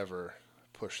not ever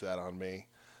push that on me.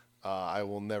 I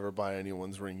will never buy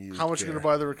anyone's ring used. How much are you going to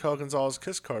buy the Raquel Gonzalez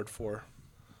Kiss card for?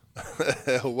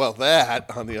 Well, that,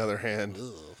 on the other hand,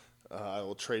 I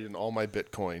will trade in all my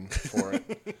Bitcoin for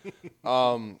it.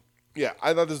 Yeah,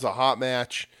 I thought this was a hot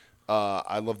match.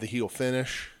 I love the heel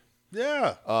finish.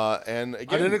 Yeah. And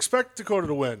again, I didn't expect Dakota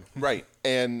to win. Right.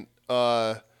 And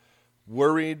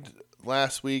worried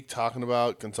last week talking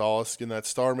about Gonzalez getting that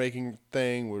star-making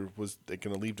thing. Was they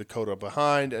going to leave Dakota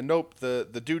behind? And nope, the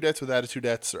dudettes with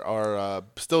attitudettes are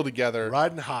still together.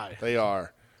 Riding high. They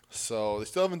are. So they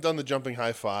still haven't done the jumping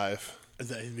high five.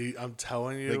 I'm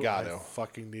telling you, they got I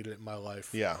fucking need it in my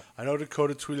life. Yeah. I know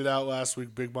Dakota tweeted out last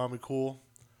week, Big Mommy Cool.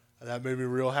 And that made me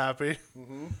real happy.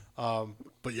 Mm-hmm.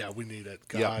 But yeah, we need it.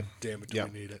 God damn it, do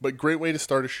we need it. But great way to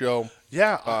start a show.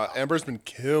 Yeah. Ember's been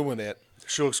killing it.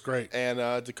 She looks great. And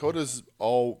Dakota's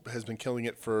has been killing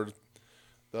it for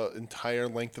the entire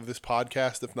length of this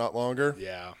podcast, if not longer.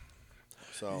 Yeah.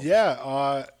 So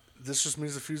yeah, this just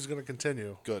means the feud is going to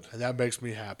continue. Good. And that makes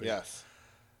me happy. Yes.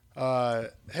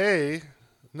 Hey,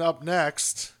 up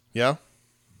next. Yeah?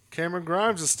 Cameron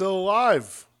Grimes is still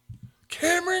alive.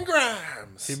 Cameron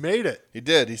Grimes. He made it. He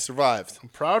did. He survived. I'm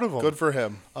proud of him. Good for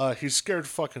him. He's scared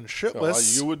fucking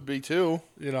shitless. You would be too.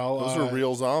 You know, those are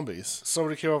real zombies.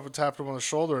 Somebody came up and tapped him on the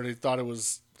shoulder, and he thought it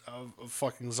was a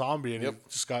fucking zombie, and he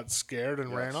just got scared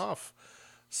and ran off.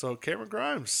 So Cameron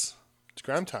Grimes. It's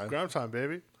Grime time. Grime time,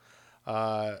 baby.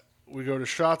 We go to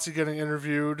Shotzi getting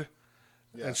interviewed,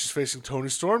 and she's facing Toni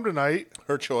Storm tonight.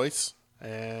 Her choice.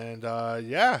 And,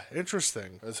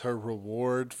 interesting. As her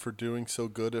reward for doing so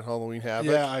good at Halloween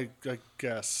Havoc. Yeah, I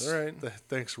guess. All right.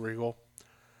 Thanks, Regal.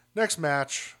 Next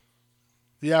match,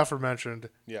 the aforementioned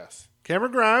Yes.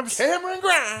 Cameron Grimes Cameron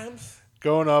Grimes.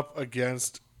 going up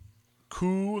against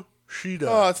Kushida.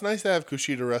 Oh, it's nice to have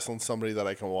Kushida wrestling somebody that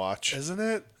I can watch. Isn't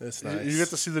it? It's You nice. get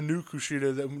to see the new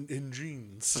Kushida in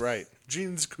jeans. Right.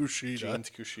 Jeans Kushida. Jeans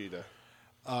Kushida.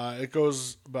 It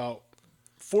goes about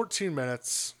 14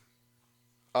 minutes.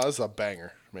 That was a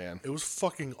banger, man. It was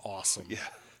fucking awesome. Yeah.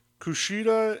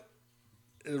 Kushida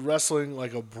is wrestling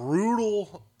like a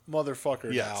brutal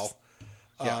motherfucker Yes.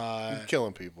 now. Yeah. He's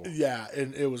killing people. Yeah,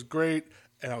 and it was great,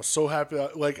 and I was so happy.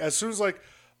 Like, as soon as,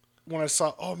 when I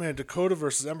saw, oh, man, Dakota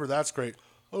versus Ember, that's great.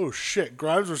 Oh, shit,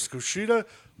 Grimes versus Kushida?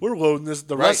 We're loading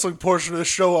the wrestling portion of the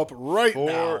show up right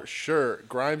now. For sure.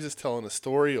 Grimes is telling a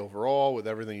story overall with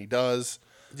everything he does.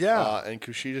 Yeah. And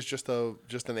Kushida's just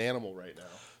an animal right now.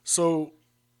 So,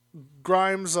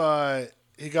 Grimes,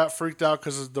 he got freaked out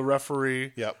because the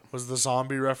referee Yep. was the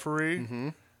zombie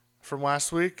referee from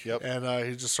last week. Yep. And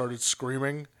he just started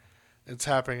screaming and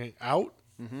tapping out.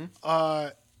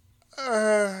 I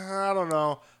don't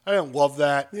know. I didn't love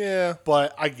that. Yeah.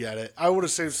 But I get it. I would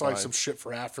have saved fine. some shit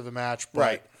for after the match, but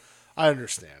Right. I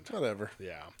understand. Whatever.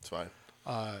 Yeah. It's fine.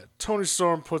 Tony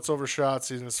Storm puts over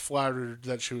Shotzi and is flattered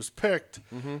that she was picked,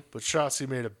 but Shotzi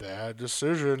made a bad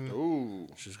decision. Ooh.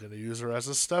 She's going to use her as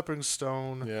a stepping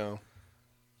stone. Yeah.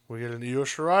 We get an Io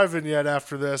Shirai vignette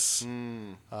after this,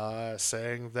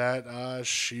 saying that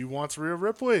she wants Rhea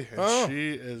Ripley, and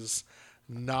she is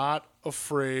not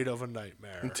afraid of a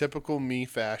nightmare. In typical me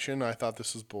fashion, I thought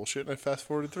this was bullshit, and I fast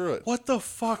forwarded through it. What the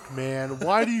fuck, man?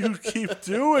 Why do you keep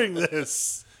doing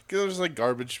this? Because it was like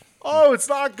garbage. Oh, it's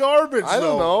not garbage. I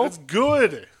don't though. know. It's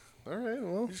good. All right,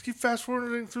 well, You just keep fast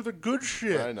forwarding through the good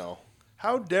shit. I know.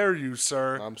 How dare you,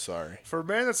 sir? I'm sorry. For a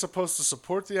man that's supposed to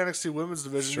support the NXT Women's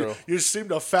Division, True. you seem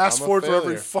to fast I'm a forward through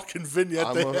every failure. fucking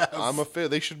vignette they have.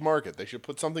 They should mark it. They should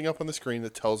put something up on the screen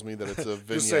that tells me that it's a vignette.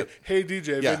 Just say, hey,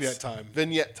 DJ, Yes. vignette time.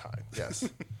 Vignette time. Yes.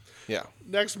 Yeah.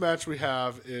 Next match we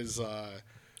have is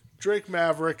Drake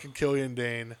Maverick and Killian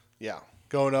Dane Yeah.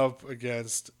 going up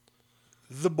against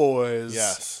the boys.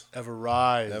 Yes. Ever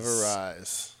Rise. Never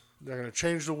rise. They're going to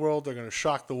change the world. They're going to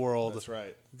shock the world. That's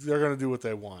right. They're going to do what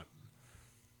they want.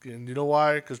 And you know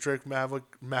why? Because Drake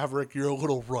Maverick, you're a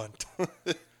little runt.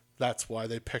 That's why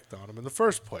they picked on him in the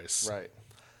first place. Right.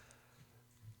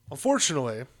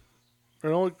 Unfortunately, it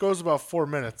only goes about 4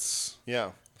 minutes.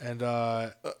 Yeah. And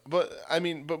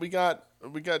But we got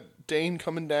Dane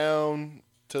coming down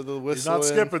to the whistle. he's not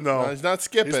skipping, though. No, he's not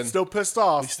skipping. He's still pissed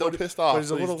off. He's still but- pissed off. But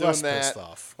he's a but little doing less that. pissed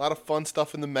off. A lot of fun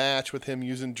stuff in the match with him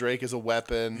using Drake as a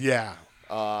weapon. Yeah.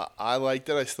 I liked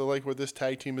it. I still like where this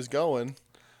tag team is going.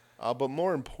 But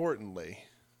more importantly,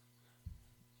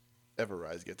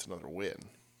 Everrise gets another win.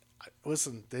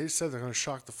 Listen, they said they're going to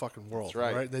shock the fucking world.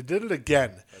 That's right. They did it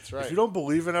again. That's right. If you don't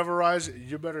believe in Everrise,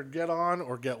 you better get on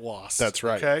or get lost. That's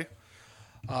right.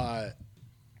 Okay?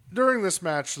 During this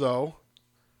match, though,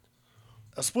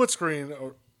 a split screen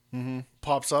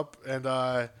pops up,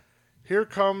 and here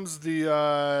comes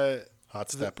the Hot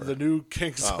stepper. the new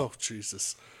Kings. Oh,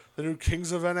 Jesus. The new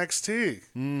Kings of NXT.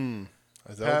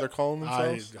 Is that what they're calling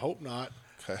themselves? I hope not.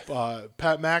 Okay.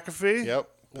 Pat McAfee. Yep.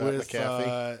 Pat with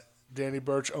McAfee. Danny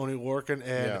Burch, Oni Lorcan, and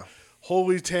Yeah.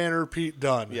 Holy Tanner Pete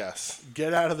Dunne. Yes.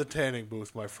 Get out of the tanning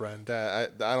booth, my friend. I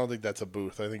don't think that's a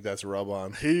booth. I think that's a rub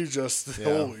on. He just,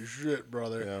 holy shit,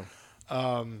 brother.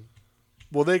 Yeah.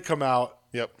 Well, they come out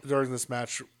Yep. during this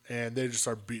match, and they just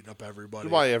start beating up everybody.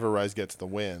 Why Everrise gets the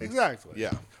win. Exactly.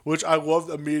 Yeah. Which I loved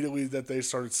immediately that they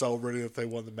started celebrating that they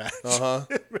won the match. Uh-huh.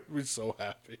 It made me so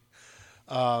happy.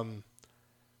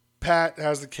 Pat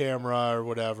has the camera or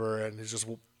whatever, and he's just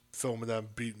filming them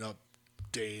beating up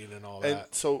Dane and all And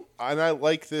that. so, and I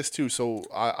like this too. So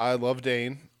I love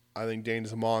Dane. I think Dane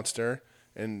is a monster,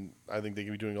 and I think they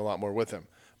could be doing a lot more with him.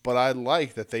 But I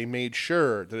like that they made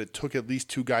sure that it took at least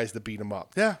 2 guys to beat him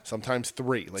up. Yeah. Sometimes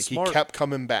 3. Like Smart. he kept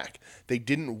coming back. They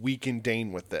didn't weaken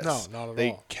Dane with this. No, not at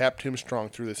they all. kept him strong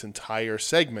through this entire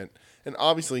segment. And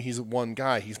obviously he's one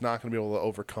guy. He's not going to be able to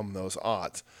overcome those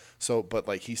odds. So, but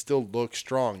like he still looks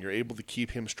strong. You're able to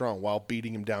keep him strong while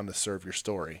beating him down to serve your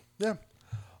story. Yeah.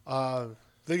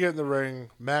 They get in the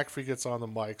ring. McAfee gets on the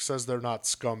mic, says they're not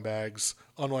scumbags,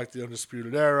 unlike the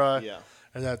Undisputed Era. Yeah.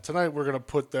 And that tonight we're going to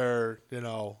put their,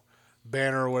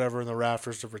 banner or whatever in the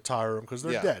rafters to retire them because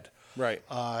they're dead. Right.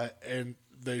 And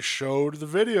they showed the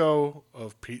video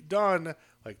of Pete Dunne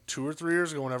like 2 or 3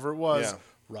 years ago, whenever it was. Yeah.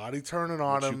 Roddy turning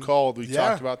on him. You called. We Yeah.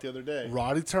 talked about the other day.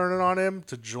 Roddy turning on him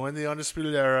to join the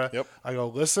Undisputed Era. Yep. I go,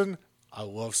 listen, I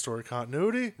love story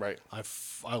continuity. Right.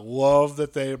 I love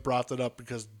that they brought that up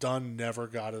because Dunn never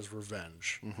got his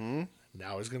revenge. Mm-hmm.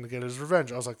 Now he's going to get his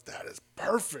revenge. I was like, that is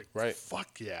perfect. Right.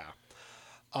 Fuck yeah.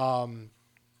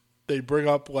 They bring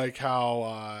up like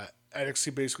how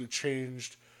NXT basically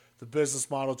changed the business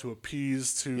model to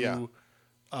appease to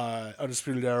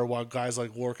Undisputed Era, while guys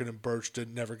like Lorcan and Birch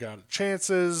never got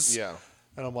chances. Yeah.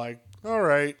 And I'm like, all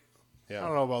right. Yeah. I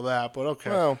don't know about that, but okay.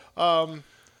 Well,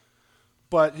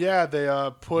 But yeah, they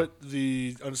put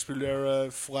the Undisputed Era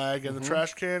flag in the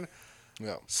trash can,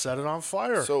 yeah. set it on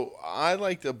fire. So I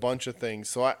liked a bunch of things.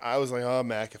 So I was like, oh,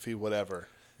 McAfee, whatever.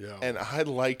 Yeah. And I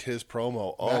liked his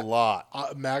promo a lot.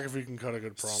 McAfee can cut a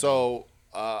good promo. So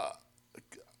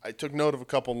I took note of a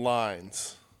couple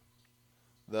lines.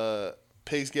 The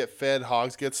pigs get fed,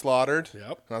 hogs get slaughtered. Yep.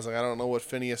 And I was like, I don't know what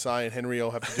Phineas I and Henry O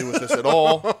have to do with this at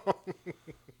all.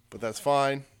 But that's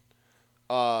fine.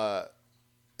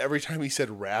 Every time he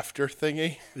said rafter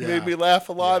thingy, made me laugh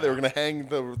a lot. Yeah. They were going to hang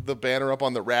the banner up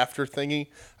on the rafter thingy.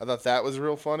 I thought that was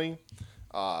real funny.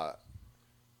 And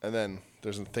then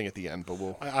there's a thing at the end, but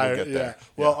we'll get there.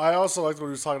 Well, I also liked when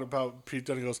he was talking about Pete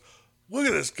Dunne. He goes, look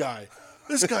at this guy.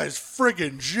 This guy's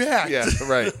friggin' jacked. Yeah,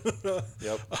 right.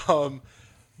 Yep.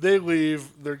 They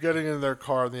leave. They're getting in their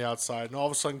car on the outside, and all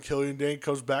of a sudden, Killian Dane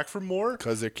comes back for more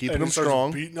Because they're keeping and him he starts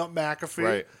strong. beating up McAfee.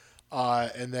 Right.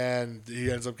 And then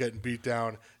he ends up getting beat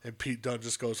down, and Pete Dunne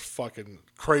just goes fucking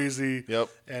crazy. Yep.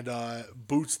 And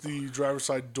boots the driver's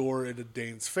side door into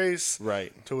Dane's face.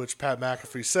 Right. To which Pat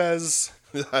McAfee says,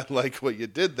 I like what you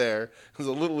did there. It was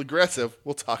a little aggressive.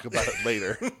 We'll talk about it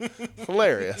later.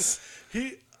 Hilarious.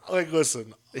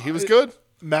 listen. He was good.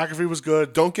 McAfee was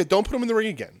good. Don't put him in the ring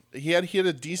again. He had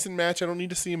a decent match. I don't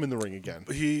need to see him in the ring again.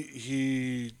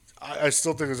 I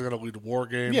still think he's going to lead to War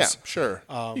Games. Yeah, sure.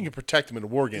 You can protect him in a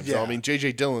War Games. yeah. Though. I mean,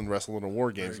 J.J. Dillon wrestled in a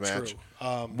War Games Very match.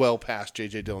 true. Well past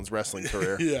J.J. Dillon's wrestling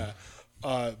career. Yeah.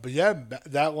 But yeah,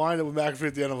 that line with McAfee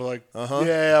at the end, I was like,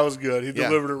 yeah, that was good. He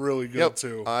delivered it really good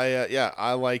too.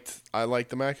 I liked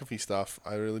the McAfee stuff.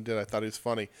 I really did. I thought he was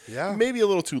funny. Yeah. Maybe a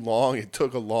little too long. It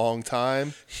took a long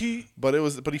time. But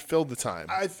he filled the time.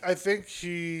 I think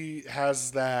he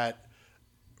has that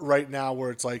right now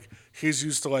where it's like he's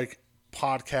used to like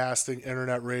podcasting,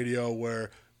 internet radio,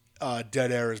 where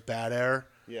dead air is bad air.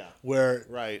 Yeah. Where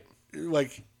Right.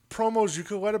 like promos, you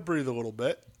can let it breathe a little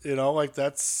bit. You know, like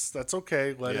that's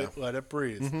okay. Let it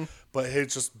breathe. Mm-hmm. But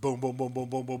it's just boom, boom, boom, boom,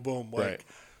 boom, boom, boom. Like Right.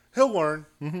 he'll learn.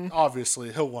 Mm-hmm.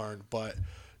 Obviously, he'll learn. But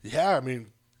yeah, I mean,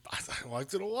 I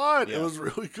liked it a lot. Yeah. It was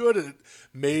really good. It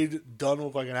made Dunn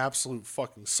look like an absolute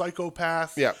fucking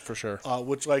psychopath. Yeah, for sure.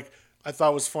 Which like I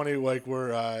thought was funny. Like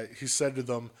where he said to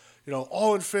them, you know,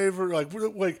 all in favor, like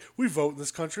we vote in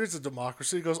this country. It's a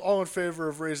democracy. He goes, all in favor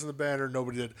of raising the banner.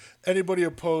 Nobody did. Anybody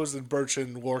opposed, and Birch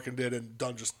and Lorcan did, and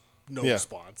Dunn just no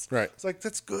response. Right. It's like,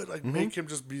 that's good. Like, make him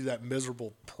just be that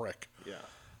miserable prick.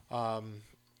 Yeah.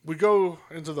 We go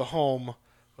into the home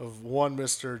of one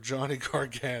Mr. Johnny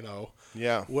Gargano.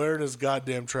 Yeah. Wearing his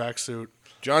goddamn tracksuit.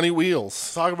 Johnny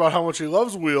Wheels. Talk about how much he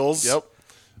loves wheels. Yep.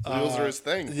 Wheels are his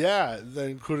thing. Yeah,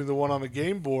 including the one on the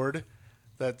game board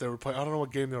that they were playing. I don't know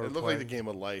what game they were It looked playing. like the Game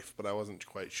of Life, but I wasn't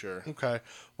quite sure. Okay.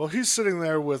 Well, he's sitting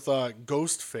there with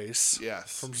Ghostface.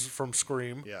 Yes. From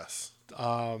Scream. Yes.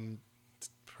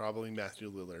 Probably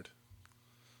Matthew Lillard.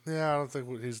 Yeah, I don't think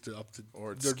what he's up to.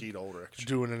 Or they're Skeet Ulrich.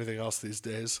 doing anything else these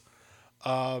days.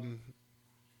 Johnny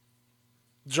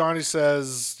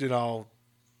says, you know,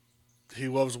 he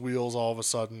loves wheels all of a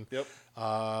sudden. Yep.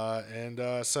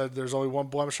 And said there's only one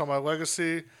blemish on my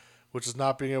legacy, which is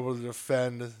not being able to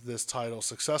defend this title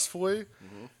successfully.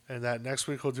 Mm-hmm. And that next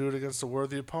week he'll do it against a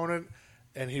worthy opponent.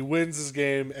 And he wins his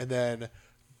game and then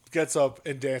gets up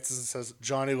and dances and says,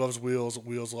 Johnny loves wheels,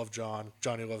 wheels love John.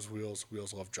 Johnny loves wheels,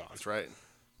 wheels love John. That's right.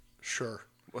 Sure.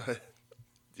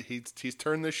 He's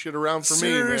turned this shit around for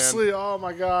Seriously, me, man. oh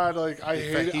my God. Like,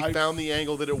 I found the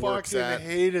angle that it works fucking at.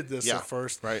 hated this at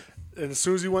first. Right. And as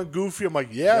soon as he went goofy, I'm like,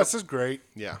 yeah, this is great.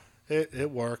 Yeah. It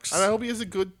works. And I hope he has a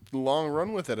good long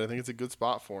run with it. I think it's a good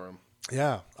spot for him.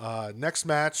 Yeah. Next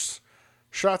match,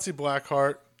 Shotzi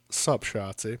Blackheart, sup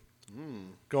Shotzi,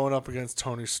 going up against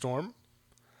Toni Storm.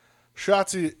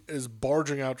 Shotzi is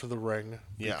barging out to the ring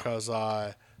because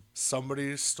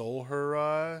somebody stole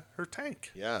her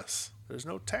tank. Yes. There's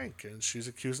no tank, and she's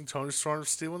accusing Toni Storm of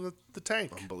stealing the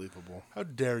tank. Unbelievable. How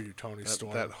dare you, Toni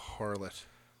Storm? That harlot.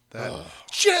 That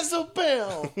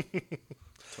Jezebel.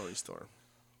 Toni Storm.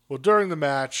 Well, during the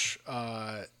match,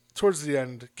 towards the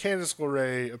end, Candice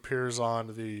LeRae appears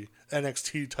on the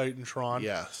NXT Titantron.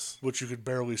 Yes. Which you could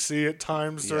barely see at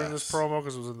times during this promo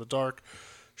because it was in the dark.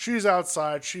 She's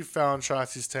outside. She found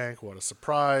Shotzi's tank. What a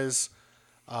surprise.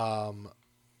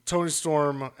 Tony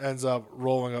Storm ends up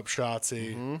rolling up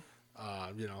Shotzi.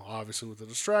 Mm-hmm. Obviously with the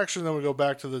distraction. Then we go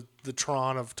back to the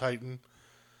Tron of Titan.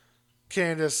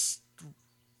 Candice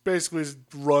basically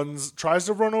tries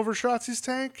to run over Shotzi's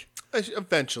tank. She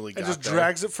eventually got And just there.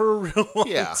 drags it for a real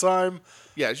long time.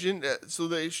 Yeah, she didn't.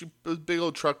 The big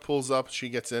old truck pulls up. She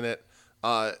gets in it.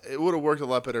 It would have worked a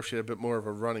lot better if she had a bit more of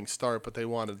a running start, but they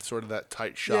wanted sort of that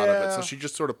tight shot of it. So she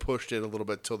just sort of pushed it a little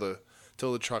bit till the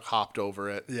truck hopped over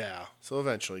it. Yeah. So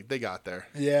eventually they got there.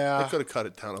 Yeah. They could have cut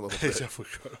it down a little They bit,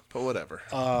 definitely could have. but whatever.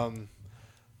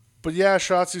 But yeah,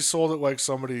 Shotzi sold it like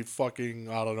somebody fucking,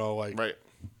 I don't know, like Right.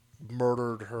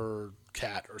 murdered her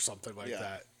cat or something like Yeah.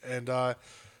 that. And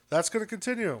that's going to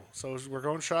continue. So we're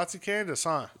going Shotzi Candice,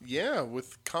 huh? Yeah,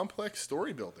 with complex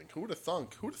story building. Who would have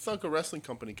thunk? Who would have thunk a wrestling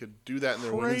company could do that in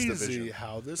their women's division? Crazy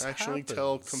how this Actually happens.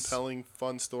 tell compelling,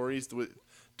 fun stories with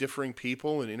differing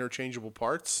people and interchangeable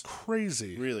parts.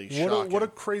 Crazy. Really What a shocking.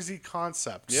 crazy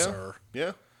concept, Yeah. sir.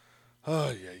 Yeah. Oh,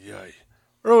 yeah.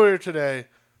 Earlier today,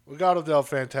 Legado del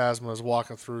Fantasma is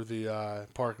walking through the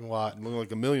parking lot. Looking like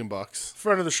 $1 million.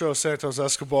 Friend of the show, Santos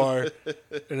Escobar,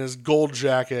 in his gold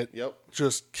jacket, Yep.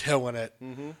 just killing it.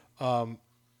 All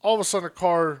of a sudden, a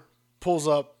car pulls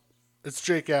up. It's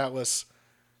Jake Atlas.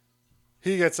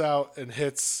 He gets out and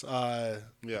hits Yeah.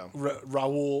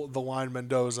 Raul the Line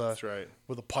Mendoza That's right.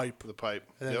 with a pipe, The pipe.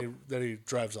 and then, then he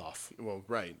drives off. Well,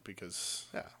 right, because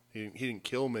Yeah. he didn't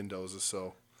kill Mendoza,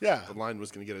 so Yeah. the Line was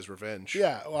going to get his revenge.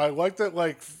 Yeah, well, I like that.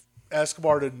 Like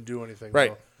Escobar didn't do anything.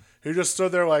 Right. Though. He just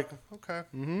stood there like, okay.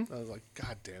 Mm-hmm. I was like,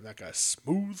 God damn, that guy's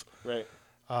smooth. Right.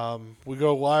 We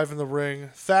go live in the ring.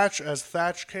 Thatch as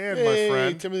Thatch can, Hey, my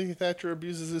friend. Timothy Thatcher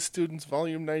abuses his students,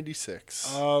 volume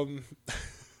 96.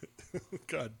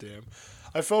 God damn.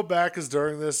 I felt bad because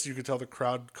during this, you could tell the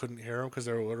crowd couldn't hear him because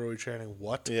they were literally chanting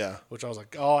 "What?" Yeah. Which I was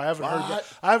like, oh, I haven't heard that.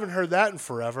 What? I haven't heard that in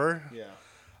forever.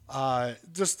 Yeah.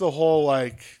 Just the whole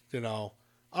like, I'm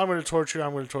going to torture you,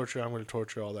 I'm going to torture you, I'm going to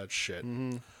torture you, all that shit.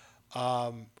 Mm-hmm.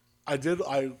 Dude,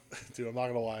 I'm not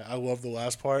going to lie. I love the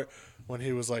last part when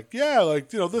he was like, yeah, like,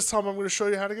 this time I'm going to show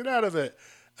you how to get out of it.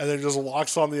 And then just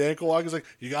locks on the ankle lock. He's like,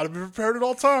 you got to be prepared at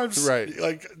all times. Right.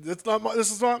 Like,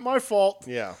 this is not my fault.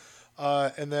 Yeah.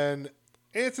 And then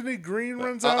Anthony Green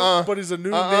runs out, but he's a new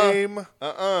name.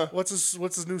 What's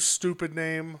his new stupid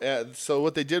name? Yeah. So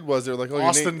what they did was they were like, "Oh,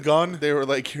 Austin Gunn? They were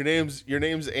like, "Your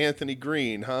name's Anthony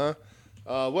Green, huh?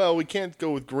 Well, we can't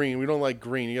go with green. We don't like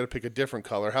green. You got to pick a different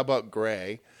color. How about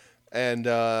gray? And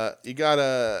you got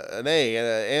an A,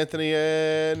 Anthony.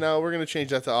 No, we're gonna change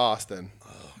that to Austin.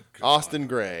 Austin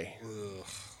Gray.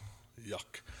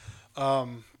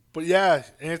 Yuck. But yeah,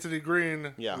 Anthony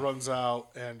Green Yeah. runs out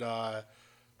and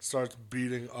starts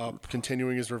beating up.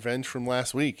 Continuing his revenge from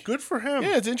last week. Good for him.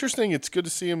 Yeah, it's interesting. It's good to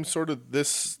see him sort of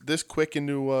this quick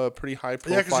into a pretty high Yeah,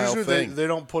 because profile usually thing. they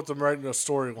don't put them right in a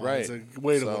storyline. Right. They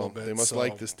wait a So little bit. They must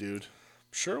like this dude.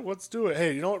 Sure, let's do it.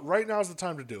 Hey, you know what? Right now is the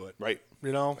time to do it. Right.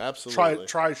 Try Absolutely.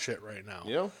 try shit right now.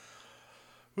 You know?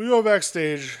 We go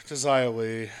backstage to Xia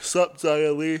Li. Sup,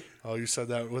 Xia Li? Oh, you said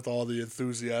that with all the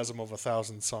enthusiasm of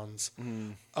 1,000 suns.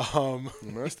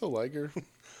 I still like her.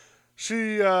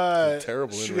 She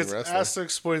terrible She in-ring gets wrestler. asked to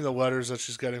explain the letters that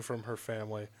she's getting from her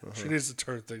family. She needs to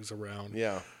turn things around.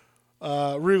 Yeah.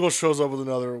 Regal shows up with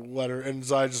another letter, and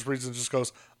Xia just reads and just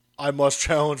goes, "I must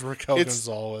challenge Raquel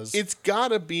Gonzalez." It's got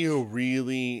to be a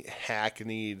really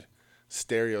hackneyed,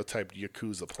 stereotyped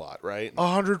Yakuza plot, right?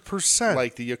 100%.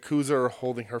 Like the Yakuza are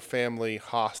holding her family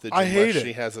hostage I hate unless it.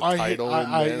 she has a I hate- title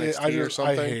I- in NXT or I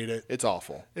something. hate it. It's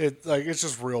awful. It's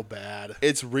just real bad.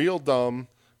 It's real dumb.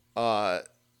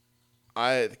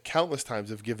 I countless times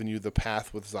have given you the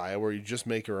path with Xia where you just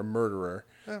make her a murderer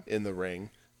in the ring.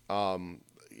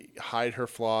 Hide her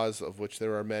flaws, of which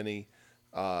there are many,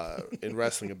 in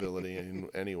wrestling ability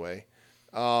anyway.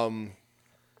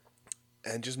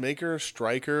 And just make her a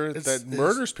striker that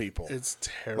murders people. It's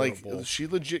terrible. Like, she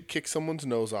legit kicked someone's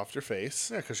nose off their face.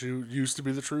 Yeah, because she used to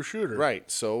be the true shooter. Right.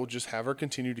 So just have her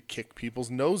continue to kick people's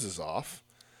noses off.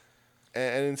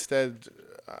 And instead,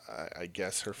 I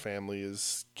guess her family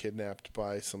is kidnapped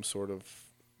by some sort of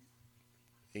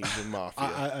Asian mafia.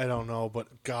 I don't know,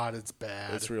 but God, it's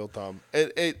bad. It's real dumb.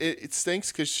 It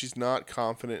stinks because she's not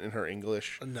confident in her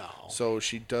English. No. So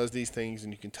she does these things,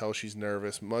 and you can tell she's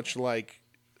nervous, much like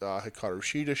Hikaru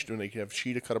Shida. When they have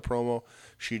Shida cut a promo,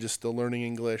 Shida's still learning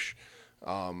English,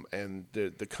 and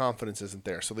the confidence isn't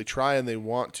there. So they try and they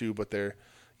want to, but they're,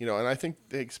 and I think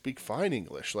they speak fine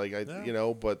English,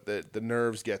 but the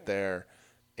nerves get there,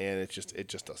 and it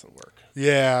just doesn't work.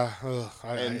 Yeah.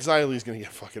 And Xia Li's gonna get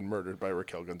fucking murdered by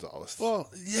Raquel Gonzalez. Well,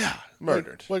 yeah.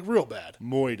 Murdered. Like real bad.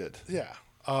 Moided. Yeah.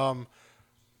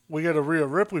 We got a Rhea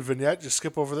Ripley vignette. Just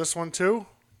skip over this one too.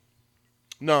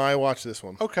 No, I watched this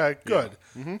one. Okay, good.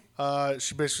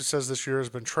 She basically says this year has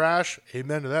been trash.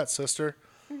 Amen to that, sister.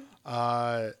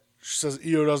 She says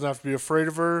Io doesn't have to be afraid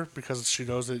of her because she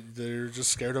knows that they're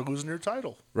just scared of losing her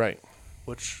title. Right.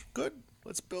 Which, good.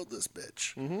 Let's build this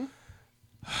bitch.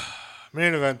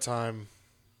 Main event time.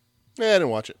 Yeah, I didn't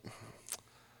watch it.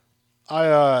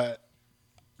 At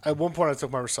one point I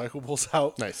took my recyclables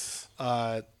out. Nice.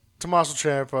 Tommaso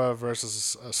Ciampa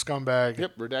versus a Scumbag.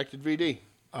 Yep, redacted VD.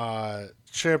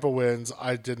 Ciampa wins.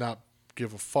 I did not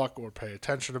give a fuck or pay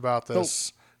attention about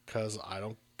this because I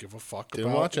don't give a fuck Didn't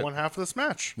about watch it. one half of this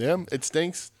match. Yeah, it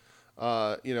stinks.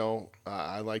 I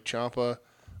like Ciampa.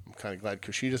 I'm kind of glad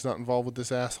Kushida's not involved with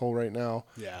this asshole right now.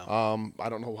 Yeah. I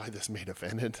don't know why this main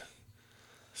evented.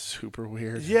 Super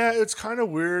weird. Yeah, it's kind of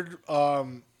weird.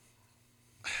 I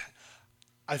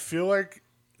feel like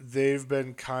they've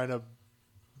been kind of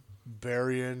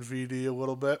burying VD a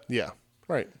little bit. Yeah.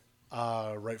 Right.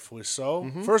 Rightfully so.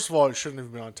 First of all, he shouldn't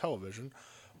even be on television.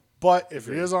 But if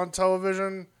he is on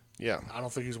television, Yeah. I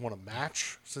don't think he's won a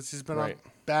match since he's been Right.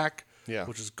 on back, Yeah.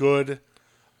 which is good.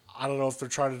 I don't know if they're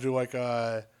trying to do like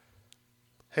a,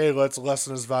 hey, let's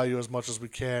lessen his value as much as we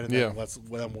can, and Yeah. then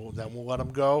we'll let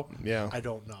him go. Yeah. I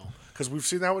don't know. Because we've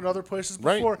seen that in other places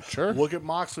Right, before. sure. Look at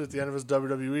Moxley at the end of his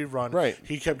WWE run. Right.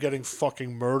 He kept getting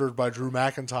fucking murdered by Drew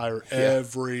McIntyre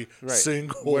every Right.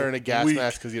 single Wearing a gas week.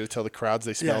 mask because you had to tell the crowds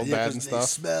they smell bad 'cause and they stuff.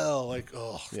 smell like,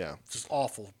 oh, Yeah. just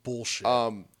awful bullshit.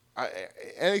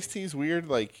 NXT is weird.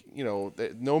 Like,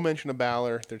 no mention of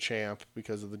Balor, their champ,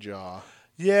 because of the jaw,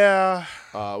 yeah.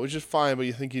 which is fine, but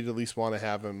you think you'd at least want to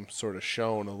have him sort of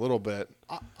shown a little bit.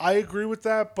 I agree with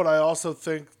that, but I also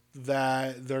think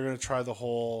that they're going to try the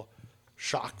whole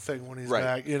shock thing when he's Right.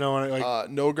 back. You know, and like,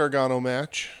 No Gargano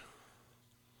match.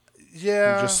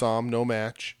 yeah. You just saw him, no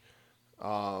match.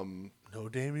 No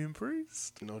Damian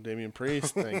Priest. No Damian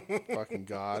Priest. Thank fucking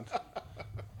God.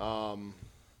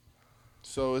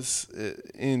 So it's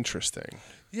interesting.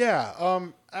 Yeah.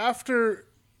 After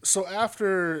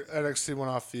NXT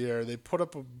went off the air, they put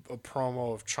up a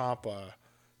promo of Ciampa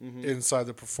inside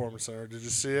the Performance Center. Did you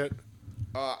see it?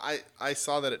 I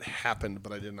saw that it happened,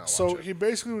 but I did not So watch it. he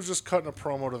basically was just cutting a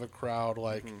promo to the crowd,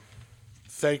 like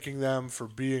thanking them for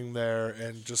being there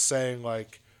and just saying,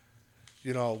 like,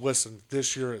 listen,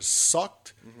 this year has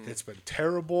sucked. It's been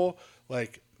terrible.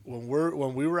 Like when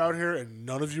we were out here and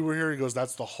none of you were here, he goes,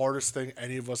 that's the hardest thing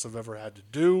any of us have ever had to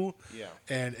do. Yeah.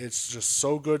 And it's just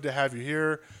so good to have you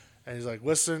here. And he's like,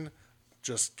 listen,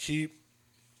 just keep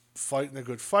fighting a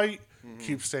good fight,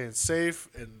 keep staying safe,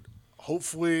 and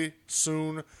hopefully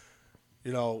soon,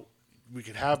 we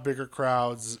can have bigger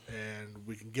crowds and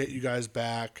we can get you guys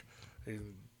back.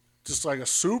 And just like a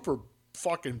super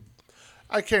fucking,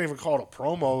 I can't even call it a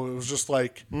promo. It was just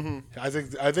like, I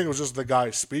think it was just the guy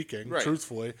speaking, Right.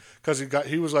 truthfully, because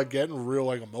he was like getting real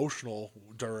like emotional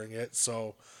during it.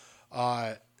 So,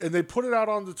 and they put it out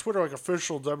on the Twitter, like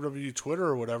official WWE Twitter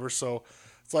or whatever. So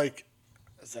it's like,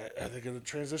 are they going to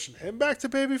transition him back to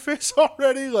babyface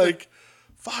already? Like,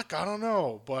 fuck, I don't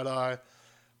know. But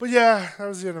yeah, that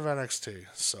was the end of NXT.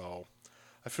 So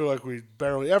I feel like we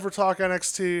barely ever talk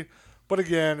NXT. But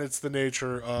again, it's the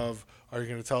nature of, are you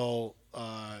going to tell,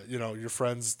 your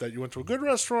friends that you went to a good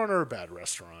restaurant or a bad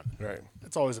restaurant? Right.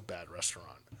 It's always a bad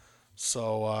restaurant.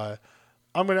 So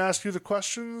I'm going to ask you the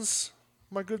questions,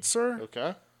 my good sir.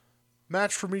 Okay.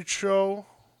 Match from each show,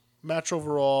 match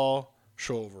overall,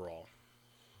 show overall.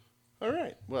 All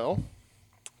right. Well,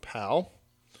 pal,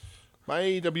 my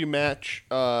AEW match,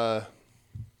 hard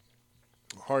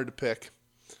to pick.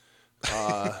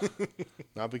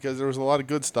 Not because there was a lot of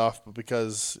good stuff, but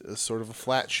because it's sort of a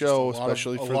flat show,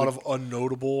 especially for a lot of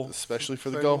unnotable, especially for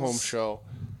the things. go home show.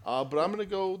 But I'm gonna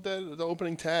go the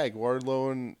opening tag: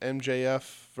 Wardlow and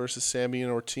MJF versus Sammy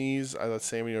and Ortiz. I thought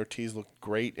Sammy and Ortiz looked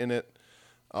great in it,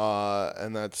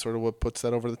 and that's sort of what puts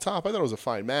that over the top. I thought it was a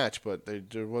fine match, but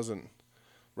there wasn't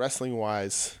wrestling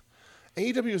wise.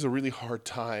 AEW is a really hard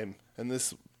time, and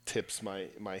this tips my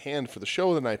hand for the show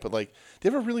of the night. But like, they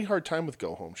have a really hard time with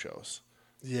go home shows.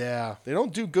 Yeah, They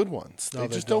don't do good ones. No, they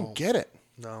they just don't don't. get it.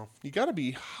 no. You got to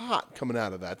be hot coming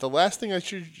out of that. The last thing I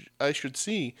should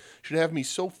see should have me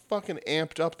so fucking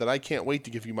amped up that I can't wait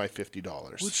to give you my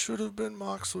 $50. Which should have been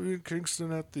Moxley and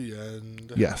Kingston at the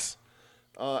end. Yes.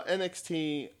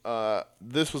 NXT.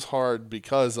 This was hard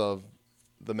because of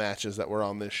the matches that were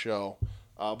on this show,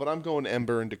 but I'm going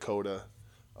Ember and Dakota.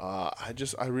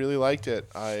 I really liked it.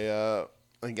 I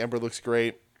think Ember looks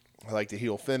great. I like the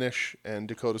heel finish, and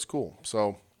Dakota's cool.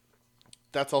 So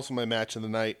that's also my match of the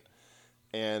night.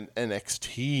 And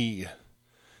NXT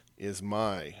is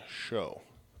my show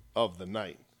of the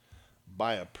night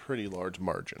by a pretty large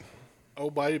margin.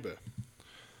 Oh, baby.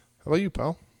 How about you,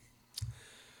 pal?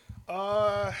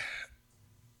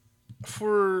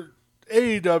 For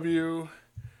AEW,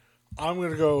 I'm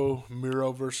going to go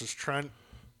Miro versus Trent.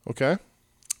 Okay.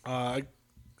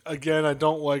 Again, I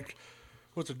don't like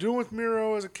what they're doing with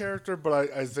Miro as a character,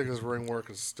 but I think his ring work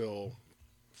is still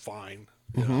fine.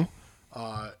 You know?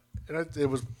 And it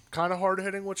was kind of hard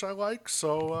hitting, which I like,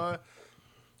 so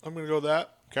I'm going to go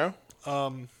that. Okay.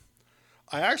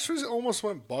 I actually almost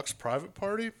went Bucks Private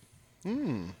Party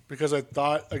because I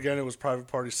thought, again, it was Private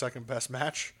Party's second best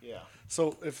match. Yeah.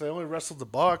 So if they only wrestled the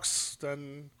Bucks,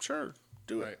 then sure,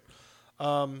 do it.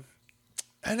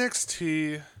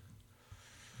 NXT,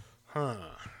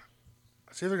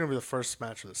 it's either going to be the first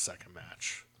match or the second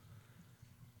match.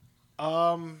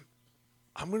 I'm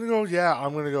going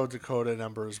to go Dakota and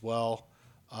Ember as well.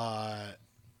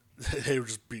 They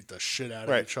just beat the shit out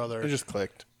of each other. It just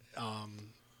clicked.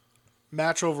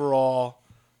 Match overall,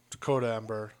 Dakota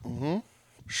Ember.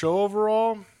 Show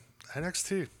overall,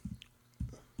 NXT.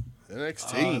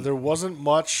 NXT. There wasn't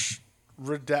much.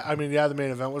 The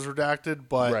main event was redacted,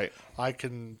 but Right.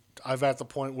 I've at the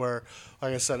point where,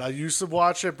 like I said, I used to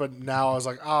watch it, but now I was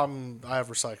like, I have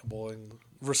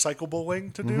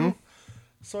recycling to do.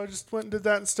 So I just went and did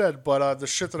that instead. But the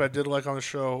shit that I did like on the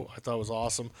show, I thought was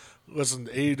awesome. Listen,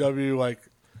 AEW, like,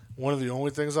 one of the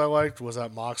only things I liked was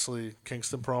that Moxley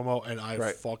Kingston promo, and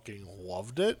I fucking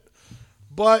loved it.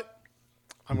 But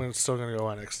I'm still going to go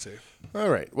NXT. All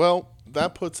right. Well,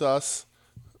 that puts us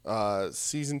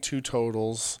season 2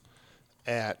 totals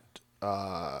at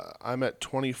I'm at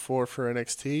 24 for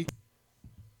NXT.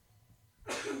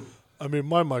 I mean,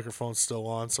 my microphone's still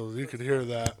on, so you could hear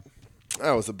that.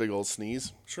 That was a big old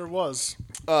sneeze. Sure was.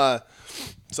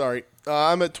 Sorry.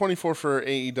 I'm at 24 for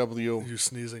AEW. You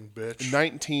sneezing bitch.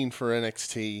 19 for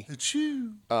NXT. It's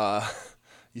you.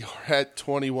 You're at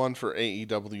 21 for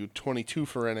AEW, 22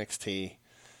 for NXT.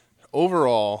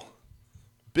 Overall,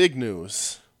 big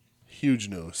news. Huge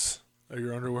news. Are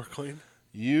your underwear clean?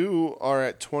 You are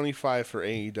at 25 for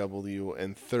AEW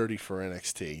and 30 for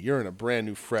NXT. You're in a brand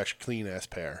new, fresh, clean-ass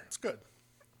pair. It's good.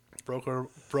 Broke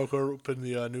open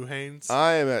the new Hanes.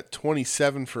 I am at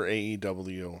 27 for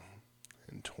AEW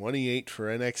and 28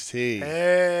 for NXT.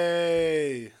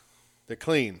 Hey! They're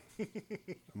clean. I'm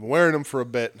wearing them for a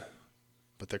bit,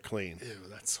 but they're clean. Ew,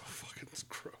 that's so fucking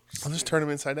gross. I'll just turn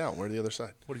them inside out. Wear the other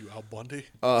side. What are you, Al Bundy?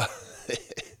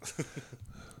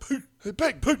 Hey,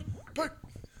 pig.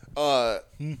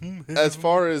 As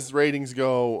far as ratings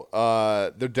go,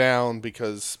 they're down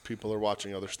because people are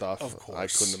watching other stuff. Of course. I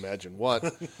couldn't imagine what.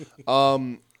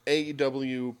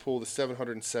 AEW pulled a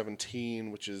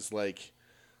 717, which is like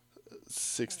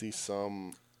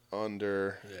 60-some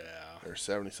under. Yeah. Or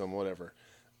 70-some, whatever.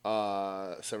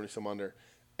 70-some under.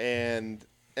 And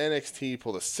NXT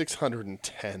pulled a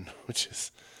 610, which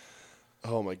is...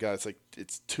 Oh my God!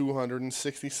 It's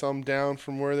 260-some down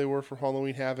from where they were for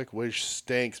Halloween Havoc, which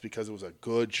stinks because it was a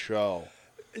good show.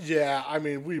 Yeah, I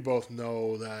mean, we both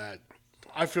know that.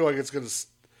 I feel like it's gonna.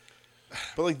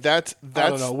 But like that's I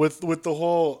don't know, with the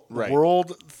whole Right.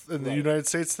 world and the United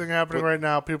States thing happening right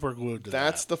now, people are glued to that.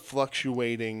 That's the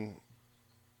fluctuating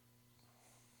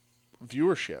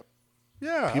viewership.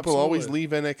 Yeah, People always absolutely.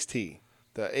 leave NXT.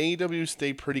 The AEW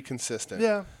stay pretty consistent.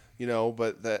 Yeah. You know,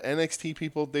 but the NXT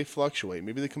people, they fluctuate.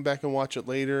 Maybe they come back and watch it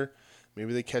later.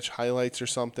 Maybe they catch highlights or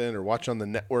something, or watch on the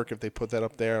network if they put that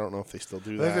up there. I don't know if they still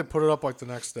do that. I think they put it up like the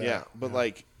next day. Yeah, but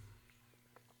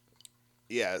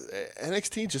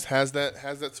NXT just has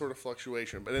that sort of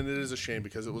fluctuation. But and it is a shame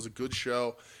because it was a good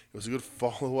show. It was a good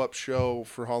follow-up show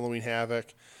for Halloween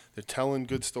Havoc. They're telling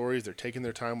good stories. They're taking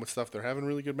their time with stuff. They're having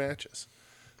really good matches.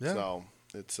 Yeah. So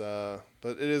it's but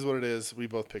it is what it is. We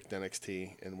both picked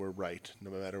NXT, and we're right,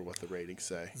 no matter what the ratings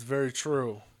say. It's very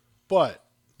true. But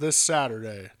this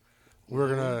Saturday, we're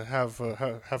gonna have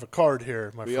a card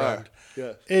here, my friend.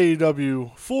 Yeah.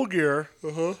 AEW Full Gear.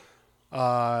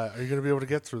 Are you gonna be able to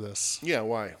get through this? Yeah.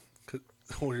 Why?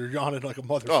 Well, you're yawning like a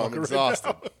motherfucker. Oh, I'm right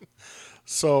exhausted. now.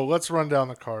 So let's run down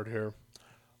the card here.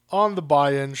 On the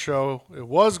buy-in show, it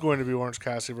was going to be Orange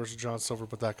Cassidy versus John Silver,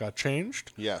 but that got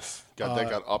changed. Yes. Got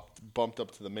bumped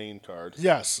up to the main card.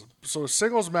 Yes. So a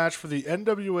singles match for the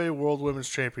NWA World Women's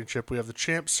Championship. We have the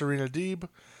champ Serena Deeb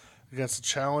against the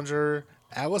challenger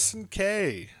Allison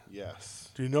Kay. Yes.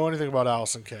 Do you know anything about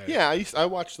Allison Kay? Yeah, I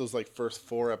watched those first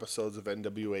 4 episodes of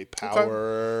NWA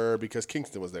Power because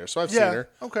Kingston was there, so I've seen her.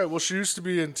 Okay. Well, she used to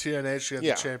be in TNA. She had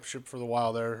Yeah. the championship for the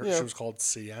while there. Yeah. She was called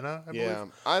Sienna, I believe. Yeah,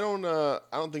 I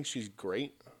don't think she's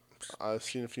great. I've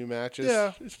seen a few matches.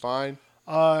 Yeah. She's fine.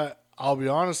 I'll be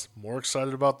honest, more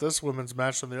excited about this women's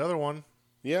match than the other one.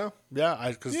 Yeah. Yeah,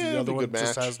 because Yeah, the it'd other be a one good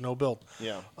just match. has no build.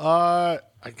 Yeah.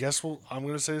 I guess I'm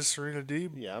going to say Serena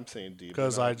Deeb Yeah, I'm saying D.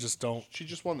 because but, I just don't She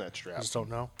just won that strap.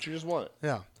 know. She just won it.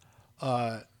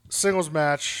 Yeah. Singles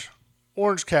match: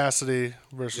 Orange Cassidy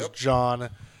versus Yep. John,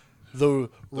 the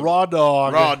Raw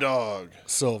Dog, Raw Dog.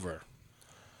 Silver.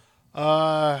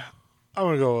 I'm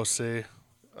gonna go OC.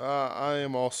 I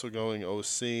am also going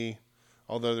OC,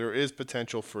 although there is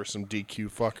potential for some DQ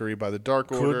fuckery by the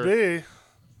Dark Order. Could be.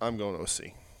 I'm going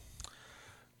OC.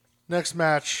 Next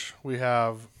match, we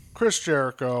have Chris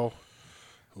Jericho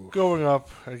going up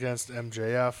against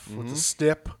MJF with the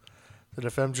stip that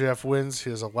if MJF wins,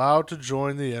 he is allowed to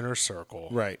join the Inner Circle.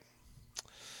 Right.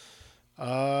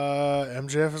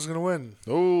 MJF is going to win.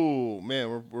 Oh,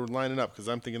 man, we're lining up because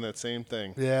I'm thinking that same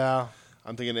thing. Yeah.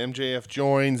 I'm thinking MJF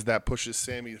joins. That pushes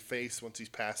Sammy to face once he's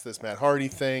past this Matt Hardy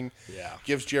thing. Yeah.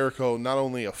 Gives Jericho not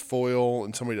only a foil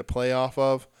and somebody to play off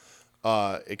of,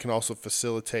 it can also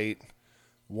facilitate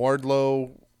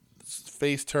Wardlow's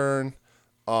face turn.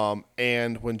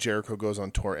 And when Jericho goes on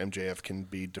tour, MJF can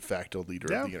be de facto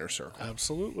leader of the Inner Circle.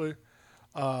 Absolutely.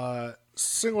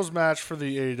 Singles match for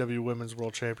the AEW Women's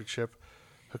World Championship.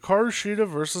 Hikaru Shida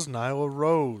versus Nyla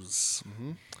Rose.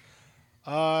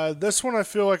 This one I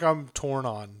feel like I'm torn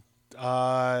on.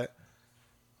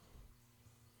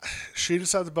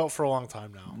 Shida's had the belt for a long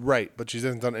time now. Right, but she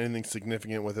hasn't done anything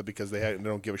significant with it because they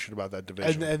don't give a shit about that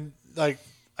division. And like,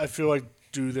 I feel like,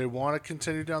 do they want to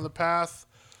continue down the path?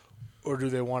 Or do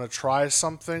they want to try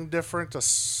something different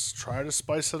to try to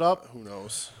spice it up? Who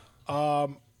knows?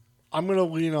 I'm going to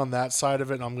lean on that side of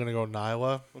it, and I'm going to go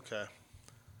Nyla. Okay.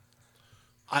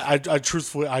 I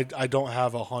truthfully, I don't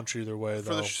have a hunch either way, though.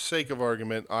 For the sake of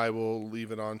argument, I will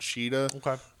leave it on Shida.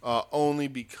 Okay. Only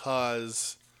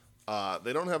because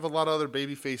they don't have a lot of other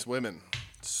babyface women.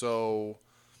 So,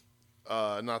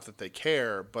 not that they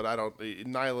care, but I don't.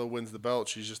 Nyla wins the belt.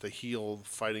 She's just a heel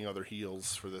fighting other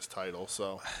heels for this title.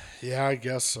 So, Yeah, I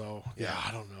guess so. Yeah,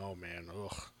 I don't know, man.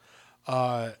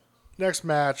 Ugh. Next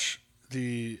match,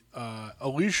 the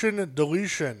Elysian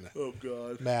Deletion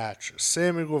match.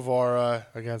 Sammy Guevara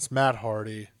against Matt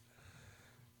Hardy.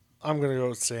 I'm going to go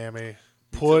with Sammy.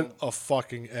 Put a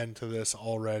fucking end to this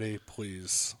already,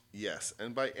 please. yes.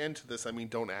 And by end to this, I mean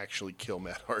don't actually kill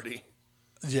Matt Hardy.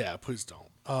 Yeah, please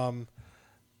don't.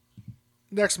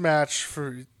 Next match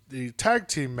for the tag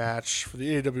team match for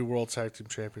the AEW World Tag Team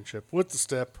Championship with the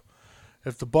stip.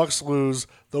 If the Bucks lose,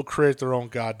 they'll create their own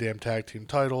goddamn tag team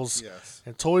titles. Yes.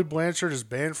 And Tully Blanchard is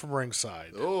banned from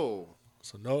ringside. Oh.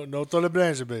 So no Tully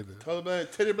Blanchard, baby.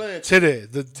 Titty Blanche. Titty.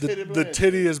 Titty The Blanchard.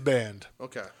 titty is banned.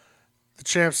 Okay. The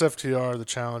champs FTR, the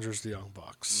challengers, the Young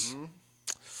Bucks.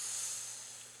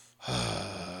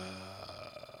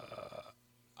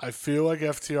 I feel like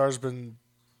FTR's been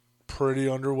pretty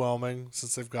underwhelming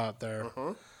since they've got there.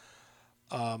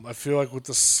 I feel like with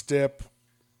the stip,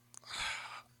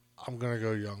 I'm going to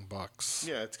go Young Bucks.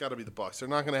 Yeah, it's got to be the Bucks. They're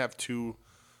not going to have two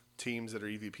teams that are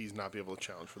EVPs not be able to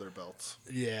challenge for their belts.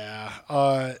 Yeah.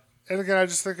 And again, I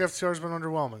just think FTR's been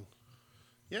underwhelming.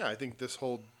 Yeah, I think this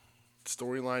whole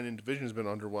storyline and division has been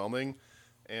underwhelming.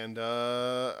 And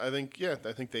I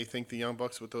think they think the Young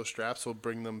Bucks with those straps will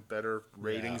bring them better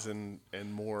ratings and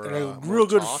more And a more real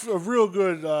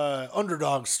good, talk.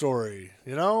 underdog story,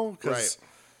 you know? Right.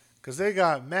 Because they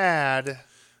got mad,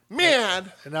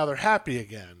 Mad. and now they're happy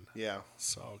again. Yeah,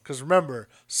 So, because remember,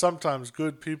 sometimes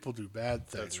good people do bad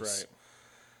things. that's right.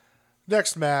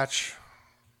 Next match,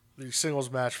 the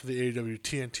singles match for the AEW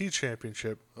TNT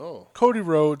Championship. Oh, Cody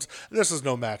Rhodes. This is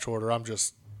no match order. I'm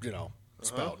just,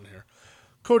 spouting here.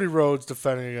 Cody Rhodes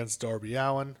defending against Darby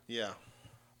Allin. yeah.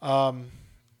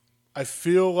 I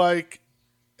feel like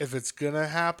if it's going to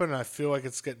happen, I feel like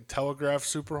it's getting telegraphed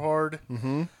super hard.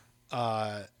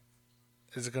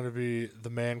 Is it going to be the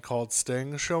man called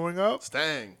Sting showing up?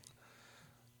 Stang.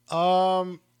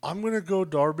 I'm going to go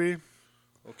Darby.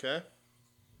 Okay.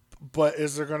 But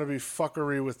is there going to be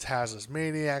fuckery with Taz's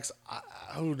Maniacs?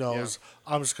 Who knows?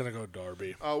 Yeah. I'm just going to go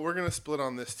Darby. We're gonna split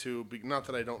on this too. Not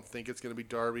that I don't think it's gonna be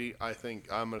Darby. I think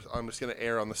I'm just gonna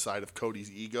err on the side of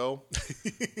Cody's ego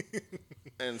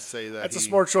and say that That's a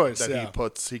smart choice.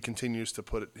 That he continues to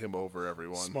put him over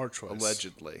everyone. Smart choice.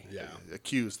 Allegedly. Yeah.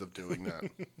 Accused of doing that,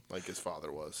 like his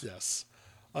father was. Yes.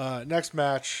 Next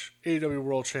match, AEW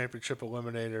World Championship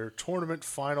Eliminator Tournament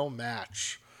Final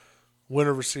Match.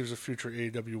 Winner receives a future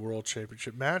AEW World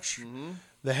Championship match.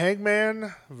 The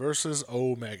Hangman versus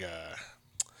Omega.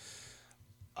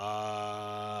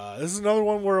 This is another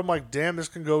one where I'm like, damn, this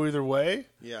can go either way.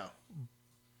 Yeah.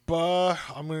 But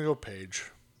I'm going to go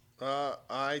Paige.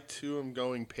 I too am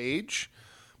going Paige.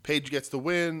 Paige gets the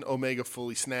win. Omega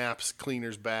fully snaps.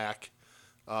 Cleaner's back.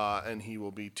 and he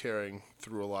will be tearing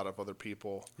through a lot of other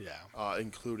people. Yeah.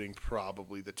 Including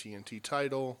probably the TNT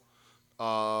title.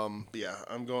 Yeah,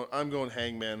 I'm going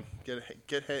Hangman.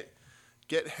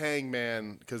 Get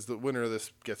Hangman, because the winner of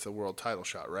this gets a world title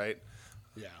shot, right?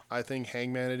 Yeah. I think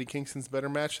Hangman Eddie Kingston's a better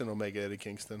match than Omega Eddie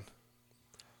Kingston.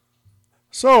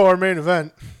 So our main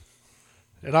event,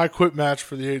 an I Quit match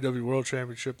for the AEW World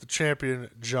Championship. The champion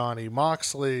Johnny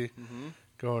Moxley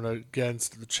going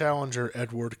against the challenger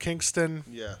Edward Kingston.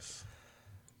 Yes.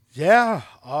 Yeah.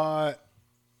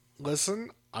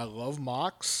 Listen, I love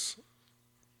Mox.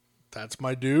 That's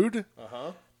my dude.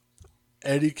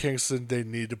 Eddie Kingston, they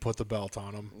need to put the belt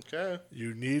on him. Okay.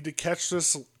 You need to catch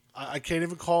this. I can't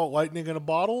even call it lightning in a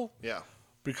bottle. Yeah.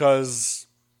 Because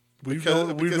we've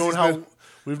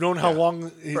known how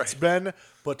long it's been,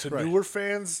 but to newer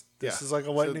fans, this is like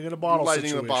a lightning in a bottle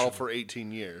lightning situation. in a bottle for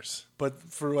 18 years. But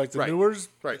for like the newers,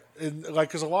 right? And like,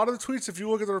 because a lot of the tweets, if you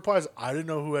look at the replies, I didn't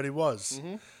know who Eddie was.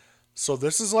 So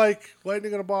this is like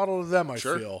lightning in a bottle to them. I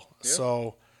feel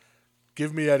so.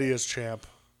 Give me Eddie as champ.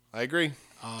 I agree.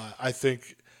 I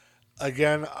think,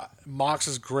 again, Mox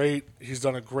is great. He's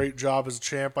done a great job as a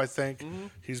champ, I think.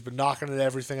 He's been knocking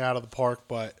everything out of the park,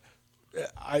 but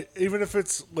even if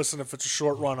it's a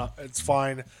short run, it's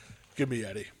fine. Give me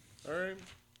Eddie. All right.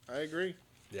 I agree.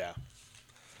 Yeah.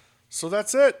 So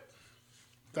that's it.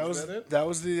 That was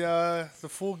the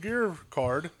Full Gear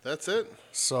card. That's it.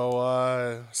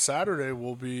 So Saturday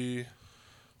we'll be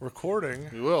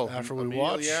recording. We will. After we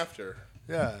Immediately watch. after.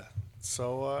 Yeah.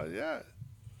 So,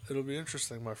 it'll be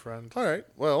interesting, my friend. All right.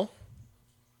 Well,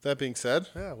 that being said,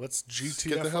 let's GTFO.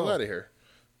 get the hell out of here.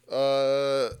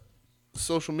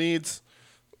 Social medias,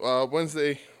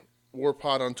 Wednesday War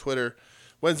Pod on Twitter,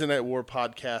 Wednesday Night War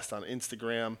Podcast on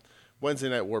Instagram,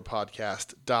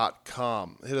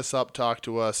 WednesdayNightWarPodcast.com. Hit us up, talk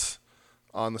to us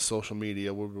on the social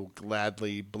media. We will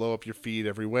gladly blow up your feed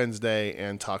every Wednesday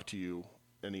and talk to you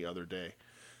any other day.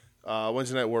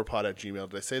 Wednesday Night War Pod at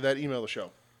Gmail. Did I say that? Email the show.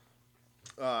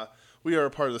 We are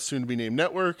a part of the soon-to-be-named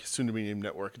network,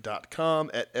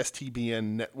 soon-to-be-named-network.com, at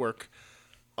STBN Network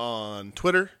on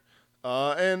Twitter.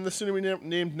 And the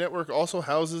soon-to-be-named network also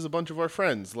houses a bunch of our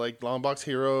friends, like Longbox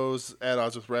Heroes, At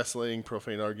Odds with Wrestling,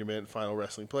 Profane Argument, Final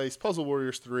Wrestling Place, Puzzle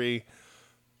Warriors 3,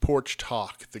 Porch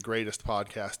Talk, the greatest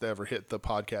podcast to ever hit the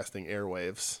podcasting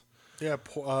airwaves. Yeah,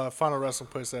 Final Wrestling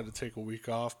Place had to take a week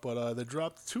off, but they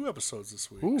dropped 2 episodes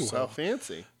this week. Ooh, so how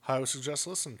fancy. I would suggest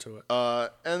listening to it.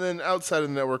 And then outside of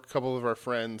the network, a couple of our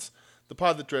friends, The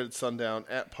Pod That Dreaded Sundown,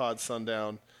 at Pod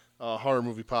Sundown, horror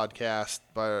movie podcast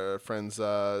by our friends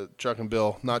Chuck and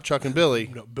Bill. Not Chuck and Billy.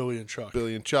 No, Billy and Chuck.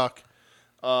 Billy and Chuck.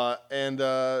 And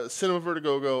Cinema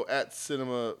Vertigogo, at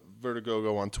Cinema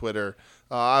Vertigogo on Twitter.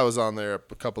 I was on there a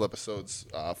couple episodes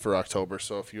for October,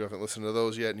 so if you haven't listened to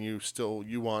those yet and you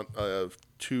want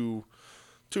 2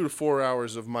 to 4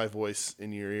 hours of my voice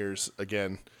in your ears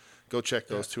again, go check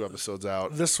those 2 episodes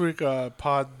out. This week,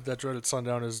 Pod That Dreaded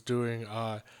Sundown is doing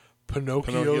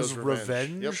Pinocchio's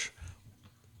Revenge. Yep.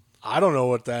 I don't know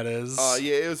what that is.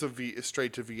 Yeah, it was a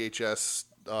straight to VHS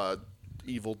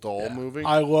evil doll movie.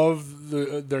 I love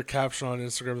their caption on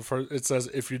Instagram. It says,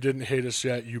 "If you didn't hate us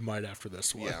yet, you might after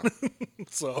this one." Yeah.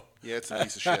 So yeah, it's a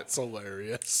piece of shit. That's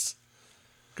hilarious.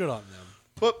 Good on them.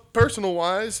 But personal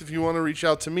wise, if you want to reach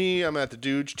out to me, I'm at the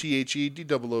Dooge,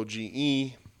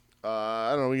 TheDooge.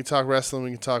 I don't know. We can talk wrestling. We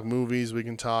can talk movies. We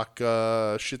can talk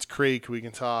Schitt's Creek. We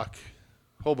can talk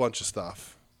a whole bunch of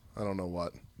stuff. I don't know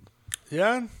what.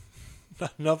 Yeah.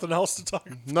 Nothing else to talk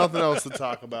about. Nothing else to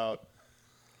talk about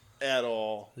at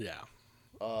all. Yeah.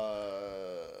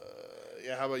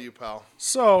 Yeah, how about you, pal?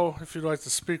 So, if you'd like to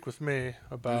speak with me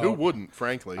about... Who wouldn't,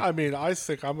 frankly? I mean, I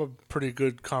think I'm a pretty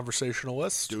good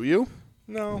conversationalist. Do you?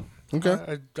 No.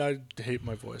 Okay. I hate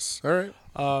my voice. All right.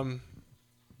 You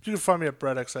can find me at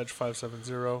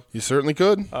BrettXEdge570. You certainly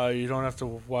could. You don't have to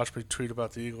watch me tweet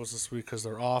about the Eagles this week because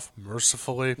they're off,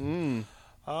 mercifully.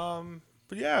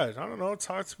 But yeah, I don't know.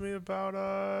 Talk to me about,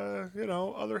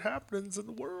 other happenings in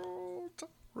the world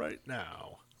right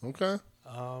now. Okay.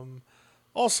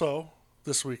 Also,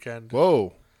 this weekend.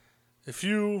 Whoa. If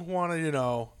you want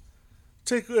to,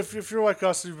 if you're like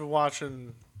us, you've been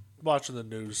watching the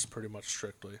news pretty much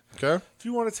strictly. Okay. If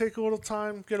you want to take a little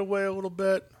time, get away a little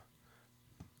bit,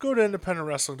 go to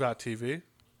independentwrestling.tv.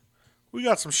 We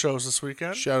got some shows this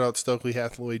weekend. Shout out Stokely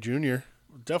Hathaway Jr.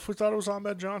 Definitely thought it was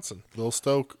Ahmed Johnson. Lil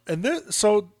Stoke. And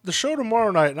so the show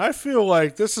tomorrow night, and I feel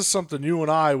like this is something you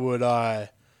and I would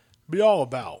be all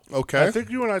about. Okay. I think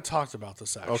you and I talked about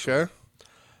this, actually. Okay.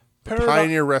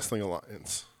 Pioneer Wrestling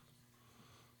Alliance.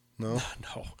 No?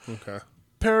 No. Okay.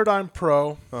 Paradigm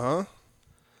Pro. Uh-huh.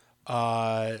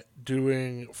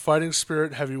 Doing Fighting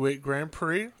Spirit Heavyweight Grand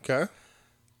Prix. Okay.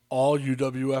 all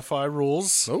UWFI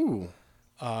rules. Oh.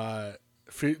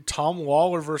 Tom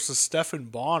Lawler versus Stephan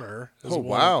Bonner. Oh,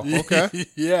 wow. Okay.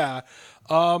 Yeah.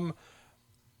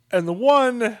 And the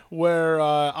one where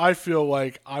I feel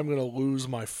like I'm going to lose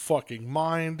my fucking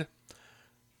mind,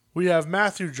 we have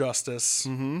Matthew Justice.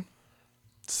 Mm-hmm.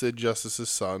 Sid Justice's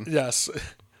son. Yes.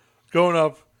 Going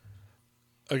up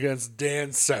against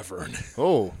Dan Severn.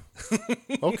 Oh.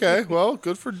 Okay. Well,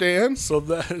 good for Dan. So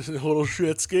that is a little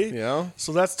shitski. Yeah.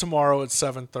 So that's tomorrow at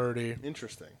 7:30.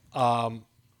 Interesting.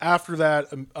 After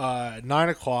that, 9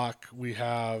 o'clock, we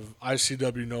have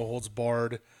ICW No Holds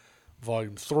Barred,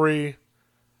 Volume 3.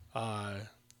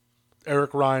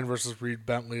 Eric Ryan versus Reed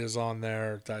Bentley is on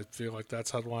there. I feel like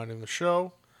that's headlining the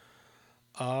show.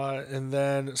 And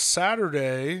then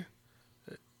Saturday,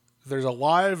 there's a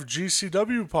live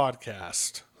GCW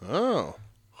podcast. Oh.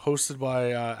 Hosted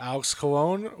by Alex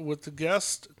Colon with the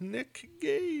guest Nick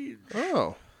Gage.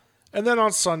 Oh. And then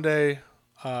on Sunday,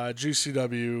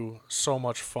 GCW, so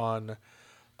much fun.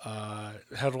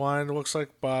 Headline looks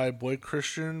like by Blake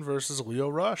Christian versus Leo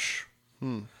Rush.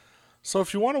 So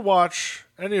if you want to watch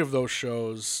any of those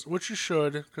shows, which you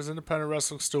should, because independent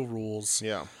wrestling still rules.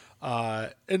 Yeah.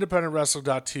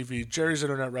 IndependentWrestling.tv, Jerry's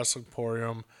Internet Wrestling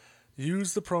Emporium.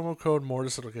 Use the promo code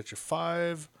Mortis. It'll get you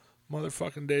 5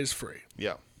 motherfucking days free.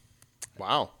 Yeah.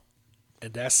 Wow.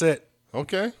 And that's it.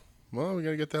 Okay. Well, we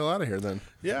got to get the hell out of here then.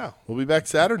 Yeah. We'll be back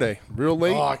Saturday, real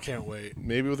late. Oh, I can't wait.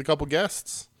 Maybe with a couple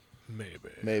guests. Maybe.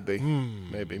 Maybe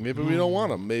we don't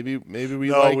want them. Maybe we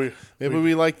No,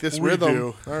 we like this we rhythm.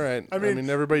 do. All right. I mean,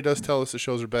 everybody does tell us the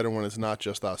shows are better when it's not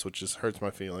just us, which just hurts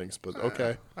my feelings. But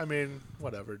okay. I mean,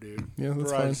 whatever, dude. Yeah,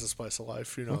 that's Variety's fine. the spice of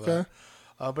life. You know Okay.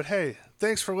 that. But hey,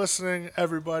 thanks for listening,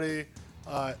 everybody.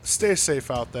 Stay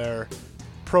safe out there.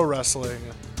 Pro wrestling.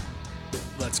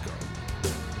 Let's go.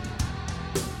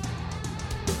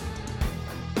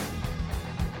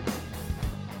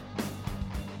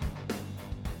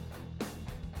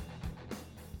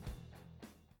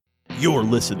 You're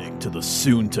listening to the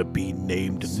soon-to-be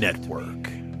named network,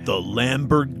 the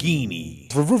Lamborghini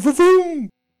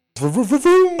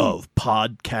of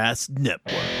podcast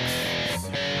networks.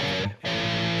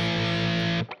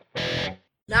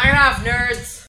 Knock it off, nerds!